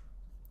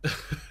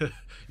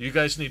 You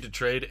guys need to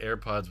trade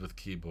AirPods with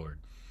keyboard.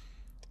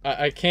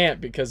 I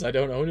can't because I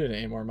don't own it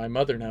anymore. My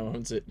mother now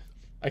owns it.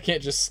 I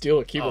can't just steal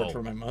a keyboard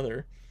from my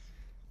mother.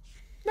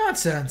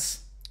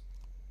 Nonsense.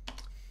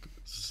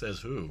 Says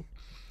who?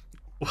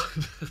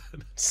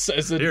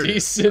 Says a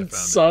decent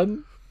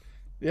son.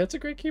 Yeah, it's a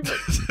great keyboard.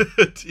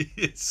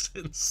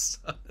 Decent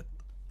son.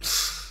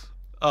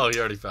 Oh,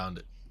 you already found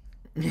it.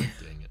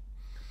 Dang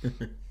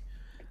it.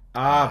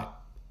 I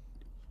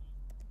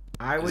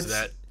would. Is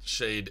that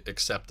shade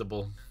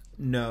acceptable?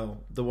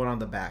 No, the one on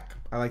the back.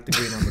 I like the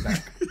green on the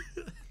back.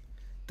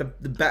 The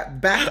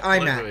back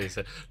iMac. He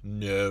said,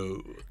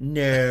 no.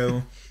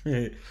 No.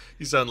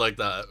 You sound like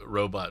the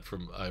robot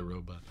from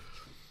iRobot.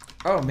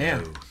 Oh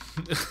man, no.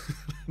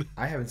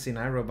 I haven't seen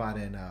iRobot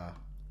in a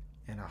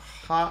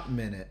hot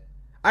minute.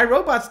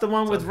 iRobot's the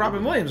one with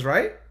Robin Williams,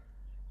 right?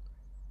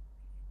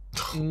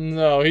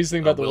 No, he's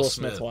thinking about the Will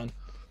Smith one.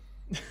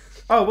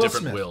 Oh, Will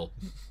Different Smith. Will.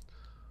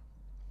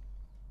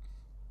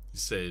 He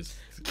says,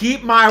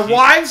 keep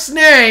wife's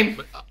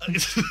name.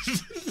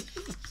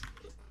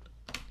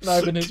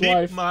 Not even his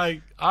wife. Keep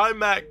my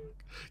iMac.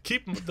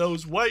 Keep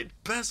those white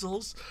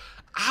bezels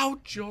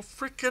out your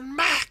freaking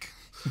Mac.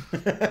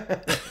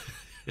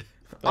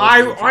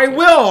 I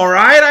will, all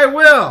right? I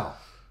will.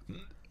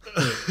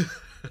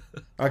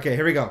 Okay,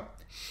 here we go.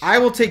 I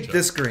will take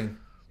this green.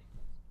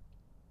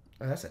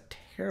 Oh, that's a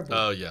terrible.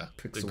 Oh yeah,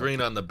 the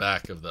green on the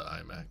back of the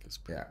iMac is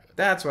pretty good.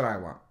 That's what I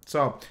want.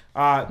 So,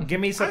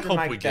 give me something like that.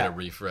 I hope we get a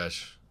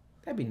refresh.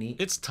 That'd be neat.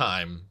 It's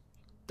time.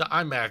 The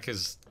iMac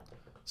is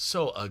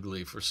so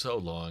ugly for so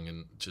long,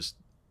 and just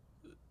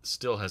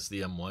still has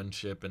the M1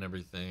 chip and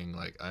everything.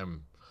 Like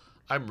I'm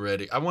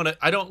ready.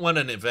 I don't want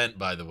an event,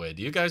 by the way.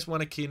 Do you guys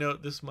want a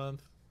keynote this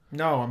month?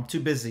 No, I'm too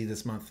busy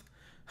this month.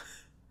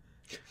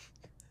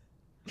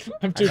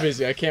 I'm too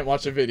busy. I can't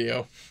watch a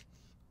video.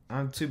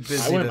 I'm too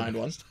busy. I wouldn't mind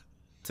one.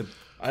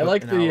 I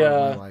like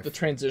the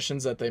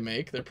transitions that they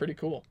make. They're pretty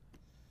cool.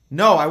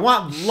 No, I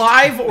want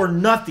live or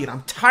nothing.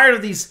 I'm tired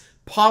of these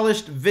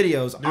polished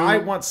videos. I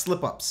want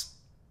slip-ups.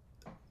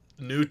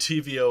 New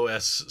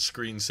tvOS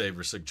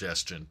screensaver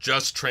suggestion.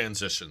 Just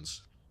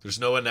transitions. There's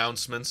no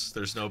announcements.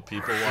 There's no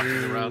people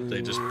walking around.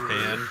 They just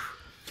pan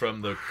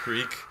from the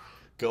creek,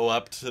 go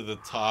up to the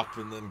top,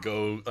 and then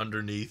go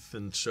underneath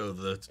and show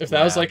the... If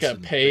that was like a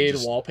paid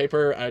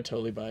wallpaper, I'd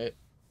totally buy it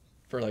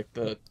for like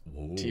the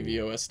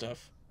tvOS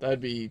stuff.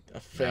 That'd be a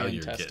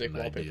fantastic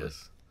wallpaper.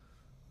 Ideas.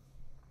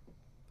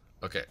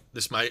 Okay,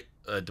 this might,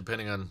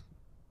 depending on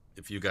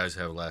if you guys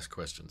have last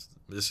questions,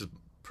 this is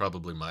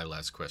probably my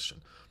last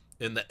question.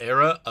 In the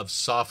era of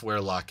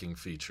software locking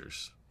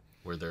features,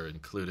 where they're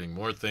including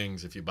more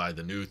things if you buy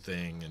the new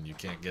thing and you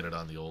can't get it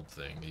on the old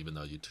thing, even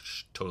though you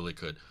totally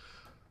could,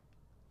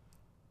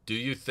 do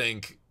you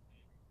think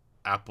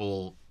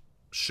Apple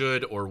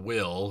should or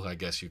will, I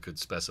guess you could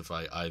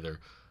specify either,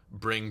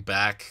 bring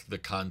back the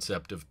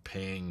concept of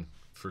paying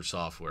for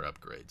software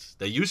upgrades?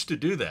 They used to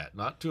do that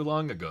not too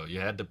long ago. You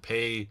had to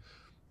pay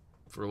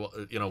for,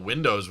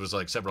 Windows was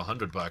like several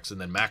 $100, and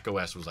then Mac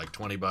OS was like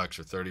 $20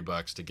 or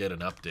 $30 to get an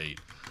update.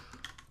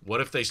 What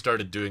if they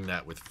started doing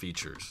that with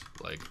features,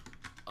 like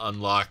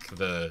unlock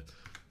the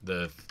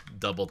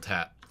double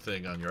tap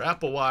thing on your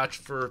Apple Watch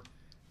for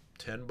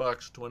 $10,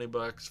 $20,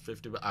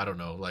 $50? I don't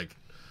know. Like,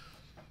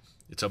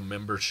 it's a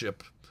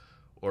membership.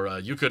 Or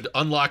you could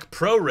unlock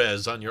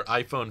ProRes on your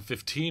iPhone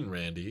 15,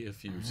 Randy,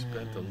 if you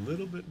spent a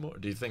little bit more.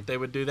 Do you think they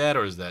would do that,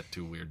 or is that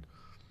too weird?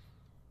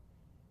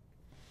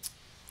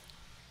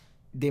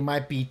 They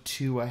might be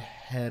too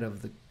ahead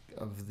of the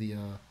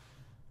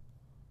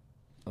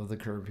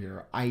curve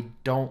here. I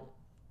don't.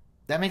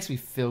 That makes me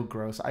feel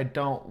gross. I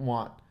don't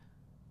want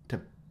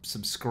to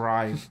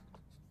subscribe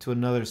to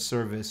another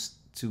service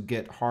to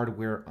get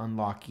hardware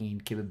unlocking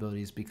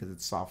capabilities because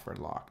it's software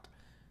locked.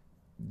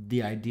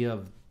 The idea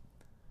of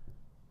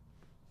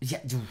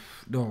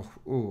no.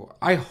 Ooh,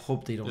 I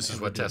hope they don't. This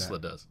is what Tesla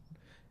does,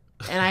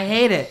 and I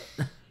hate it.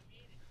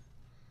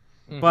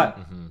 But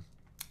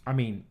I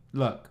mean,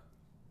 look,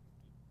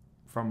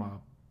 from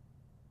a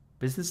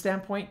business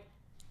standpoint,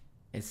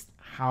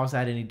 how's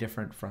that any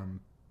different from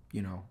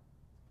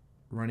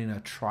running a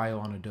trial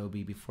on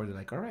Adobe before they're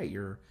like, all right,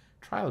 your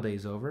trial day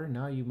is over,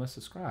 now you must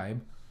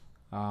subscribe.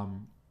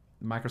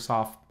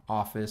 Microsoft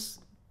Office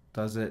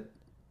does it.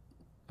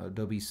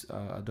 Adobe.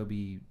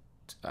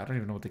 I don't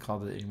even know what they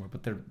call it anymore,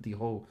 but the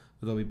whole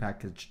Adobe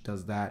package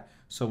does that.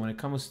 So when it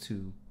comes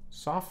to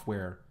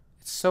software,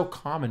 it's so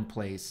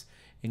commonplace.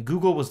 And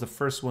Google was the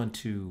first one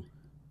to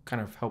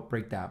kind of help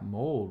break that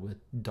mold with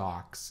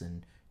docs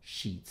and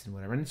sheets and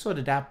whatever. And so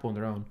did Apple in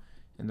their own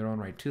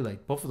right too.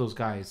 Like both of those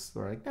guys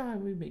were like,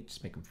 we may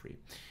just make them free.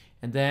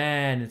 And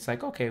then it's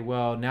like, okay,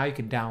 well now you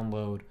can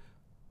download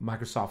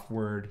Microsoft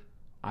Word,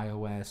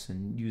 iOS,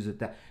 and use it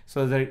that.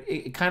 So that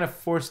it kind of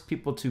forced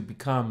people to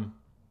become.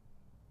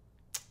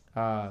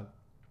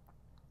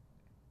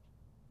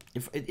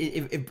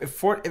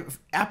 If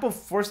Apple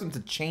forced them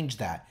to change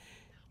that,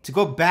 to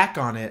go back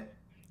on it,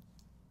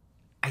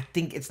 I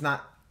think it's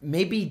not.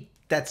 Maybe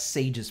that's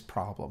Sage's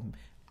problem.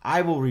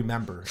 I will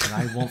remember and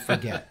I won't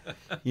forget.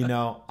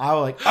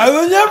 I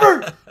will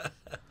never.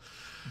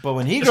 But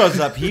when he grows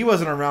up, he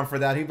wasn't around for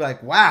that. He'd be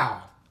like,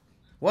 "Wow,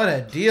 what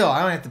a deal!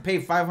 I don't have to pay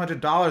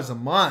 $500 a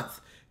month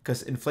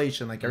because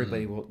inflation, like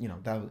everybody will,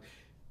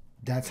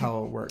 That's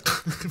how it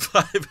works.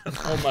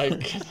 Oh my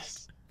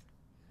goodness.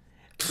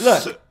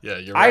 Look, yeah,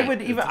 you're right.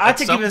 I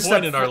take even a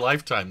step in our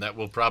lifetime that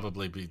will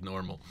probably be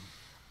normal.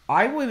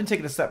 I will even take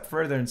it a step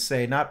further and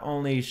say not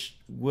only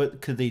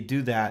could they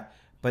do that,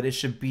 but it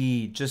should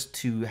be just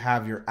to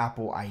have your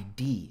Apple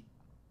ID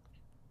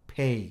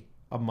pay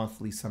a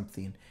monthly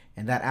something,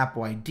 and that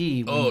Apple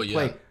ID when you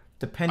play,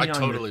 depending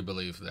on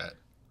believe that.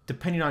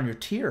 Depending on your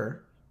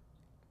tier,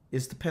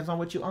 depends on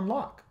what you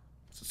unlock.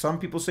 Some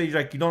people say you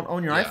don't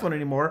own your iPhone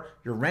anymore.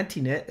 You're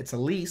renting it. It's a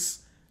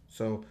lease.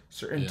 So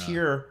certain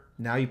tier,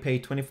 now you pay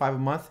 $25 a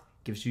month,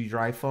 gives you your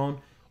iPhone,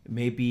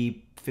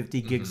 maybe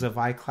 50 gigs of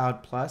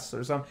iCloud Plus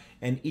or something,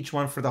 and each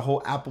one for the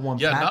whole Apple One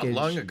package. Yeah,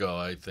 not long ago,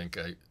 I think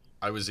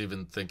I was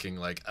even thinking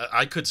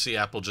I could see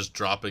Apple just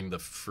dropping the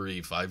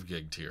free 5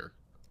 gig tier.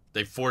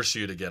 They force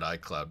you to get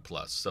iCloud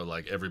Plus, so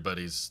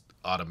everybody's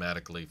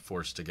automatically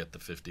forced to get the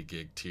 50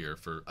 gig tier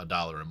for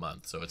 $1 a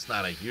month. So it's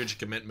not a huge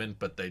commitment,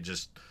 but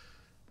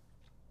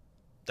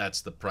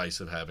that's the price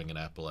of having an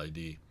Apple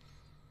ID.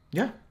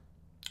 Yeah.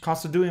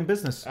 Cost of doing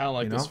business. I don't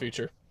like this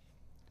feature.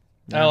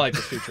 No. I don't like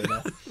this feature,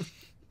 though.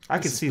 I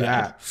could see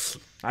that.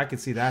 I could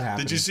see that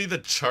happening. Did you see the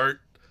chart?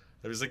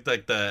 It was like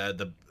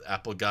the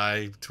Apple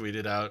guy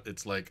tweeted out.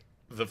 It's like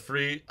the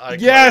free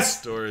iCloud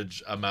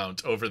storage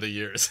amount over the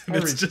years. And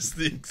it's just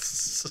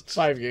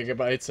 5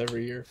 gigabytes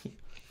every year.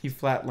 He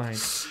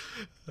flatlined.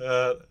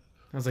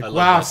 I was like, I love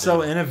wow, that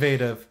so data.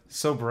 innovative,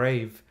 so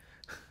brave.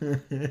 How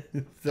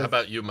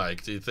about you,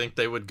 Mike? Do you think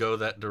they would go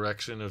that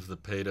direction of the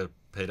pay to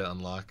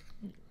unlock?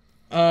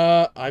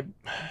 I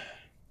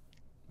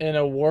in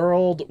a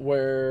world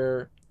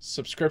where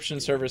subscription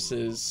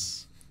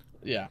services,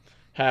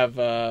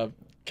 have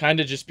kind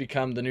of just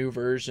become the new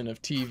version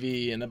of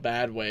TV in a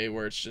bad way,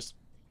 where it's just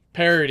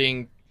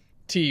parroting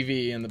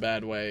TV in the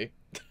bad way,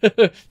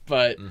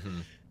 but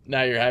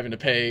now you're having to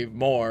pay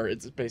more.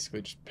 It's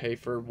basically just pay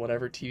for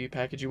whatever TV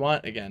package you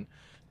want again.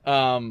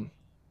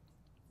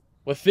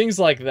 With things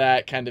like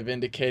that kind of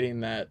indicating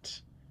that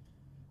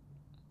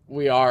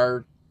we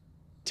are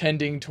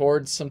tending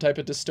towards some type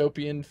of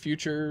dystopian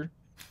future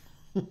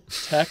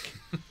tech.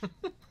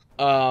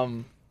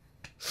 The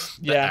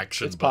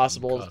action it's button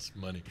possible. costs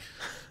money.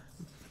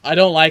 I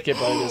don't like it,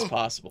 but it is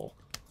possible.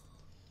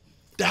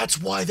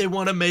 That's why they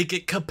want to make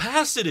it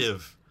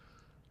capacitive.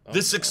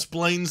 This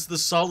explains the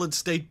solid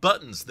state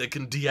buttons. They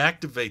can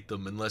deactivate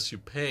them unless you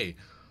pay.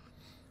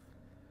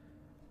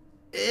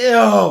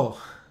 Ew.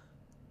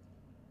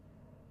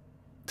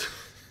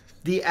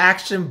 The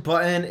action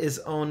button is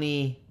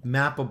only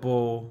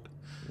mappable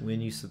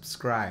when you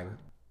subscribe.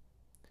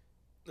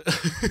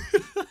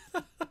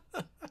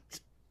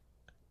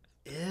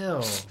 Ew.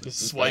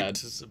 This is Swipe bad.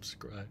 to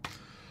subscribe.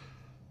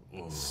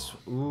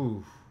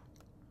 Ooh.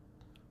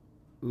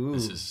 Ooh.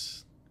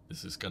 This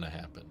is gonna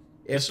happen.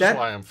 If This that- is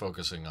why I'm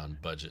focusing on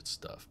budget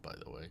stuff, by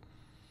the way.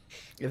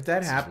 If that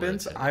This is where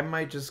happens, it's I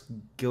might just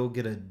go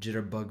get a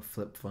jitterbug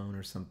flip phone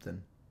or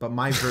something. But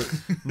my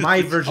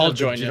my version I'll of the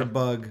join you.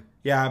 jitterbug,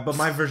 yeah. But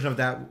my version of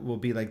that will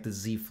be like the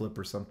Z Flip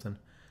or something.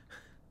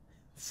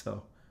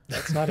 So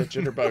That's not a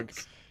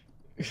jitterbug.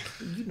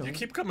 you know, You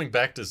keep coming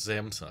back to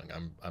Samsung.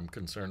 I'm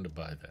concerned to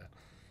buy that.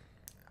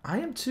 I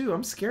am too.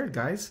 I'm scared,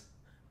 guys.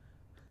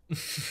 I'm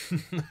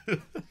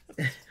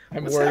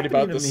What's worried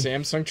about happening the to me?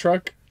 Samsung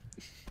truck.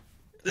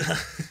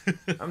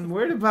 I'm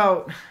worried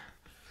about.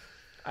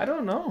 I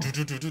don't know.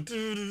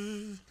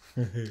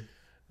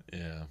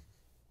 Yeah,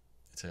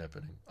 it's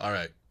happening. All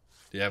right.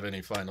 Do you have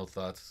any final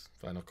thoughts?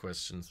 Final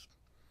questions?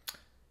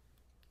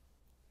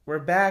 We're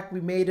back.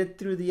 We made it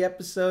through the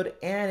episode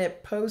and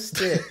it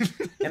posted.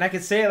 And I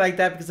can say it like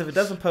that because if it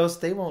doesn't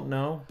post, they won't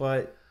know.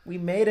 But we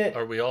made it.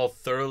 Are we all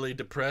thoroughly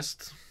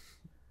depressed?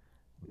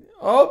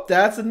 Oh,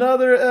 that's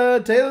another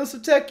Tales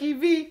of Tech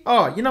EV.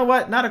 Oh, you know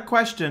what? Not a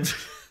question,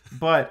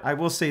 but I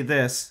will say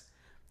this.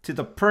 To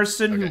the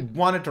person Okay. who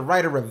wanted to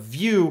write a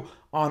review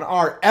on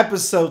our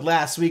episode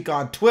last week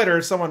on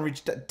Twitter, someone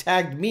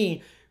tagged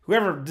me,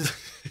 whoever this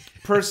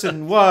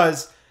person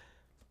was,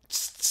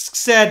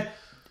 said,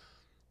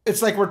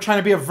 it's like we're trying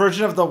to be a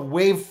version of the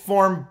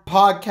Waveform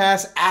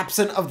podcast,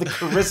 absent of the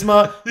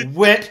charisma,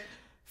 wit,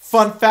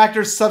 fun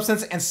factor,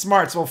 substance, and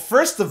smarts. Well,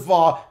 first of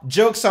all,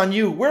 joke's on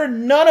you. We're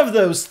none of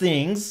those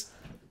things.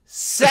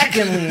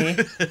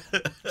 Secondly,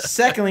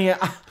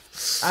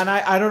 and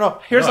I don't know.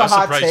 Here's No, a I'm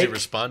hot surprised take. you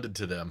responded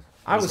to them.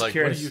 I was like,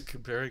 curious. What are you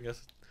comparing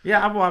us?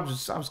 Yeah,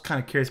 I was kind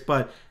of curious,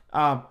 but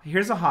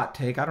here's a hot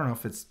take. I don't know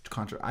if it's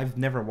I've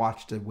never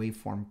watched a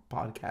Waveform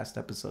podcast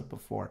episode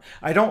before.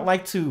 I don't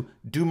like to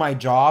do my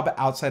job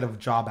outside of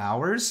job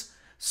hours.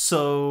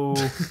 So,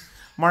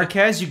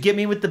 Marquez, you get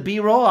me with the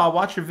B-roll. I'll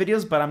watch your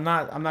videos, but I'm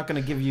not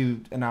going to give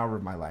you an hour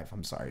of my life.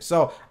 I'm sorry.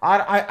 So,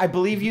 I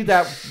believe you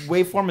that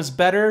Waveform is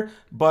better,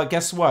 but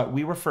guess what?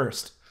 We were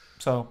first.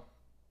 So,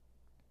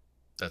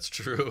 That's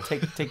true.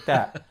 take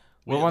that.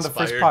 We We're one of the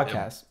first inspired him.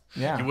 podcasts.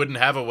 Yeah. You wouldn't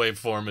have a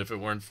waveform if it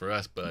weren't for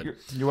us, bud.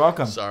 You're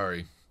welcome.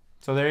 Sorry.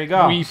 So there you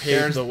go. We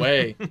paved the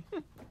way.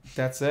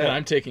 That's it. And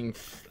I'm taking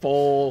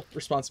full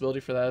responsibility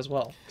for that as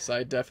well. Because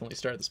I definitely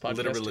started this podcast.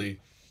 Literally,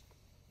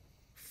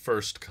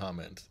 first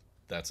comment.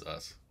 That's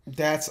us.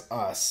 That's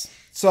us.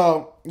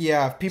 So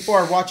yeah, if people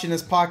are watching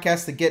this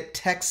podcast to get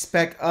tech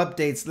spec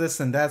updates,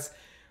 listen,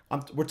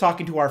 we're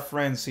talking to our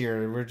friends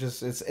here. We're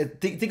just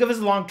think of it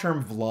as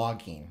long-term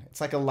vlogging. It's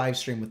like a live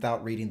stream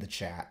without reading the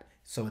chat,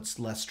 so it's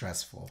less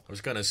stressful. I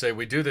was gonna say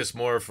we do this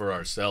more for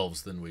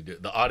ourselves than we do.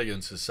 The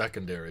audience is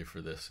secondary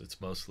for this. It's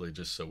mostly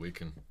just so we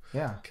can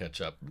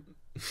catch up.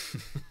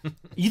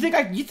 You think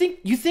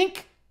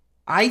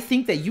I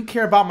think that you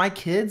care about my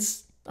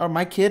kids or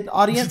my kid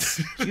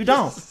audience? You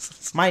don't.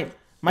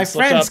 My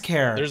friends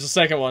care. There's a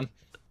second one.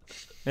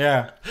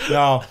 Yeah.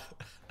 No.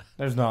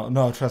 There's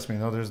no, trust me,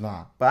 no, there's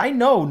not. But I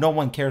know no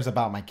one cares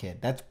about my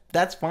kid.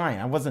 That's fine.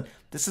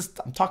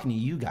 I'm talking to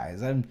you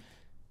guys.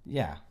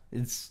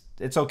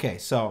 It's okay.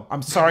 So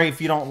I'm sorry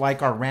if you don't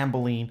like our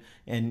rambling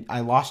and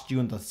I lost you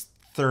in the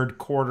third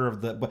quarter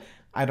of but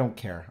I don't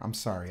care. I'm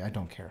sorry. I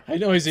don't care. I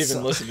know he's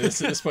even listening to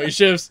this at this point.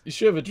 You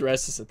should have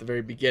addressed this at the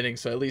very beginning,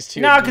 so at least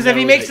he No, would because if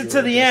he know makes that it you to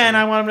were the listening. end,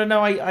 I want him to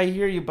know I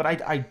hear you, but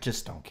I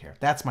just don't care.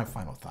 That's my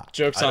final thought.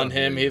 Joke's I on don't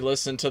him. hear He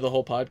listened to the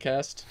whole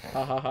podcast.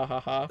 Ha ha ha ha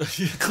ha.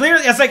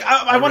 Clearly, it's like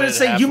I wanted to read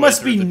say you halfway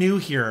must be through the- new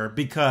here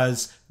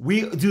because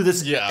we do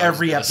this Yeah, I was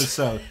every gonna say.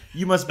 episode.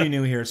 You must be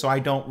new here, so I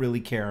don't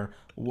really care.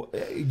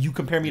 You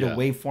compare me to Yeah.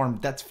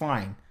 Waveform, that's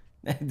fine.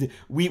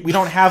 We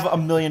don't have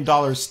 $1 million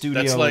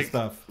studio That's and like-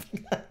 stuff.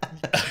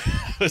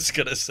 I was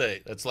gonna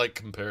say that's like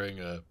comparing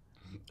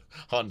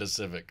Honda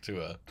Civic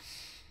to a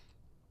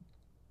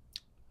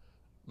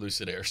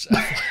Lucid Air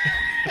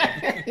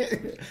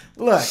Sapphire.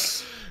 Look,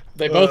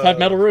 They both have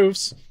metal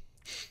roofs.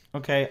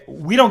 okay,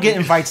 we don't get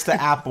invites to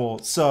Apple,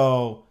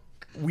 so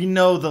we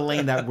know the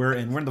lane that we're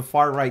in. We're in the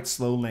far right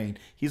slow lane.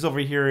 He's over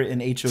here in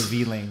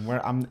HOV lane.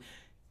 Where I'm.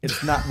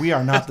 It's not. We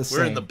are not the same.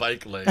 We're in the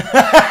bike lane.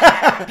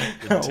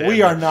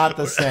 We are not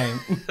the same.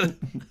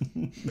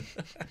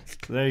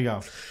 There you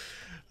go.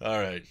 All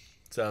right.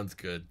 Sounds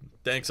good.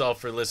 Thanks all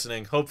for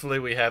listening. Hopefully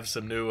we have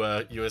some new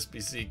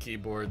USB-C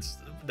keyboards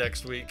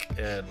next week,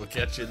 and we'll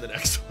catch you in the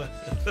next one.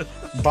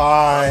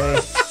 Bye.